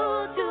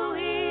food to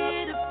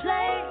eat, a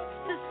place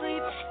to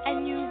sleep,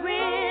 and you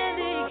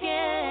really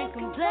can't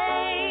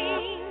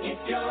complain. If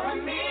you're a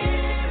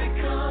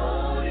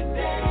miracle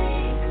today,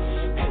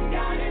 and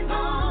God has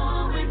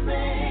always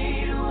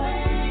made a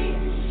way.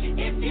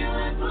 If you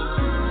have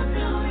food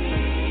to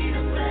eat, a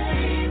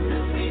place to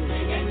sleep,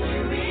 and you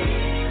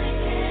really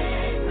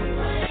can't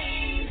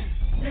complain,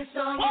 this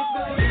song is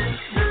for you.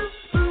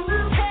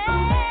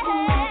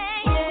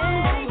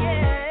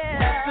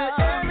 After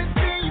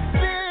everything you've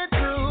been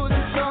through,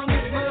 this song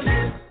is for you.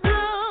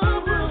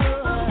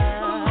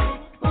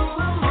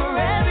 For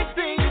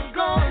everything you've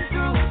gone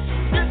through,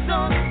 this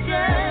song is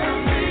just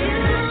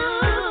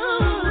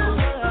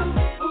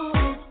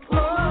for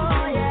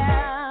you.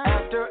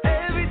 After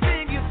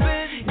everything you've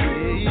been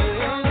through,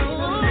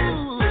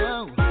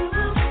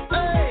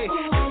 hey.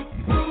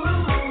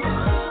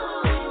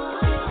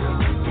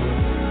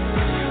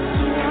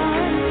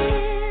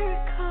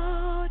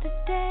 Miracle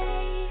today.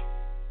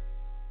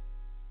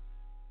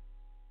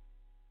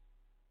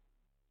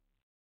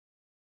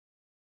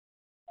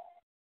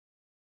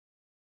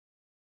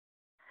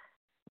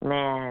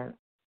 Man,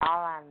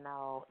 all I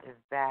know is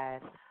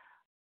that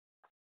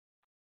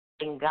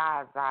in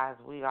God's eyes,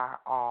 we are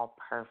all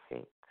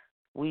perfect.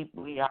 We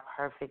are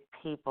perfect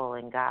people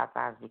in God's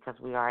eyes because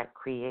we are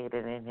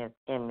created in His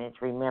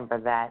image. Remember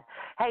that.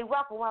 Hey,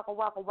 welcome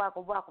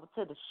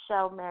to the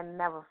show, man.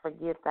 Never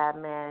forget that,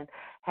 man.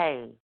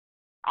 Hey,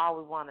 all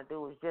we want to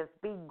do is just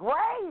be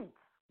great.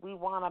 We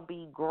want to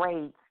be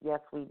great. Yes,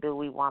 we do.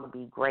 We want to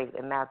be great,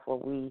 and that's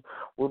what we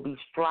will be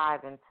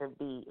striving to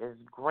be, is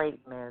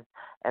greatness,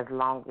 as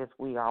long as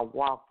we are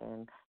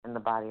walking in the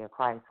body of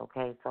Christ,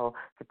 okay? So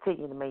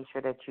continue to make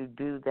sure that you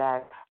do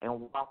that and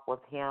walk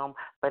with Him.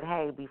 But,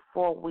 hey,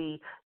 before we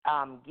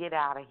get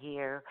out of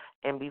here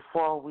and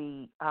before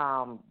we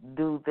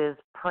do this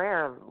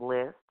prayer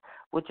list,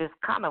 which is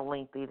kind of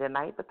lengthy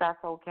tonight, but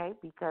that's okay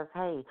because,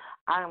 hey,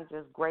 I am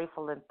just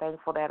grateful and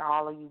thankful that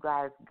all of you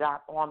guys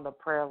got on the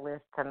prayer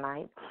list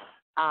tonight.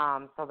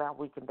 So that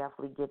we can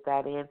definitely get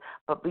that in.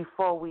 But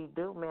before we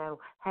do, man,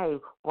 hey,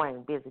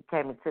 Wayne Busy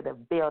came into the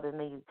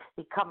building.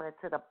 He coming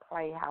into the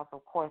playhouse,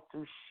 of course,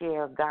 to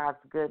share God's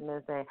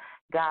goodness and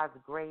God's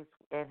grace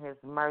and His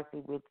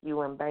mercy with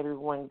you. And, baby,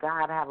 when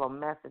God have a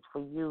message for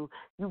you,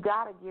 you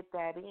got to get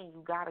that in.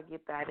 You got to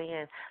get that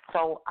in.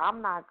 So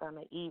I'm not going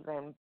to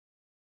even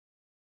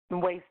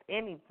waste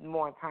any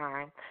more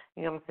time,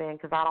 you know what I'm saying,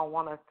 because I don't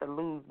want us to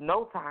lose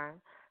no time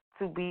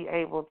to be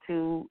able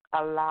to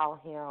allow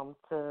him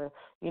to,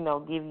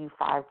 give you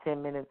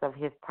 5-10 minutes of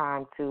his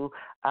time to,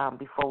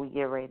 before we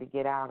get ready to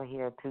get out of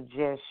here, to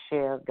just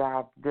share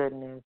God's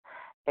goodness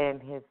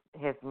and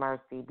his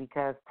mercy,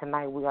 because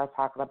tonight we are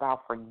talking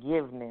about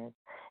forgiveness.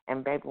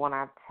 And baby, when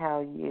I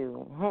tell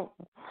you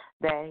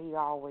that he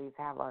always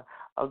have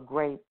a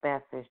great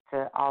message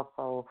to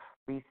also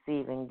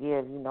receive and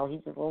give,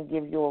 he's just going to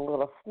give you a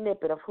little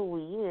snippet of who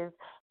he is.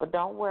 But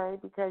don't worry,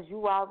 because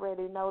you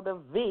already know the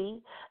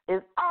V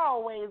is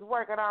always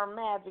working our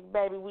magic,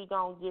 baby. We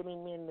going to get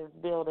him in this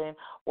building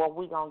where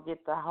we going to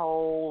get the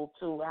whole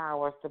 2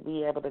 hours to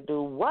be able to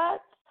do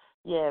what?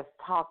 Yes,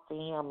 talk to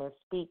him and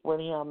speak with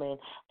him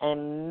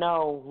and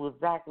know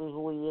exactly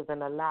who he is,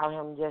 and allow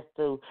him just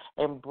to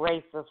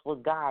embrace us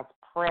with God's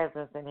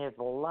presence and his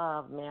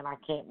love, man.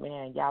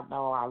 Y'all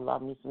know I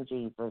love me some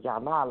Jesus. Y'all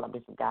know I love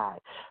me some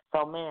God.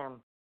 So,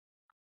 man,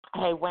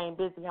 hey, Wayne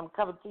Busy, I'm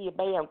coming to you,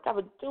 baby. I'm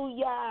coming to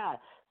ya.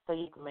 So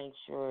you can make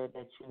sure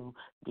that you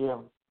give,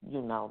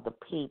 the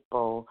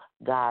people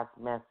God's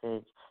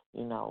message,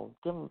 give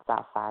them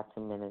about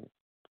 5-10 minutes.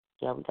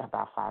 Yeah, we got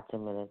about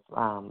 5-10 minutes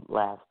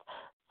left.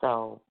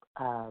 So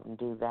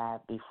do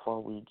that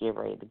before we get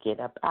ready to get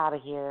up out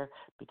of here,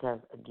 because,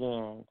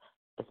 again,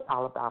 it's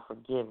all about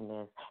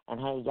forgiveness. And,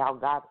 hey, y'all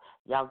got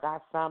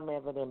some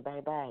evidence,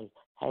 baby.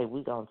 Hey,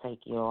 we going to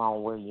take you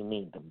on where you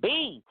need to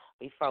be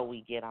before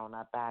we get on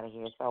up out of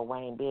here. So,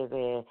 Wayne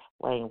Busy,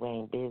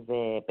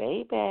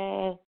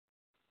 baby.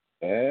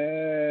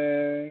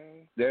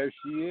 Hey, there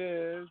she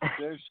is.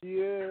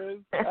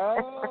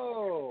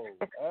 Oh,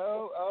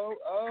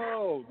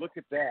 look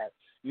at that.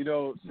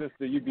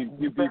 Sister, you'd be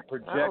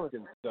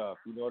projecting stuff,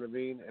 you know what I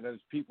mean? And there's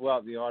people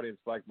out in the audience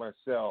like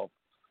myself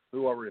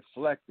who are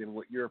reflecting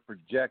what you're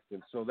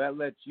projecting. So that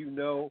lets you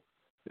know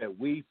that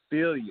we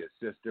feel you,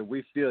 sister.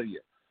 We feel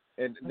you.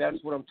 And that's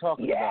what I'm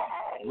talking about.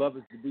 Love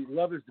is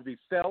to be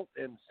felt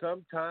and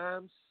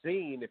sometimes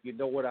seen, if you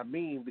know what I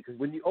mean, because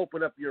when you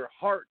open up your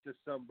heart to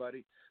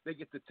somebody, they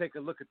get to take a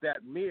look at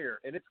that mirror,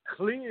 and it's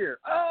clear,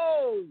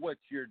 what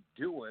you're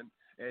doing,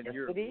 and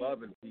you're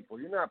loving people.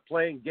 You're not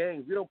playing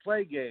games. We don't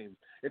play games.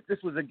 If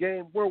this was a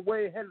game, we're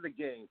way ahead of the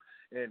game.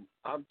 And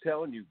I'm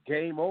telling you,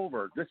 game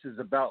over. This is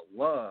about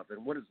love.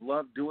 And what is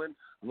love doing?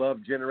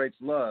 Love generates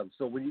love.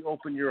 So when you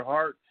open your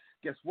heart,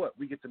 guess what?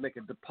 We get to make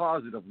a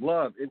deposit of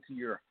love into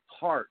your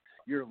heart,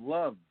 your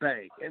love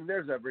bank. And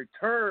there's a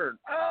return.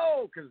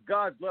 Because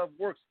God's love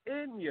works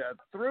in you,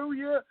 through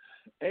you,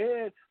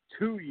 and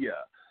to you.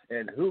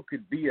 And who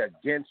could be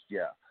against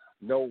you?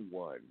 No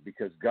one,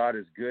 because God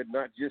is good,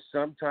 not just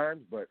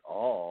sometimes, but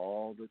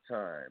all the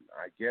time.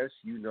 I guess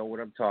you know what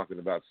I'm talking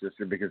about,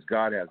 sister, because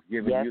God has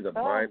given you the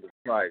mind of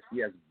Christ.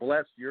 He has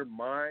blessed your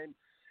mind,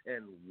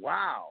 and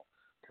wow,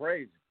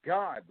 praise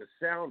God, the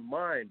sound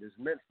mind is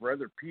meant for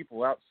other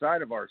people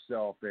outside of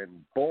ourselves,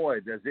 and boy,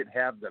 does it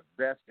have the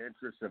best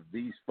interests of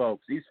these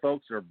folks. These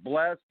folks are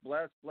blessed.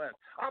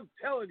 I'm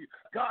telling you,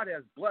 God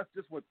has blessed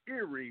us with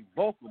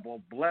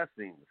irrevocable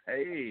blessings.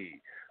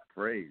 Hey,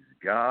 praise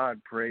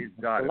God.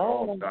 And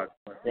all God's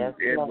blessings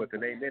end with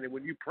an amen. And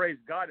when you praise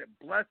God, it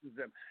blesses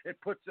him. It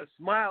puts a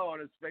smile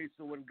on his face.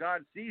 So when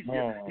God sees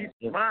you,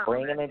 he's smiling.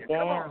 Bringing it down.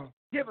 Come on,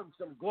 give him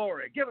some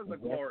glory. Give him the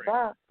glory.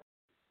 Sir.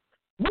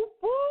 Whoop,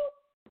 whoop.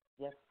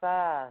 Yes,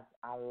 sir.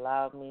 I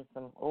love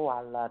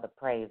the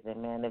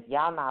praising, man. If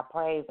y'all not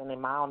praising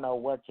him, I don't know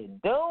what you're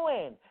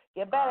doing.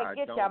 You better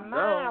get your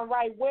mind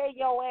right where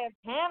your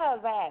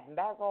antennas at. And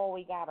that's all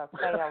we got to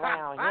say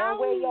around here.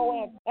 Where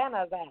your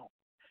antennas at.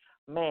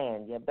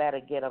 Man, you better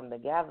get them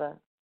together.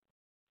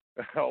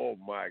 Oh,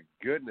 my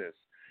goodness.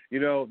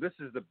 This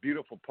is the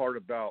beautiful part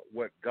about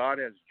what God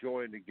has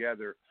joined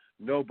together.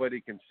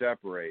 Nobody can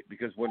separate,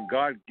 because when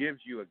God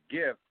gives you a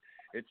gift,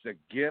 it's a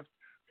gift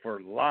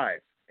for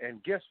life.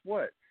 And guess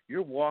what?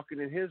 You're walking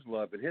in his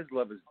love, and his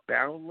love is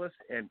boundless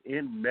and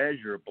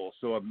immeasurable.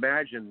 So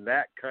imagine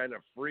that kind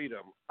of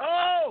freedom.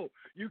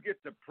 You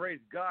get to praise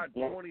God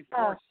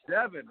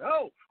 24/7.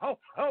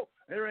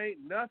 There ain't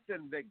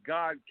nothing that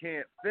God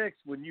can't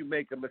fix when you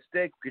make a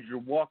mistake, because you're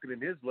walking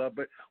in his love.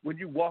 But when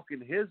you walk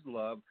in his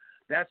love,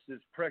 that's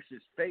his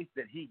precious faith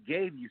that he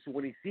gave you. So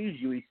when he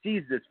sees you, he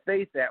sees this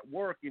faith at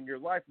work in your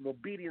life in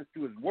obedience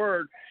to his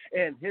word,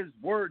 and his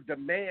word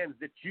demands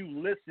that you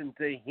listen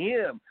to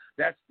him.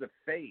 That's the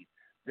faith,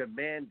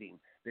 demanding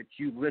that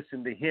you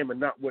listen to him and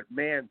not what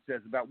man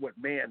says about what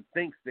man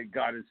thinks that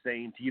God is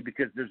saying to you,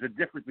 because there's a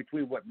difference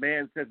between what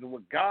man says and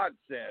what God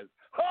says.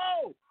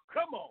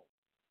 Come on.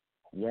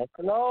 Yes,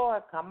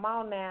 Lord. Come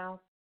on now.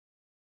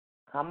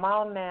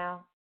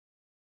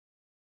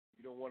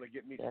 You don't want to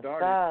get me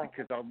started,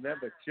 because I'll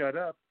never shut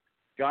up.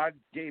 God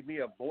gave me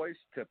a voice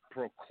to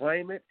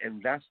proclaim it,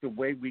 and that's the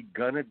way we're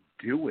going to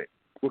do it.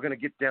 We're going to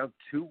get down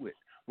to it.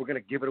 We're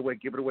going to give it away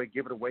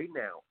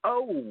now.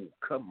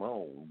 Come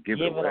on. Give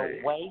it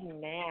away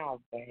now,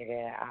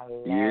 baby.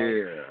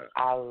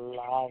 I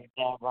love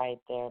that right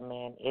there,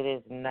 man. It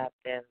is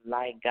nothing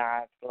like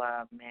God's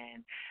love,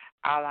 man.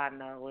 All I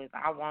know is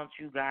I want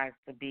you guys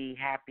to be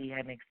happy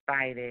and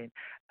excited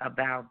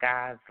about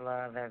God's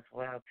love as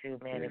well, too,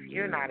 man. If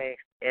you're not as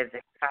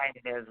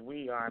excited as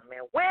we are,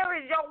 man, where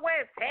is your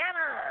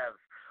antennas?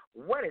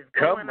 What is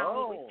going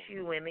on with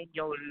you and in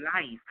your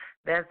life?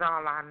 That's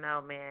all I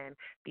know, man,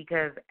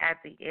 because at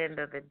the end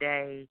of the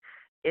day,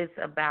 it's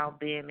about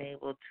being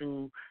able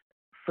to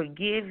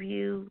forgive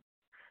you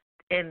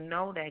and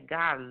know that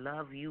God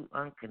loves you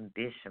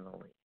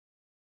unconditionally.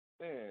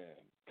 Man,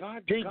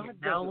 God don't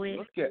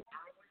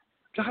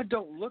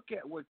look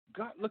at what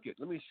God look at.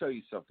 Let me show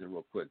you something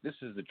real quick. This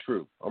is the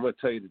truth. I'm going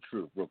to tell you the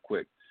truth real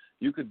quick.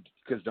 You could,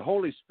 because the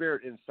Holy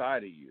Spirit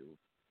inside of you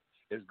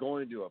is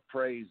going to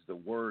appraise the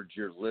words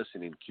you're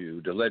listening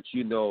to let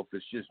you know if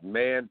it's just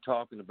man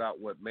talking about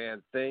what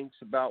man thinks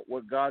about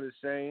what God is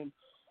saying,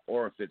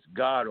 or if it's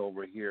God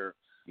over here.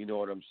 You know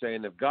what I'm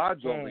saying? If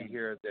God's over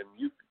here,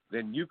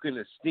 then you can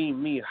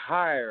esteem me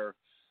higher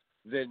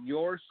than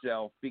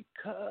yourself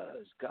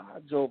because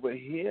God's over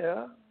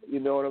here. You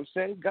know what I'm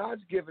saying?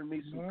 God's given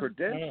me some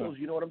credentials,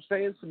 you know what I'm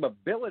saying? Some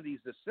abilities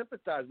to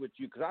sympathize with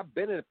you because I've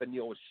been up in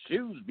your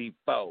shoes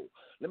before.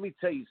 Let me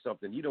tell you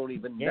something. You don't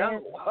even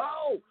know.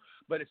 Oh,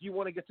 but if you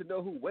want to get to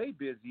know who Way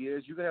Busy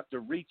is, you're going to have to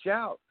reach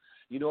out.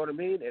 You know what I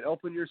mean? And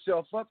open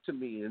yourself up to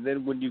me. And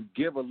then when you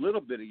give a little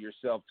bit of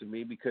yourself to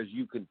me because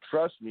you can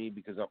trust me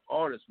because I'm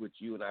honest with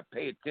you and I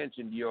pay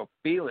attention to your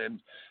feelings,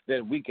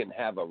 then we can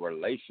have a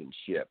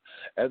relationship.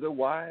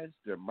 Otherwise,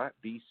 there might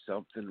be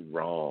something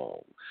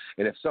wrong.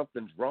 And if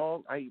something's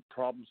wrong, I eat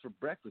problems for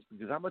breakfast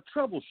because I'm a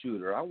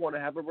troubleshooter. I want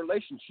to have a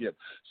relationship.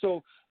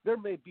 So there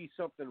may be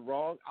something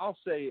wrong. I'll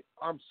say,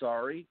 I'm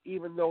sorry,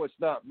 even though it's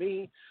not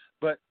me.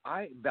 But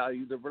I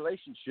value the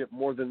relationship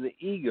more than the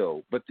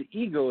ego. But the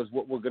ego is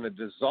what we're going to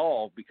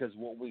dissolve because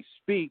when we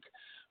speak,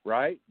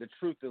 right, the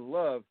truth and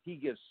love, he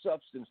gives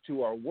substance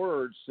to our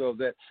words so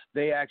that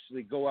they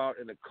actually go out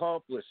and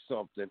accomplish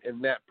something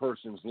in that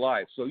person's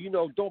life. So,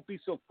 don't be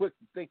so quick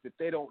to think that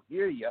they don't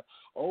hear you.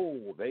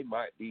 Oh, they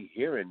might be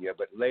hearing you.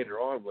 But later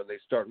on, when they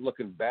start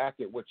looking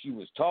back at what you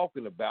was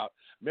talking about,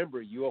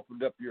 remember, you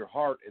opened up your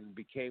heart and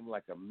became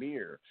like a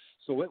mirror.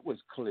 So it was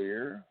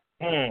clear.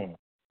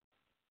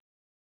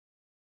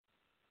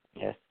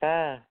 Yes,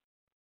 sir.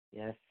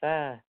 Yes,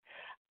 sir.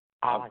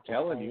 All I'm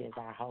telling you. Is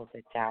I hope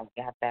that y'all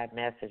got that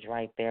message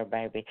right there,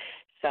 baby.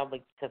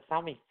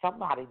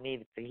 Somebody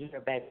needed to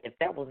hear, baby. If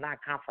that was not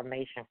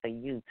confirmation for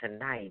you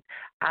tonight,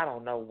 I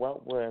don't know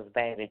what was,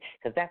 baby,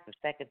 because that's the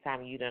second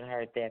time you done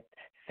heard that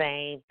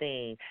same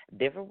thing,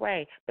 different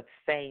way, but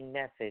the same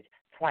message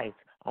twice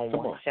on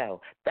one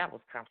show. That was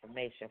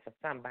confirmation for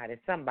somebody.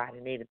 Somebody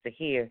needed to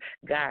hear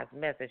God's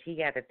message. He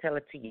had to tell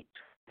it to you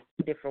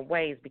different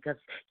ways because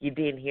you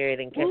didn't hear it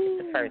and catch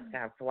it the first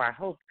time. So I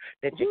hope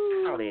that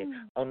you caught it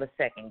on the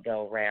second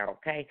go round,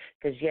 okay?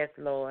 Because yes,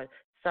 Lord,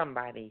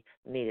 somebody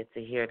needed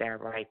to hear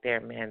that right there,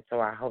 man.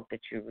 So I hope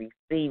that you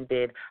received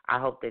it. I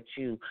hope that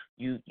you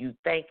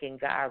thanking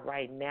God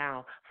right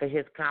now for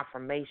his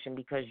confirmation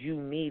because you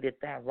needed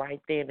that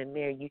right then and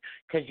there.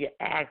 Because you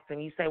asked him,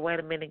 you say,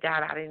 wait a minute,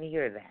 God, I didn't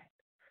hear that.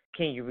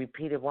 Can you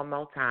repeat it one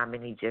more time?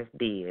 And he just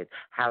did.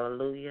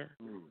 Hallelujah.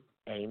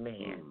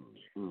 Amen.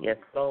 Yes,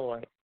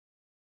 Lord.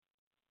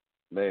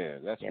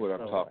 Man, that's what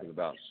I'm talking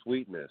about.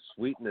 Sweetness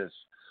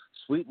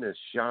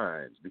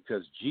shines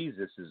because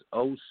Jesus is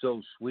oh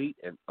so sweet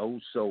and oh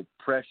so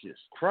precious.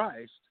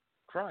 Christ,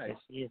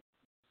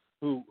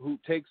 who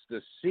takes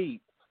the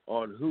seat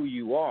on who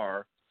you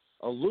are,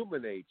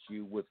 illuminates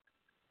you with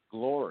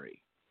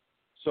glory.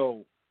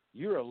 So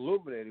you're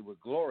illuminated with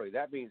glory.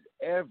 That means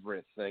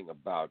everything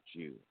about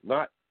you,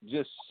 not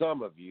just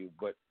some of you,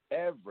 but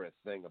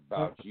everything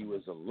about you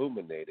is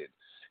illuminated.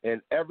 And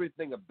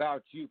everything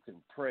about you can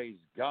praise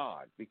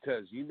God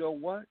because you know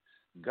what?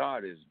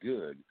 God is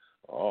good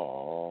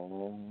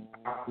all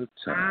the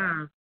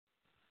time.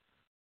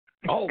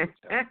 All the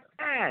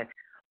time.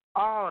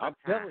 I'm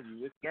telling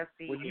you,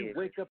 when you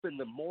wake up in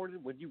the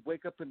morning,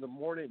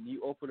 and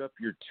you open up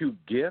your two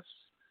gifts,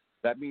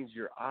 that means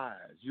your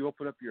eyes. You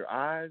open up your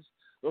eyes,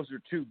 those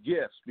are two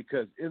gifts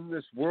because in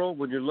this world,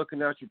 when you're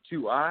looking out your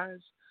two eyes,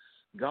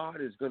 God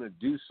is going to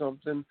do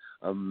something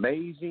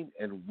amazing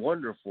and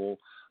wonderful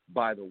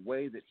by the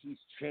way that he's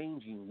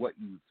changing what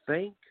you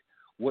think,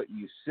 what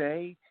you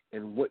say,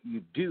 and what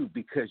you do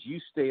because you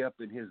stay up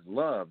in his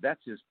love.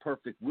 That's his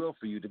perfect will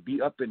for you, to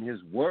be up in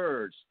his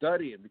word,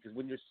 studying, because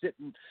when you're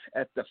sitting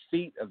at the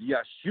feet of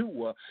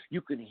Yeshua,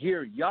 you can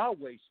hear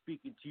Yahweh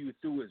speaking to you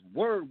through his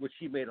word, which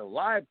he made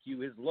alive to you.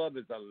 His love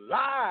is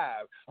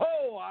alive.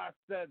 Oh, I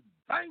said,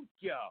 thank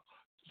you,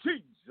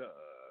 Jesus.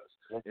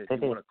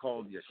 If you want to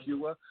call him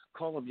Yeshua,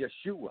 call him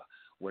Yeshua.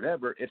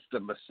 Whatever, it's the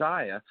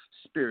Messiah,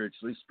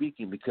 spiritually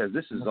speaking, because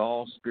this is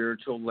all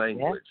spiritual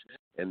language.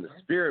 And the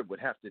Spirit would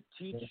have to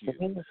teach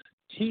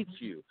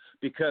you,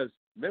 because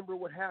remember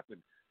what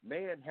happened.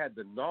 Man had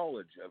the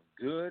knowledge of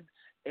good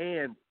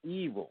and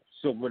evil.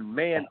 So when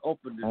man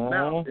opened his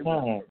mouth, it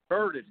was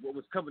perverted. What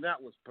was coming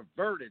out was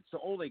perverted. So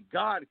only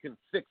God can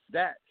fix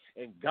that.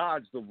 And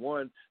God's the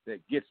one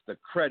that gets the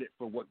credit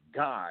for what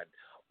God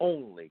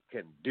only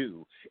can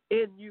do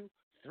in you,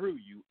 through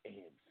you, and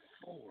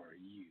for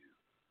you.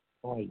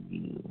 For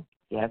you.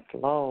 Yes,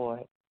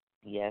 Lord.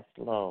 Yes,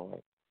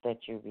 Lord.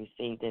 That you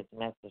received this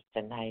message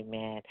tonight,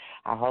 man.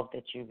 I hope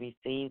that you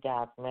received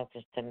God's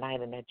message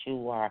tonight and that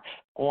you are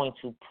going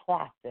to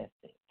process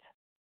it.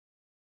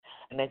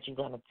 And that you're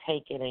going to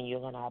take it and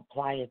you're going to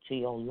apply it to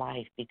your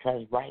life,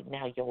 because right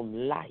now your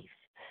life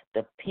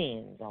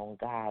depends on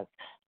God's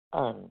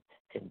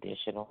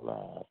unconditional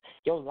love.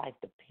 Your life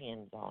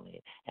depends on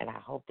it. And I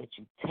hope that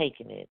you're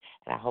taking it,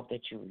 and I hope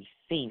that you're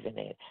receiving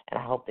it, and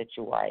I hope that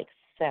you are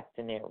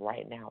accepting it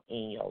right now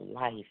in your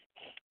life.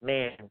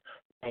 Man,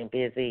 I'm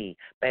busy.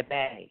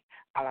 Baby,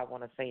 all I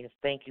want to say is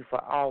thank you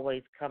for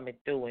always coming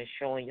through and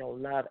showing your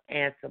love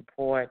and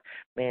support,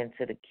 man,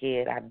 to the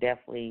kid. I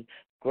definitely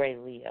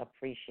greatly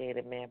appreciate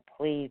it, man.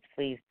 Please,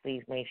 please,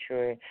 please make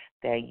sure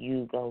that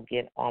you go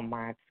get on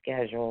my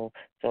schedule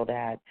so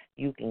that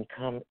you can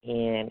come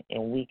in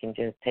and we can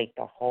just take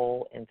the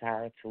whole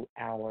entire 2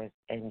 hours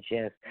and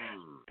just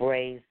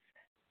brace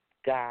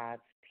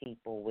God's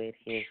people with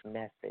his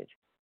message.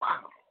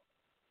 Wow.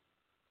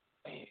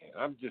 Man,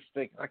 I'm just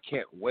thinking, I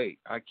can't wait.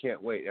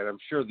 And I'm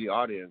sure the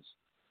audience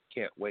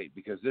can't wait,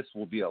 because this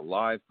will be a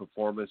live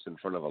performance in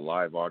front of a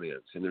live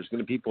audience. And there's going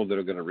to be people that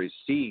are going to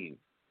receive.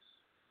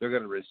 They're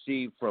going to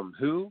receive from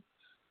who?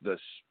 The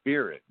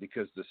Spirit,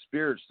 because the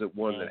Spirit's the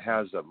one that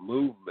has a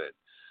movement.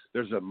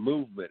 There's a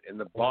movement, and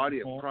the body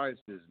of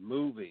Christ is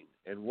moving,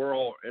 and we're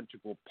all an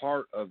integral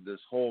part of this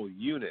whole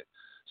unit.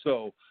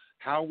 So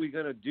how are we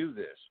going to do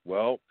this?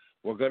 Well,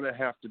 we're going to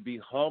have to be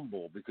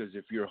humble, because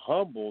if you're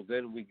humble,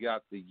 then we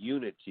got the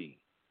unity.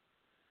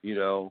 You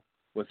know,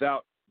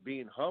 without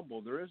being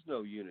humble, there is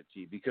no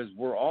unity, because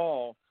we're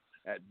all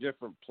at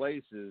different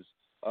places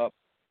up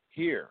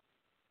here,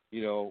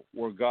 you know,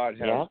 where God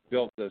has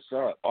built us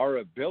up. Our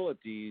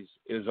abilities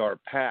is our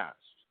past.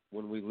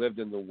 When we lived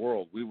in the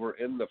world, we were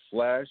in the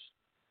flesh,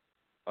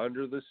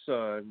 under the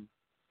sun,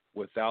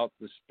 without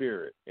the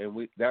Spirit,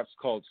 and that's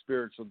called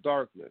spiritual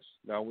darkness.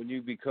 Now, when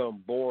you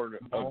become born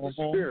of the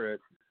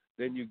Spirit,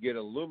 then you get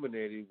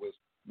illuminated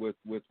with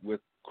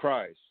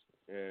Christ,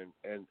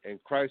 and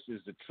Christ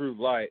is the true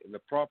light, and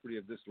the property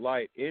of this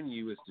light in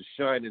you is to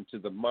shine into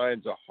the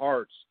minds or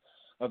hearts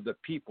of the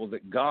people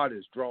that God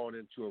is drawing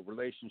into a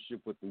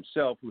relationship with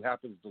himself, who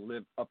happens to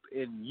live up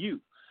in you.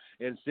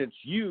 And since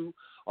you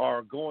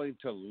are going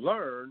to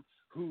learn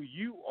who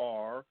you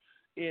are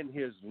in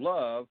his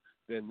love,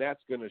 then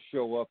that's going to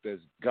show up as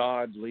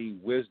godly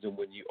wisdom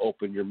when you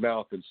open your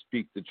mouth and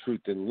speak the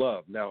truth in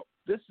love. Now,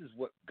 this is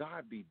what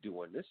God be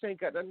doing. This ain't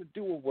got nothing to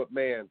do with what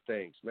man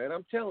thinks, man.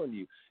 I'm telling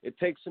you, it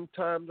takes some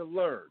time to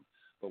learn,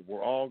 but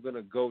we're all going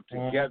to go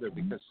together,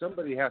 because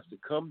somebody has to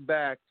come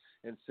back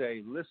and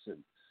say,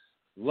 listen,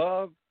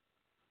 love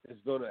is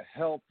going to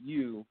help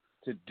you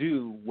to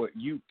do what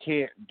you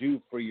can't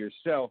do for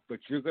yourself, but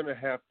you're going to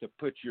have to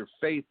put your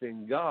faith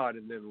in God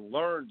and then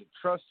learn to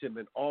trust him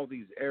in all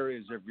these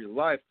areas of your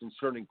life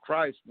concerning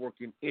Christ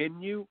working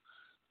in you,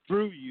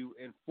 through you,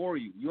 and for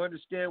you. You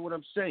understand what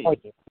I'm saying?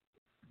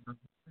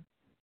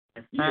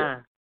 Yeah.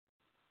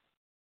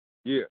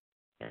 Yes,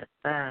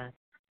 sir.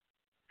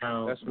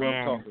 Oh, that's what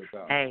man. I'm talking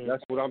about. Hey,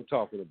 that's what I'm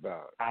talking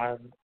about.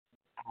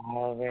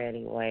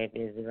 Already way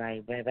busy,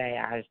 like, baby,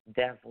 I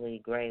definitely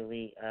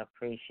greatly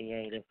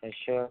appreciate it for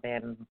sure,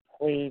 man.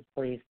 Please,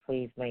 please,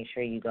 please make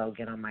sure you go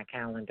get on my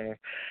calendar.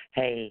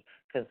 Hey,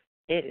 because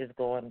it is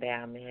going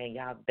down, man.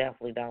 Y'all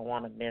definitely don't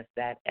want to miss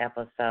that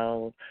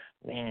episode,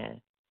 man.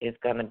 It's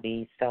going to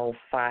be so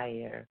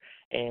fire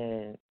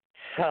and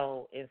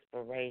so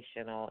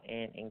inspirational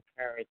and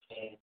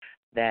encouraging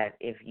that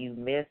if you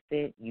missed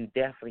it, you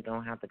definitely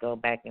going to have to go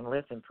back and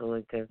listen to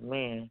it, because,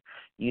 man,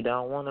 you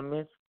don't want to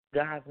miss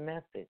God's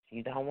message.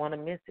 You don't want to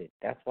miss it.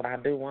 That's what I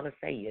do want to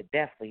say. You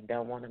definitely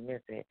don't want to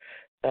miss it.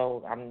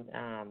 So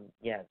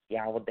yes,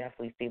 y'all will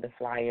definitely see the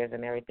flyers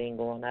and everything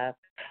going up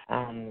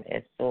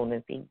as soon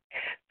as he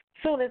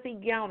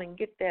get on and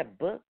get that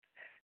book.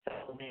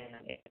 So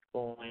man, it's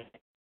going.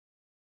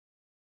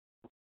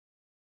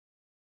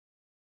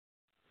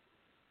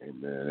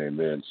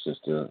 Amen,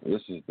 sister.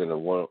 This has been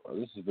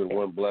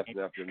one blessing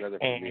after another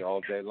for me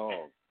all day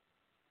long.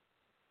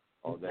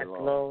 All day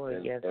long.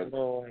 Lord,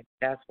 Lord.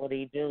 That's what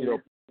he do. You know,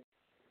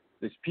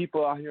 there's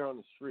people out here on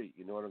the street,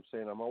 you know what I'm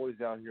saying? I'm always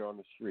out here on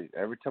the street.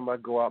 Every time I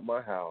go out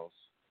my house,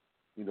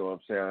 you know what I'm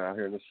saying, I'm out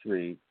here in the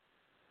street,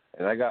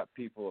 and I got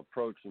people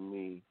approaching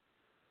me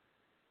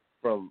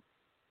from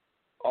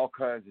all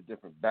kinds of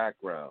different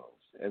backgrounds,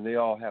 and they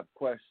all have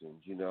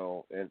questions, you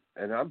know, and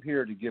I'm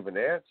here to give an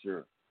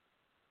answer,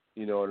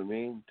 you know what I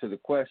mean, to the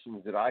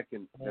questions that I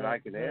can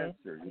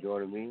answer, you know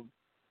what I mean?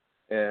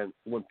 And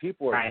when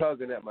people are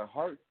tugging at my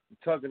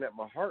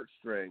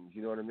heartstrings,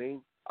 you know what I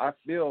mean? I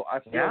feel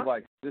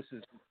like this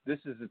is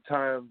the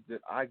time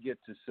that I get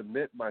to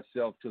submit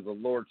myself to the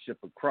lordship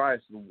of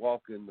Christ and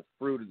walk in the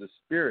fruit of the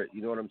Spirit.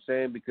 You know what I'm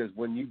saying? Because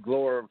when you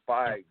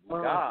glorify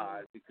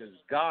God, because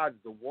God's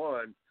the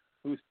one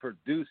who's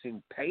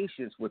producing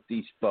patience with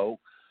these folk,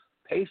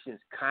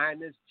 patience,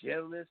 kindness,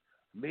 gentleness,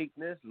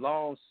 meekness,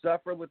 long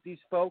suffering with these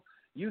folk,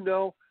 you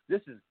know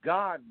This is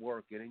God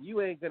working, and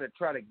you ain't going to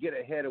try to get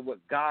ahead of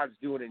what God's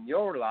doing in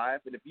your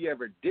life. And if you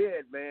ever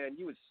did, man,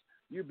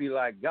 you'd be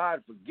like,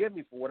 God, forgive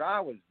me for what I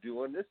was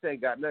doing. This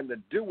ain't got nothing to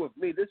do with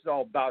me. This is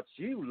all about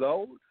you,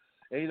 Lord.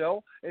 And,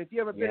 and if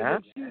you ever been in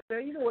those shoes,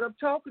 man, you know what I'm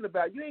talking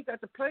about. You ain't got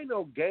to play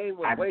no game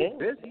with Way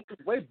Busy.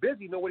 Way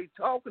Busy know what he's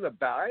talking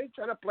about. I ain't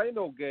trying to play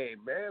no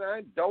game, man.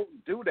 I don't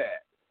do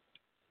that.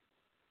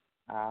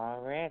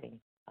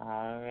 Already.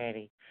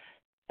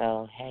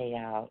 So, hey,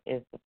 y'all,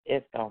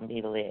 it's going to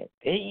be lit.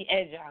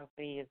 As y'all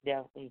see, it's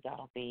definitely going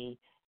to be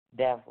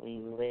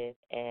lit.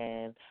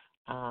 And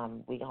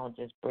we going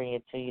to just bring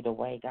it to you the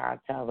way God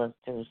tells us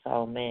to.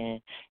 So,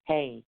 man,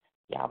 hey,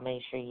 y'all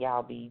make sure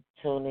y'all be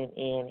tuning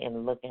in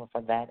and looking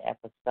for that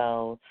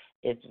episode.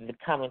 It's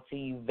coming to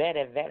you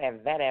very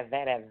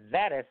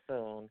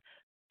soon.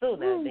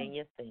 Sooner than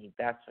you think,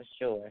 that's for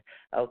sure.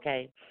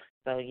 Okay?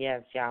 So,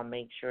 yes, y'all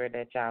make sure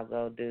that y'all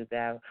go do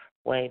that.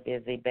 Way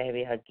Busy,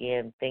 baby.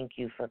 Again, thank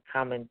you for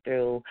coming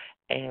through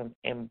and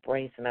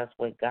embracing us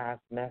with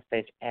God's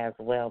message as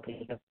well,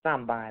 because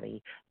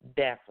somebody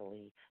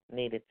definitely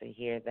needed to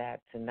hear that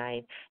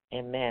tonight.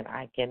 And, man,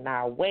 I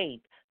cannot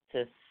wait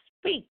to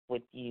speak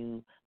with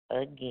you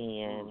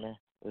again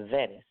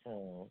very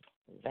soon.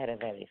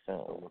 Very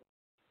soon.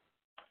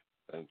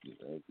 Thank you.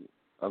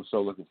 I'm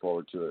so looking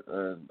forward to it.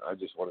 And I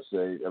just want to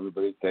say,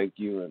 everybody, thank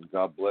you, and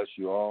God bless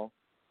you all.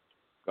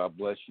 God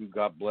bless you.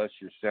 God bless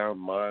your sound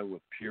mind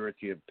with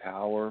purity and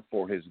power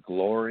for his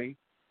glory.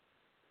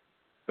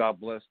 God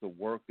bless the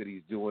work that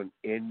he's doing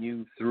in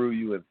you, through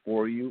you, and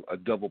for you, a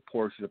double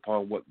portion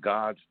upon what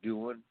God's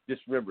doing.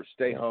 Just remember,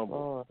 stay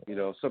humble.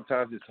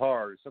 Sometimes it's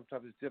hard.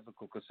 Sometimes it's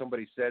difficult because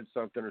somebody said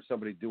something or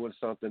somebody doing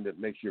something that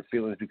makes your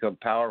feelings become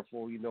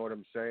powerful. You know what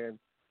I'm saying?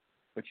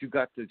 But you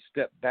got to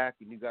step back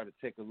and you got to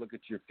take a look at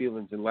your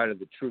feelings in light of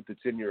the truth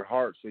that's in your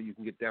heart, so you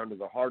can get down to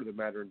the heart of the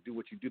matter and do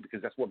what you do,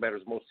 because that's what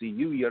matters most to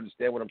you. You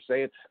understand what I'm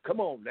saying? Come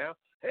on now.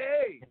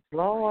 Hey.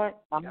 Lord,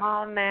 come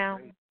on now.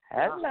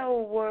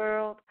 Hello,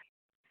 world.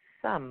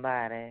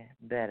 Somebody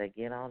better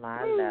get on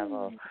our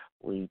level.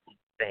 We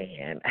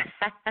stand.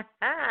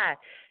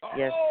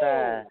 Yes,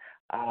 sir.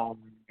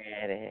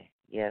 Already.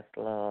 Yes,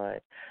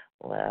 Lord.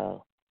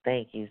 Well,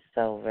 thank you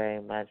so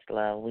very much,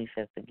 love. We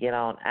have to get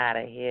on out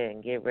of here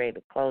and get ready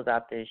to close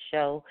out this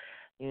show,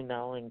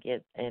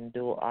 and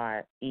do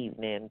our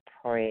evening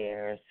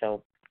prayer.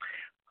 So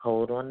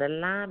hold on the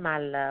line, my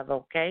love,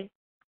 okay?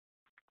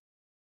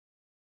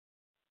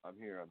 I'm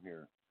here.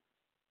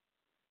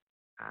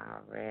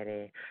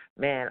 Already.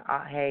 Man,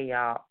 hey,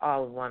 y'all,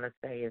 all we want to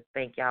say is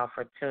thank y'all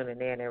for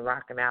tuning in and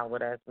rocking out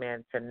with us,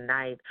 man.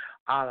 Tonight,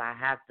 all I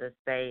have to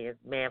say is,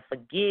 man,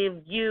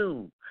 forgive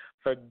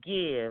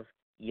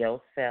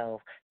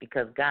yourself,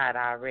 because God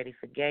already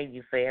forgave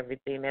you for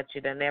everything that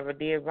you done ever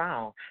did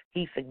wrong.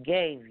 He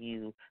forgave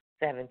you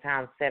 7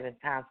 times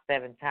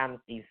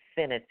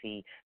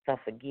infinity to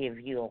forgive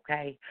you,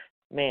 okay?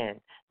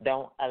 Man,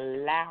 don't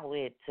allow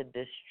it to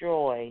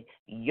destroy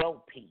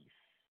your peace,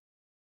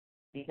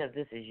 because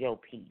this is your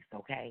peace,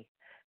 okay?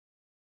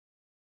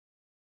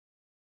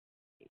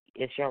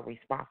 It's your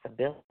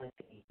responsibility.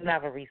 You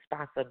have a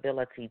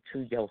responsibility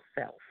to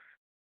yourself.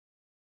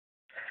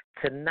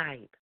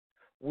 Tonight,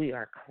 we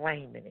are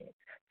claiming it.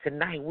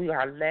 Tonight, we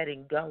are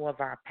letting go of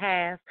our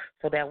past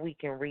so that we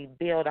can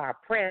rebuild our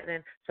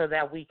present, so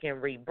that we can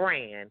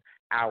rebrand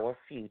our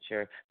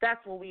future.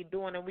 That's what we're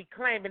doing, and we're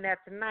claiming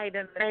that tonight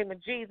in the name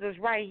of Jesus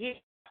right here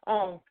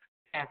on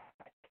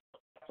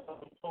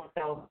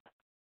so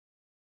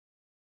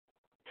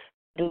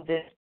do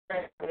this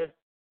as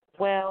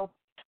well.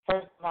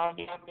 First of all,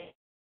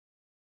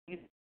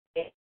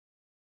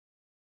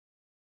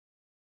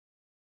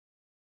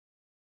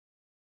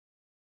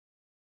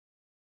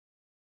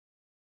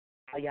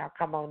 y'all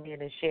come on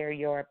in and share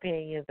your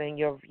opinions and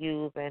your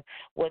views and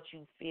what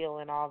you feel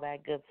and all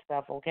that good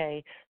stuff,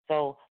 okay?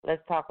 So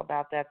let's talk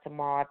about that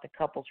tomorrow at the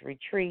couples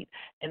retreat.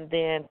 And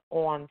then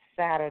on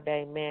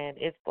Saturday, man,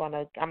 I'm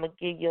going to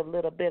give you a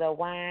little bit of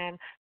wine.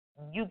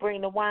 You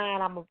bring the wine,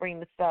 I'm going to bring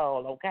the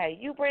soul, okay?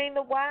 You bring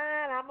the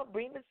wine, I'm going to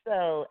bring the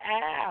soul.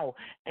 Ow!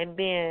 And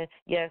then,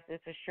 yes,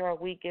 it's a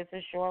short week,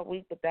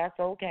 but that's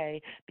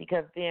okay,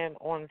 because then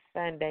on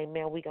Sunday,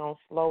 man, we're going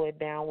to slow it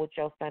down with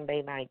your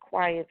Sunday night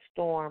quiet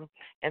storm,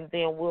 and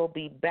then we'll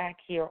be back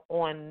here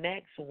on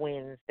next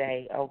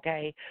Wednesday,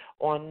 okay?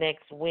 On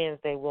next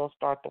Wednesday, we'll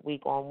start the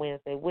week on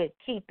Wednesday with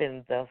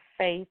Keeping the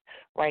Faith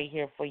right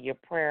here for your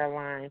prayer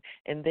line,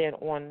 and then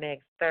on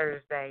next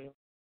Thursday,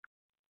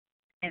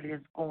 it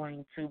is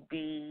going to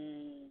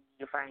be,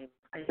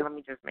 let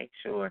me just make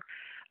sure.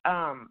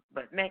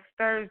 But next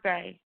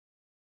Thursday,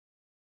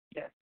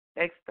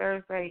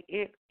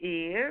 it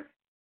is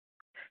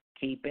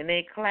Keeping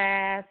It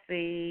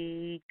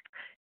Classy.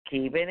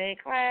 Keeping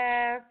It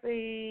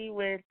Classy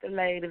with the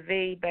Lady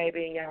V,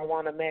 baby. And y'all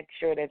want to make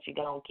sure that you're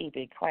going to keep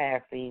it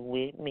classy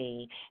with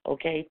me,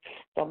 okay?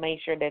 So make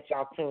sure that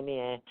y'all tune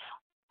in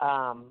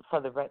for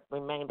the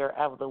remainder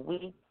of the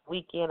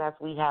weekend as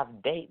we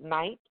have date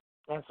night.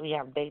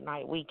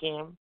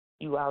 Weekend,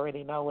 you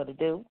already know what to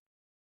do.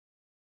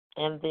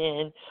 And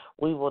then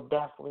we will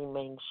definitely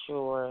make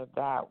sure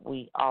that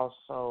we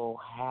also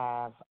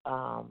have,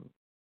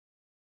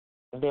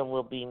 then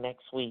we'll be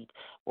next week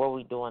where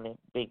we're doing it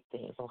big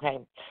things, okay?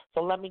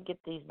 So let me get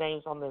these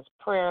names on this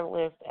prayer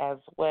list as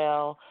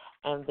well,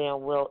 and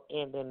then we'll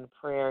end in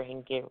prayer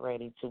and get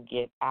ready to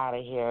get out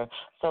of here.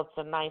 So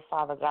tonight,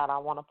 Father God, I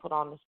want to put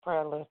on this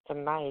prayer list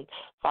tonight.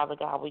 Father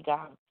God, we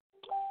got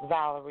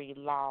Valerie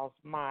Laws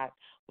Mott.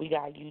 We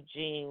got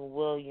Eugene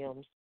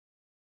Williams.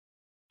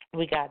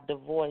 We got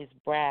DeVoice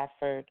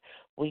Bradford.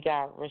 We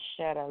got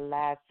Rashetta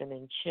Lasson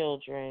and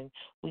children.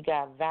 We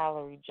got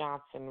Valerie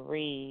Johnson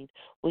Reed.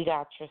 We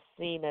got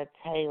Tracina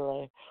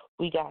Taylor.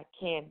 We got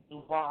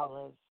Candy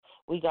Wallace.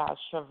 We got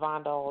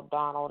Shavonda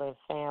O'Donnell and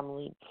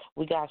family.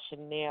 We got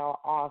Chanel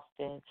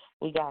Austin.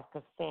 We got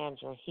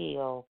Cassandra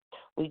Hill.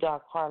 We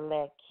got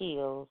Carlette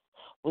Keels.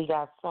 We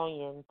got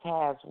Sonia and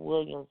Taz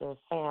Williams and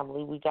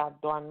family. We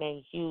got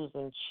Darnay Hughes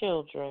and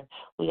children.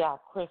 We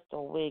got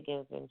Crystal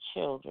Wiggins and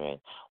children.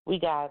 We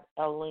got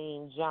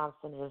Aline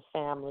Johnson and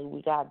family.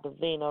 We got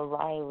Davina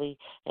Riley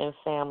and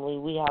family.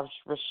 We have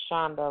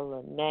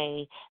Rashonda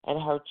Lene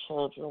and her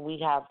children. We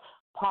have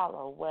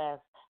Paula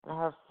West and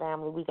her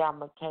family. We got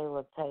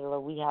Michaela Taylor.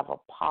 We have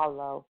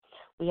Apollo.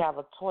 We have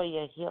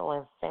Atoya Hill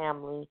and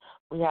family.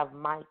 We have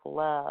Mike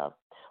Love.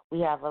 We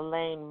have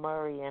Elaine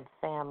Murray and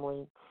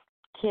family.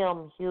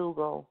 Kim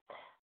Hugo,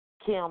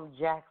 Kim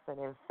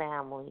Jackson and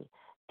family.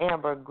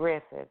 Amber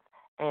Griffiths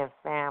and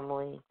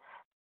family.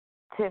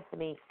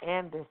 Tiffany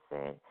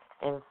Anderson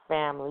and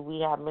family. We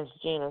have Miss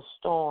Gina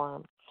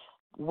Storm,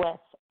 Wes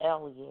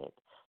Elliott,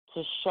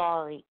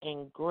 Tashari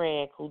and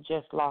Greg, who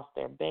just lost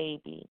their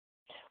baby.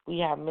 We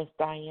have Miss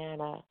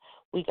Diana.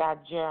 We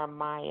got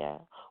Jeremiah.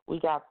 We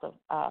got the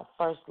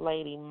First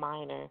Lady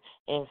Minor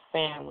and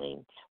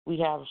family. We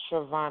have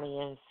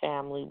Shravani and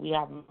family. We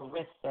have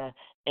Marissa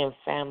and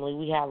family.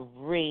 We have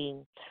Ree.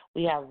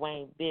 We have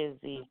Wayne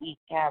Busy. We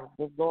have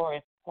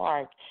Dolores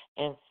Clark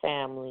and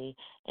family.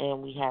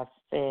 And we have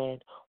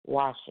Sid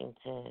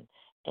Washington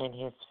and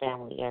his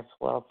family as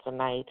well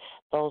tonight.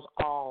 Those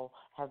all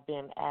have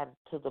been added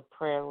to the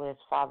prayer list,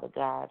 Father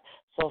God.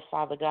 So,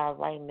 Father God,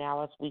 right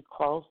now as we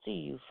close to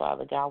you,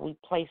 Father God, we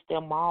place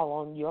them all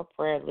on your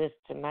prayer list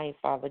tonight,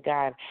 Father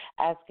God,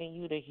 asking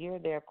you to hear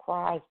their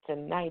cries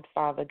tonight,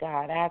 Father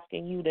God,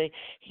 asking you to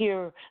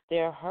hear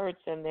their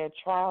hurts and their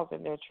trials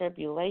and their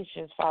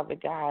tribulations, Father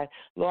God.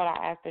 Lord,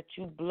 I ask that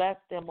you bless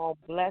them on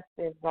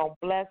blessings,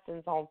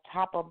 on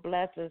top of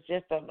blessings,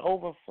 just an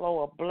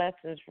overflow of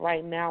blessings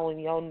right now in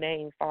your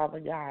name,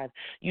 Father God.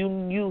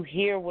 You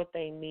hear what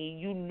they need.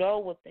 You know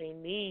what they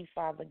need,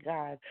 Father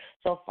God.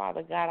 So,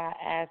 Father God, I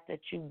ask that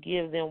you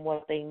give them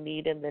what they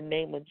need in the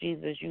name of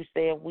Jesus. You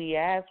say if we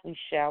ask, we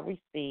shall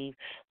receive.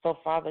 So,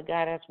 Father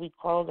God, as we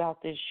close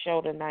out this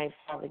show tonight,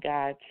 Father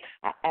God,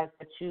 I ask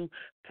that you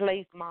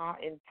place my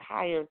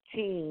entire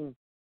team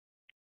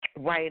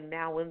right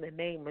now in the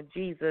name of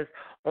Jesus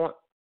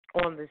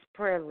on this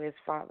prayer list,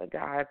 Father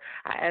God.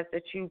 I ask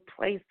that you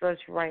place us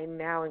right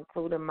now,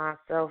 including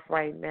myself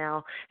right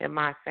now and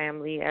my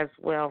family as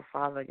well,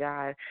 Father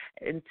God,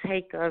 and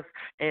take us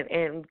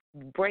and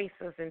brace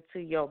us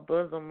into your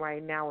bosom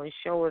right now and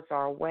show us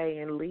our way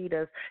and lead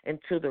us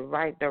into the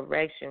right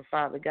direction,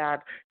 Father God.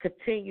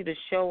 Continue to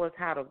show us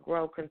how to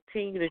grow.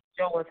 Continue to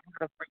show us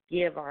how to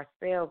forgive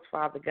ourselves,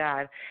 Father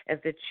God, as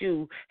that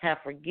you have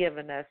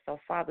forgiven us. So,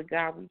 Father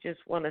God, we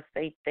just want to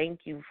say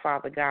thank you,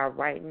 Father God,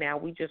 right now.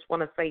 We just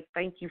want to say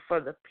thank you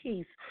for the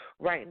peace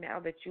right now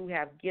that you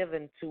have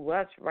given to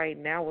us right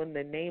now in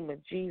the name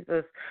of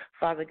Jesus.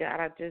 Father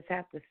God, I just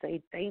have to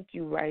say thank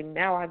you right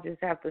now. I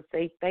just have to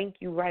say thank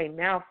you right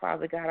now,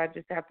 Father God. I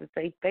just have to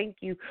say thank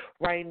you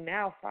right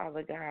now,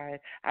 Father God.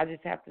 I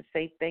just have to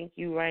say thank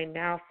you right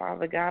now,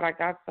 Father God. I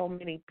got so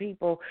many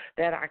people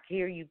that I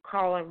hear you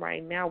calling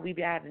right now. We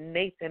got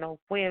Nathan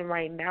O'Quinn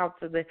right now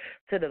to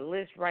the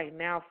list right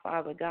now,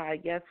 Father God.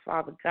 Yes,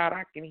 Father God,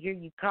 I can hear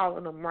you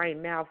calling them right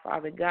now,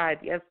 Father God.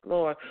 Yes,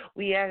 Lord.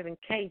 We adding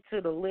K to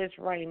the list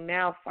right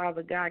now,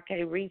 Father God.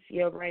 K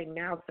Recia right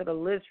now to the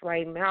list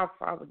right now,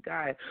 Father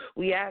God.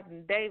 We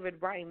adding David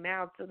right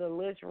now to the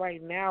list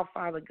right now,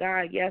 Father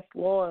God. Yes,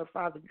 Lord,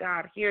 Father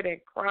God. Hear their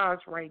cries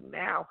right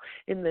now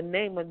in the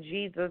name of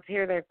Jesus.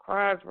 Hear their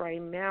cries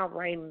right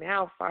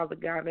now, Father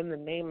God, in the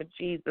name of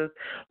Jesus.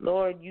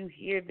 Lord, you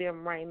hear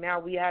them right now.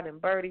 We adding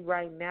Birdie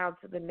right now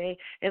to the name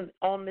and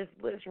on this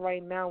list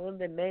right now in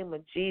the name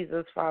of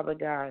Jesus, Father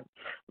God.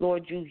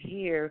 Lord, you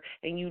hear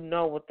and you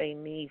know what they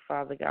need,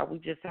 Father God. We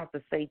just have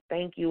to say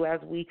thank you as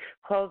we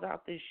close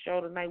out this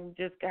show tonight. We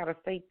just got to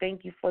say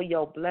thank you for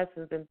your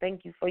blessings and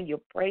thank you for your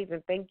praise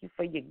and thank you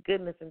for your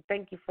goodness and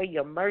thank you for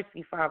your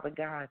mercy, Father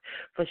God,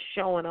 for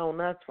showing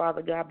on us,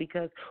 Father God,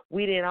 because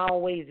we didn't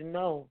always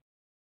know.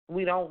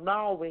 We don't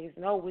always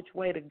know which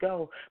way to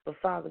go, but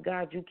Father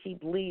God, you keep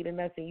leading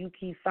us and you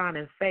keep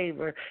finding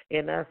favor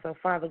in us. So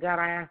Father God,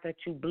 I ask that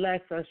you bless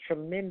us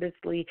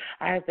tremendously.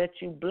 I ask that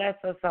you bless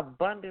us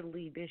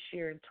abundantly this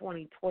year in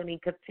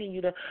 2020.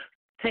 Continue to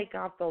take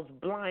off those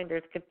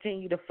blinders.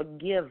 Continue to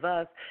forgive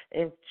us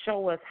and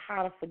show us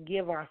how to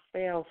forgive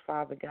ourselves,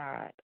 Father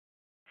God.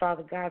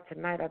 Father God,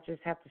 tonight I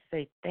just have to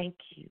say thank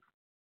you.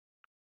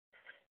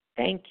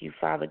 Thank you,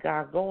 Father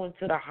God. Go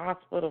into the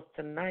hospitals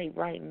tonight,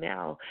 right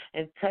now,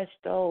 and touch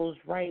those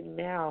right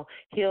now.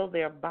 Heal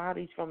their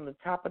bodies from the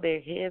top of their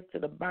heads to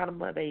the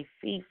bottom of their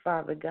feet,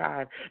 Father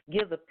God.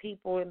 Give the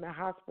people in the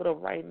hospital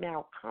right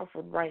now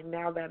comfort right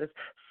now that is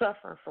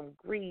suffering from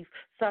grief,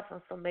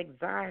 suffering from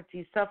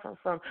anxiety, suffering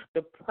from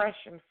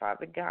depression,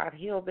 Father God.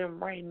 Heal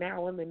them right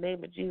now in the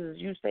name of Jesus.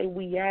 You say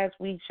we ask,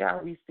 we shall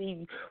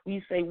receive.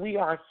 We say we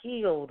are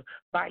healed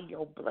by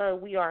your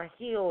blood. We are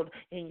healed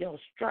in your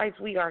stripes.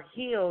 We are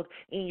healed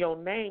in your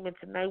name, and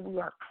tonight we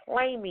are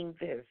claiming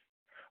this.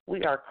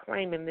 We are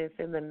claiming this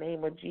in the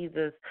name of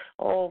Jesus.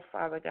 Oh,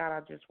 Father God,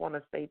 I just want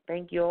to say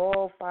thank you.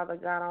 Oh, Father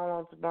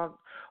God,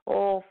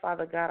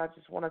 Father God, I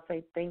just want to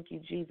say thank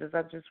you, Jesus.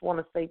 I just want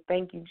to say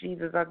thank you,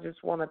 Jesus. I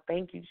just want to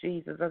thank you,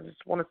 Jesus. I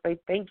just want to say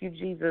thank you,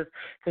 Jesus,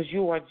 because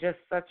you are just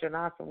such an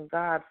awesome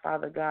God,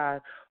 Father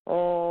God.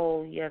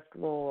 Oh, yes,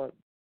 Lord.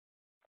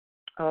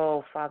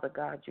 Oh, Father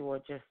God, you are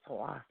just so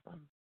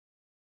awesome.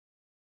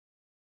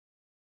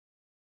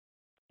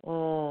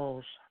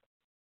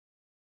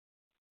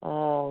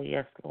 Oh,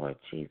 yes, Lord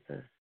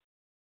Jesus.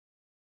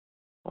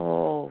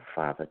 Oh,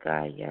 Father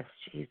God, yes,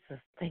 Jesus.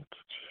 Thank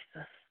you,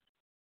 Jesus.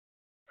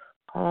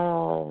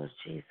 Oh,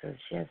 Jesus,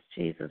 yes,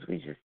 Jesus. We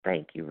just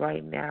thank you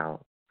right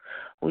now.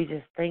 We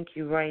just thank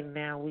you right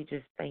now. We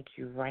just thank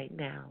you right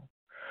now.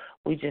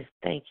 We just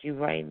thank you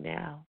right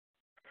now.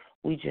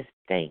 We just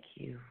thank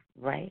you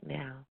right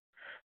now.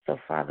 So,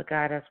 Father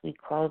God, as we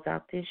close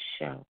out this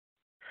show,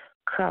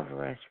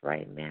 cover us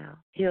right now.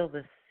 Heal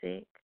the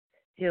sick.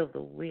 Heal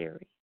the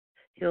weary.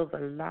 Heal the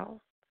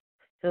lost.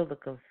 Heal the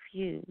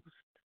confused.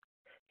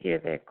 Hear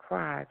their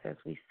cries as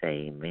we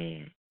say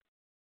amen.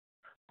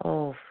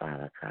 Oh,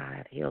 Father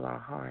God, heal our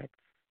hearts.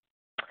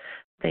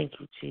 Thank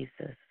you,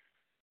 Jesus.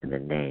 In the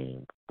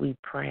name we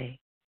pray.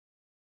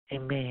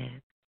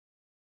 Amen.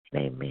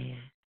 And amen.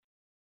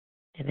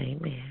 And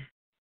amen.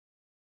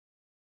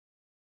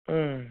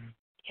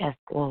 Yes,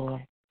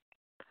 Lord.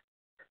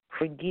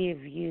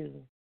 Forgive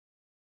you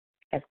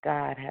as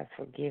God has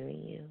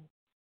forgiven you.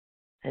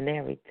 And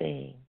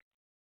everything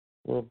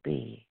will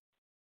be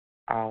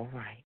all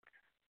right.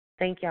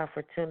 Thank y'all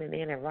for tuning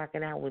in and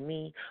rocking out with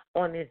me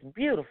on this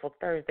beautiful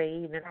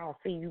Thursday evening. I'll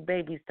see you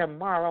babies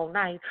tomorrow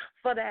night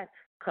for that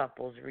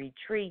couples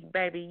retreat,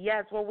 baby.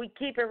 Yes, well, we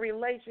keeping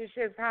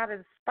relationships hot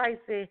and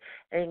spicy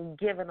and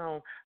giving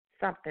on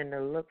something to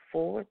look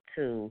forward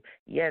to.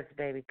 Yes,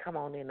 baby, come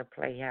on in the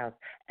Playhouse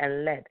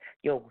and let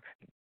your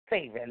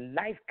favorite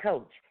life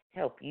coach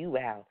help you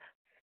out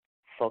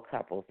for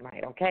couples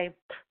night, okay?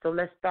 So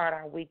let's start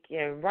our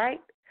weekend right.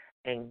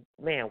 And,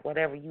 man,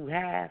 whatever you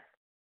have,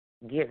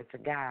 give it to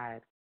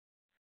God.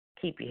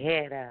 Keep your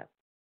head up.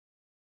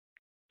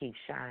 Keep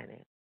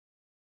shining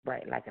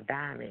bright like a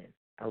diamond,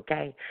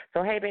 okay?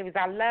 So, hey, babies,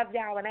 I love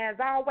y'all. And as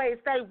always,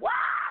 stay what?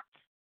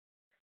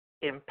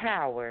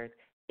 Empowered,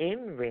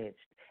 enriched,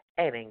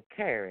 and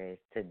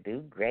encouraged to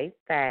do great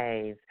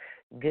things.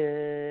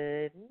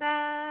 Good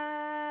night.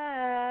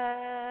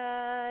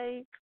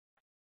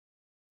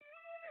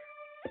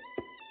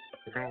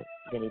 Good night.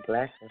 Many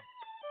blessings.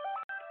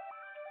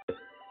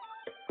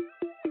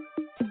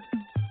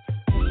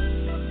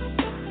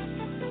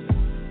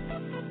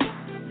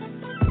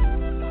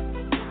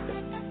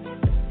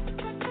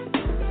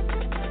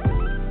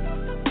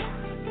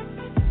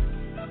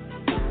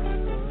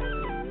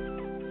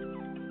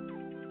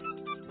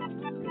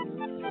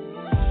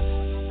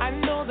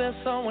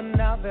 There's someone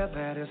out there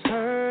that is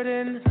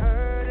hurting,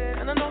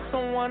 and I know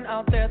someone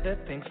out there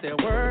that thinks they're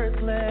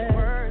worthless.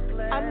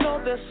 I know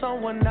there's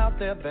someone out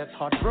there that's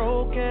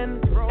heartbroken,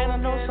 and I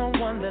know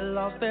someone that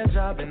lost their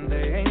job and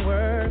they ain't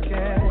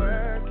working.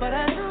 But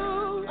I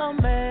know a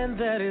man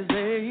that is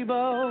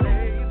able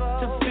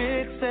to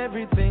fix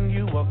everything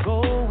you are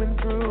going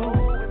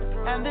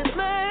through, and this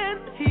man,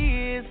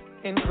 he is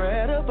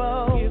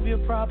incredible. Give your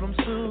problems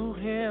to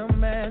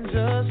him and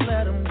just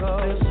let him go.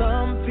 There's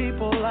some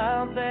people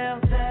out there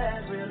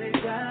that really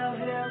doubt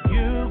him.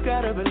 You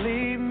gotta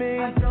believe me,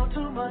 I know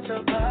too much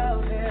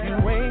about him.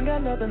 You ain't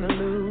got nothing to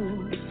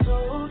lose,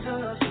 so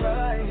just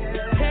right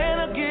here. Can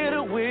I get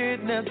a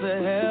witness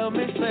to help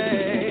me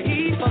say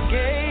he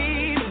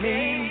forgave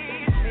me?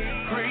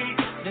 Free,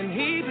 then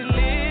he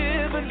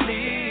delivered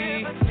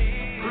me.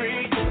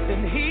 Free,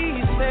 then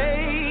he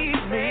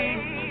saved me.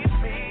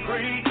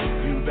 Free,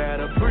 you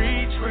better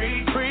preach,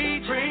 preach,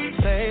 preach, preach.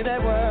 Say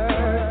that word.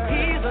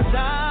 He's a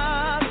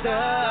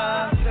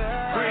doctor.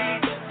 Free,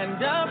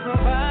 and a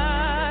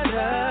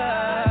provider.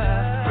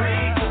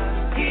 Free,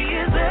 he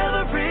is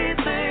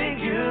everything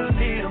you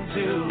need him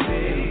to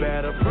be. You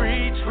better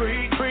preach,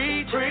 preach,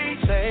 preach, preach.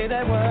 Say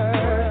that word.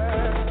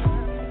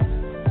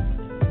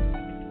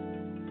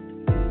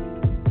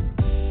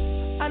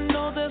 I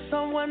know there's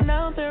someone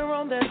out there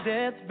on their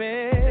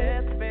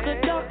deathbed. The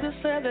doctor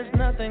said there's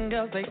nothing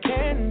else they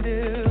can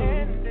do.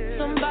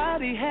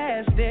 Somebody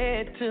has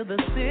debt to the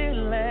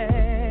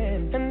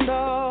ceiling, and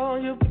all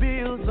your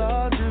bills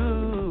are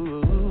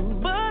due.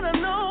 But I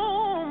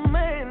know a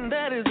man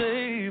that is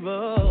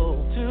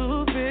able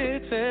to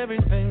fix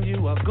everything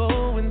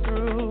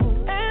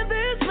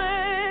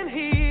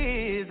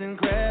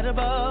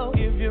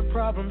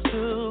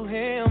to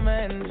him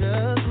and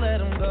just let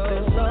him go.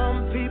 There's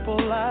some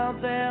people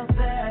out there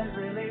that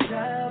really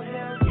doubt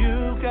him.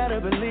 You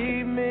gotta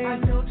believe me, I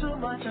know too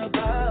much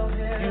about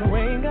him. You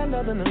ain't got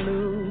nothing to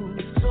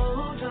lose,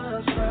 so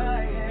just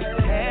try it.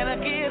 Can I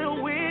get a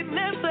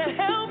witness to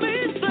help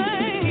me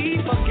say he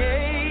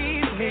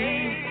forgave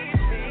me?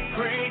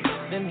 Great,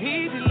 then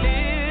he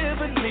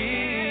delivered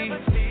me.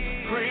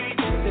 Great,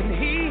 then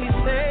he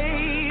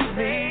saved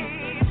me.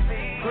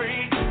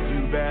 Great,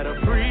 you better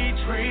preach,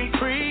 preach,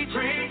 preach,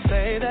 preach.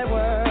 Say that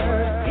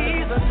word.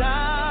 He's a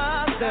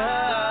doctor.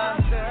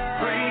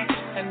 Great,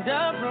 and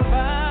a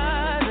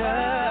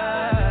provider.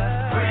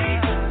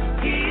 Great,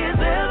 he is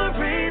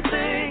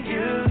everything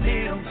you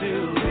need him to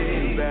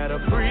be. You better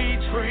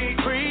preach, preach,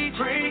 preach,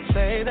 preach.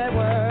 Say that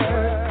word.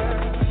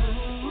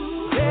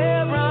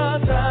 There are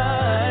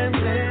times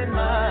in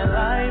my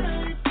life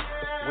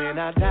when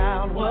I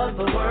doubt what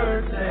the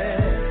word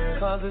says,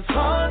 'cause it's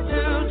hard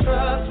to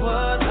trust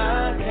what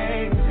I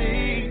can't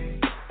see.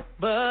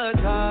 But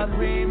God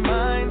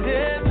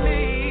reminded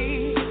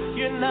me,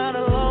 you're not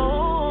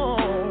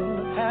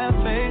alone. Have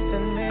faith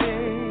in me.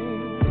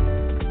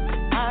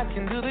 I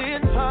can do this.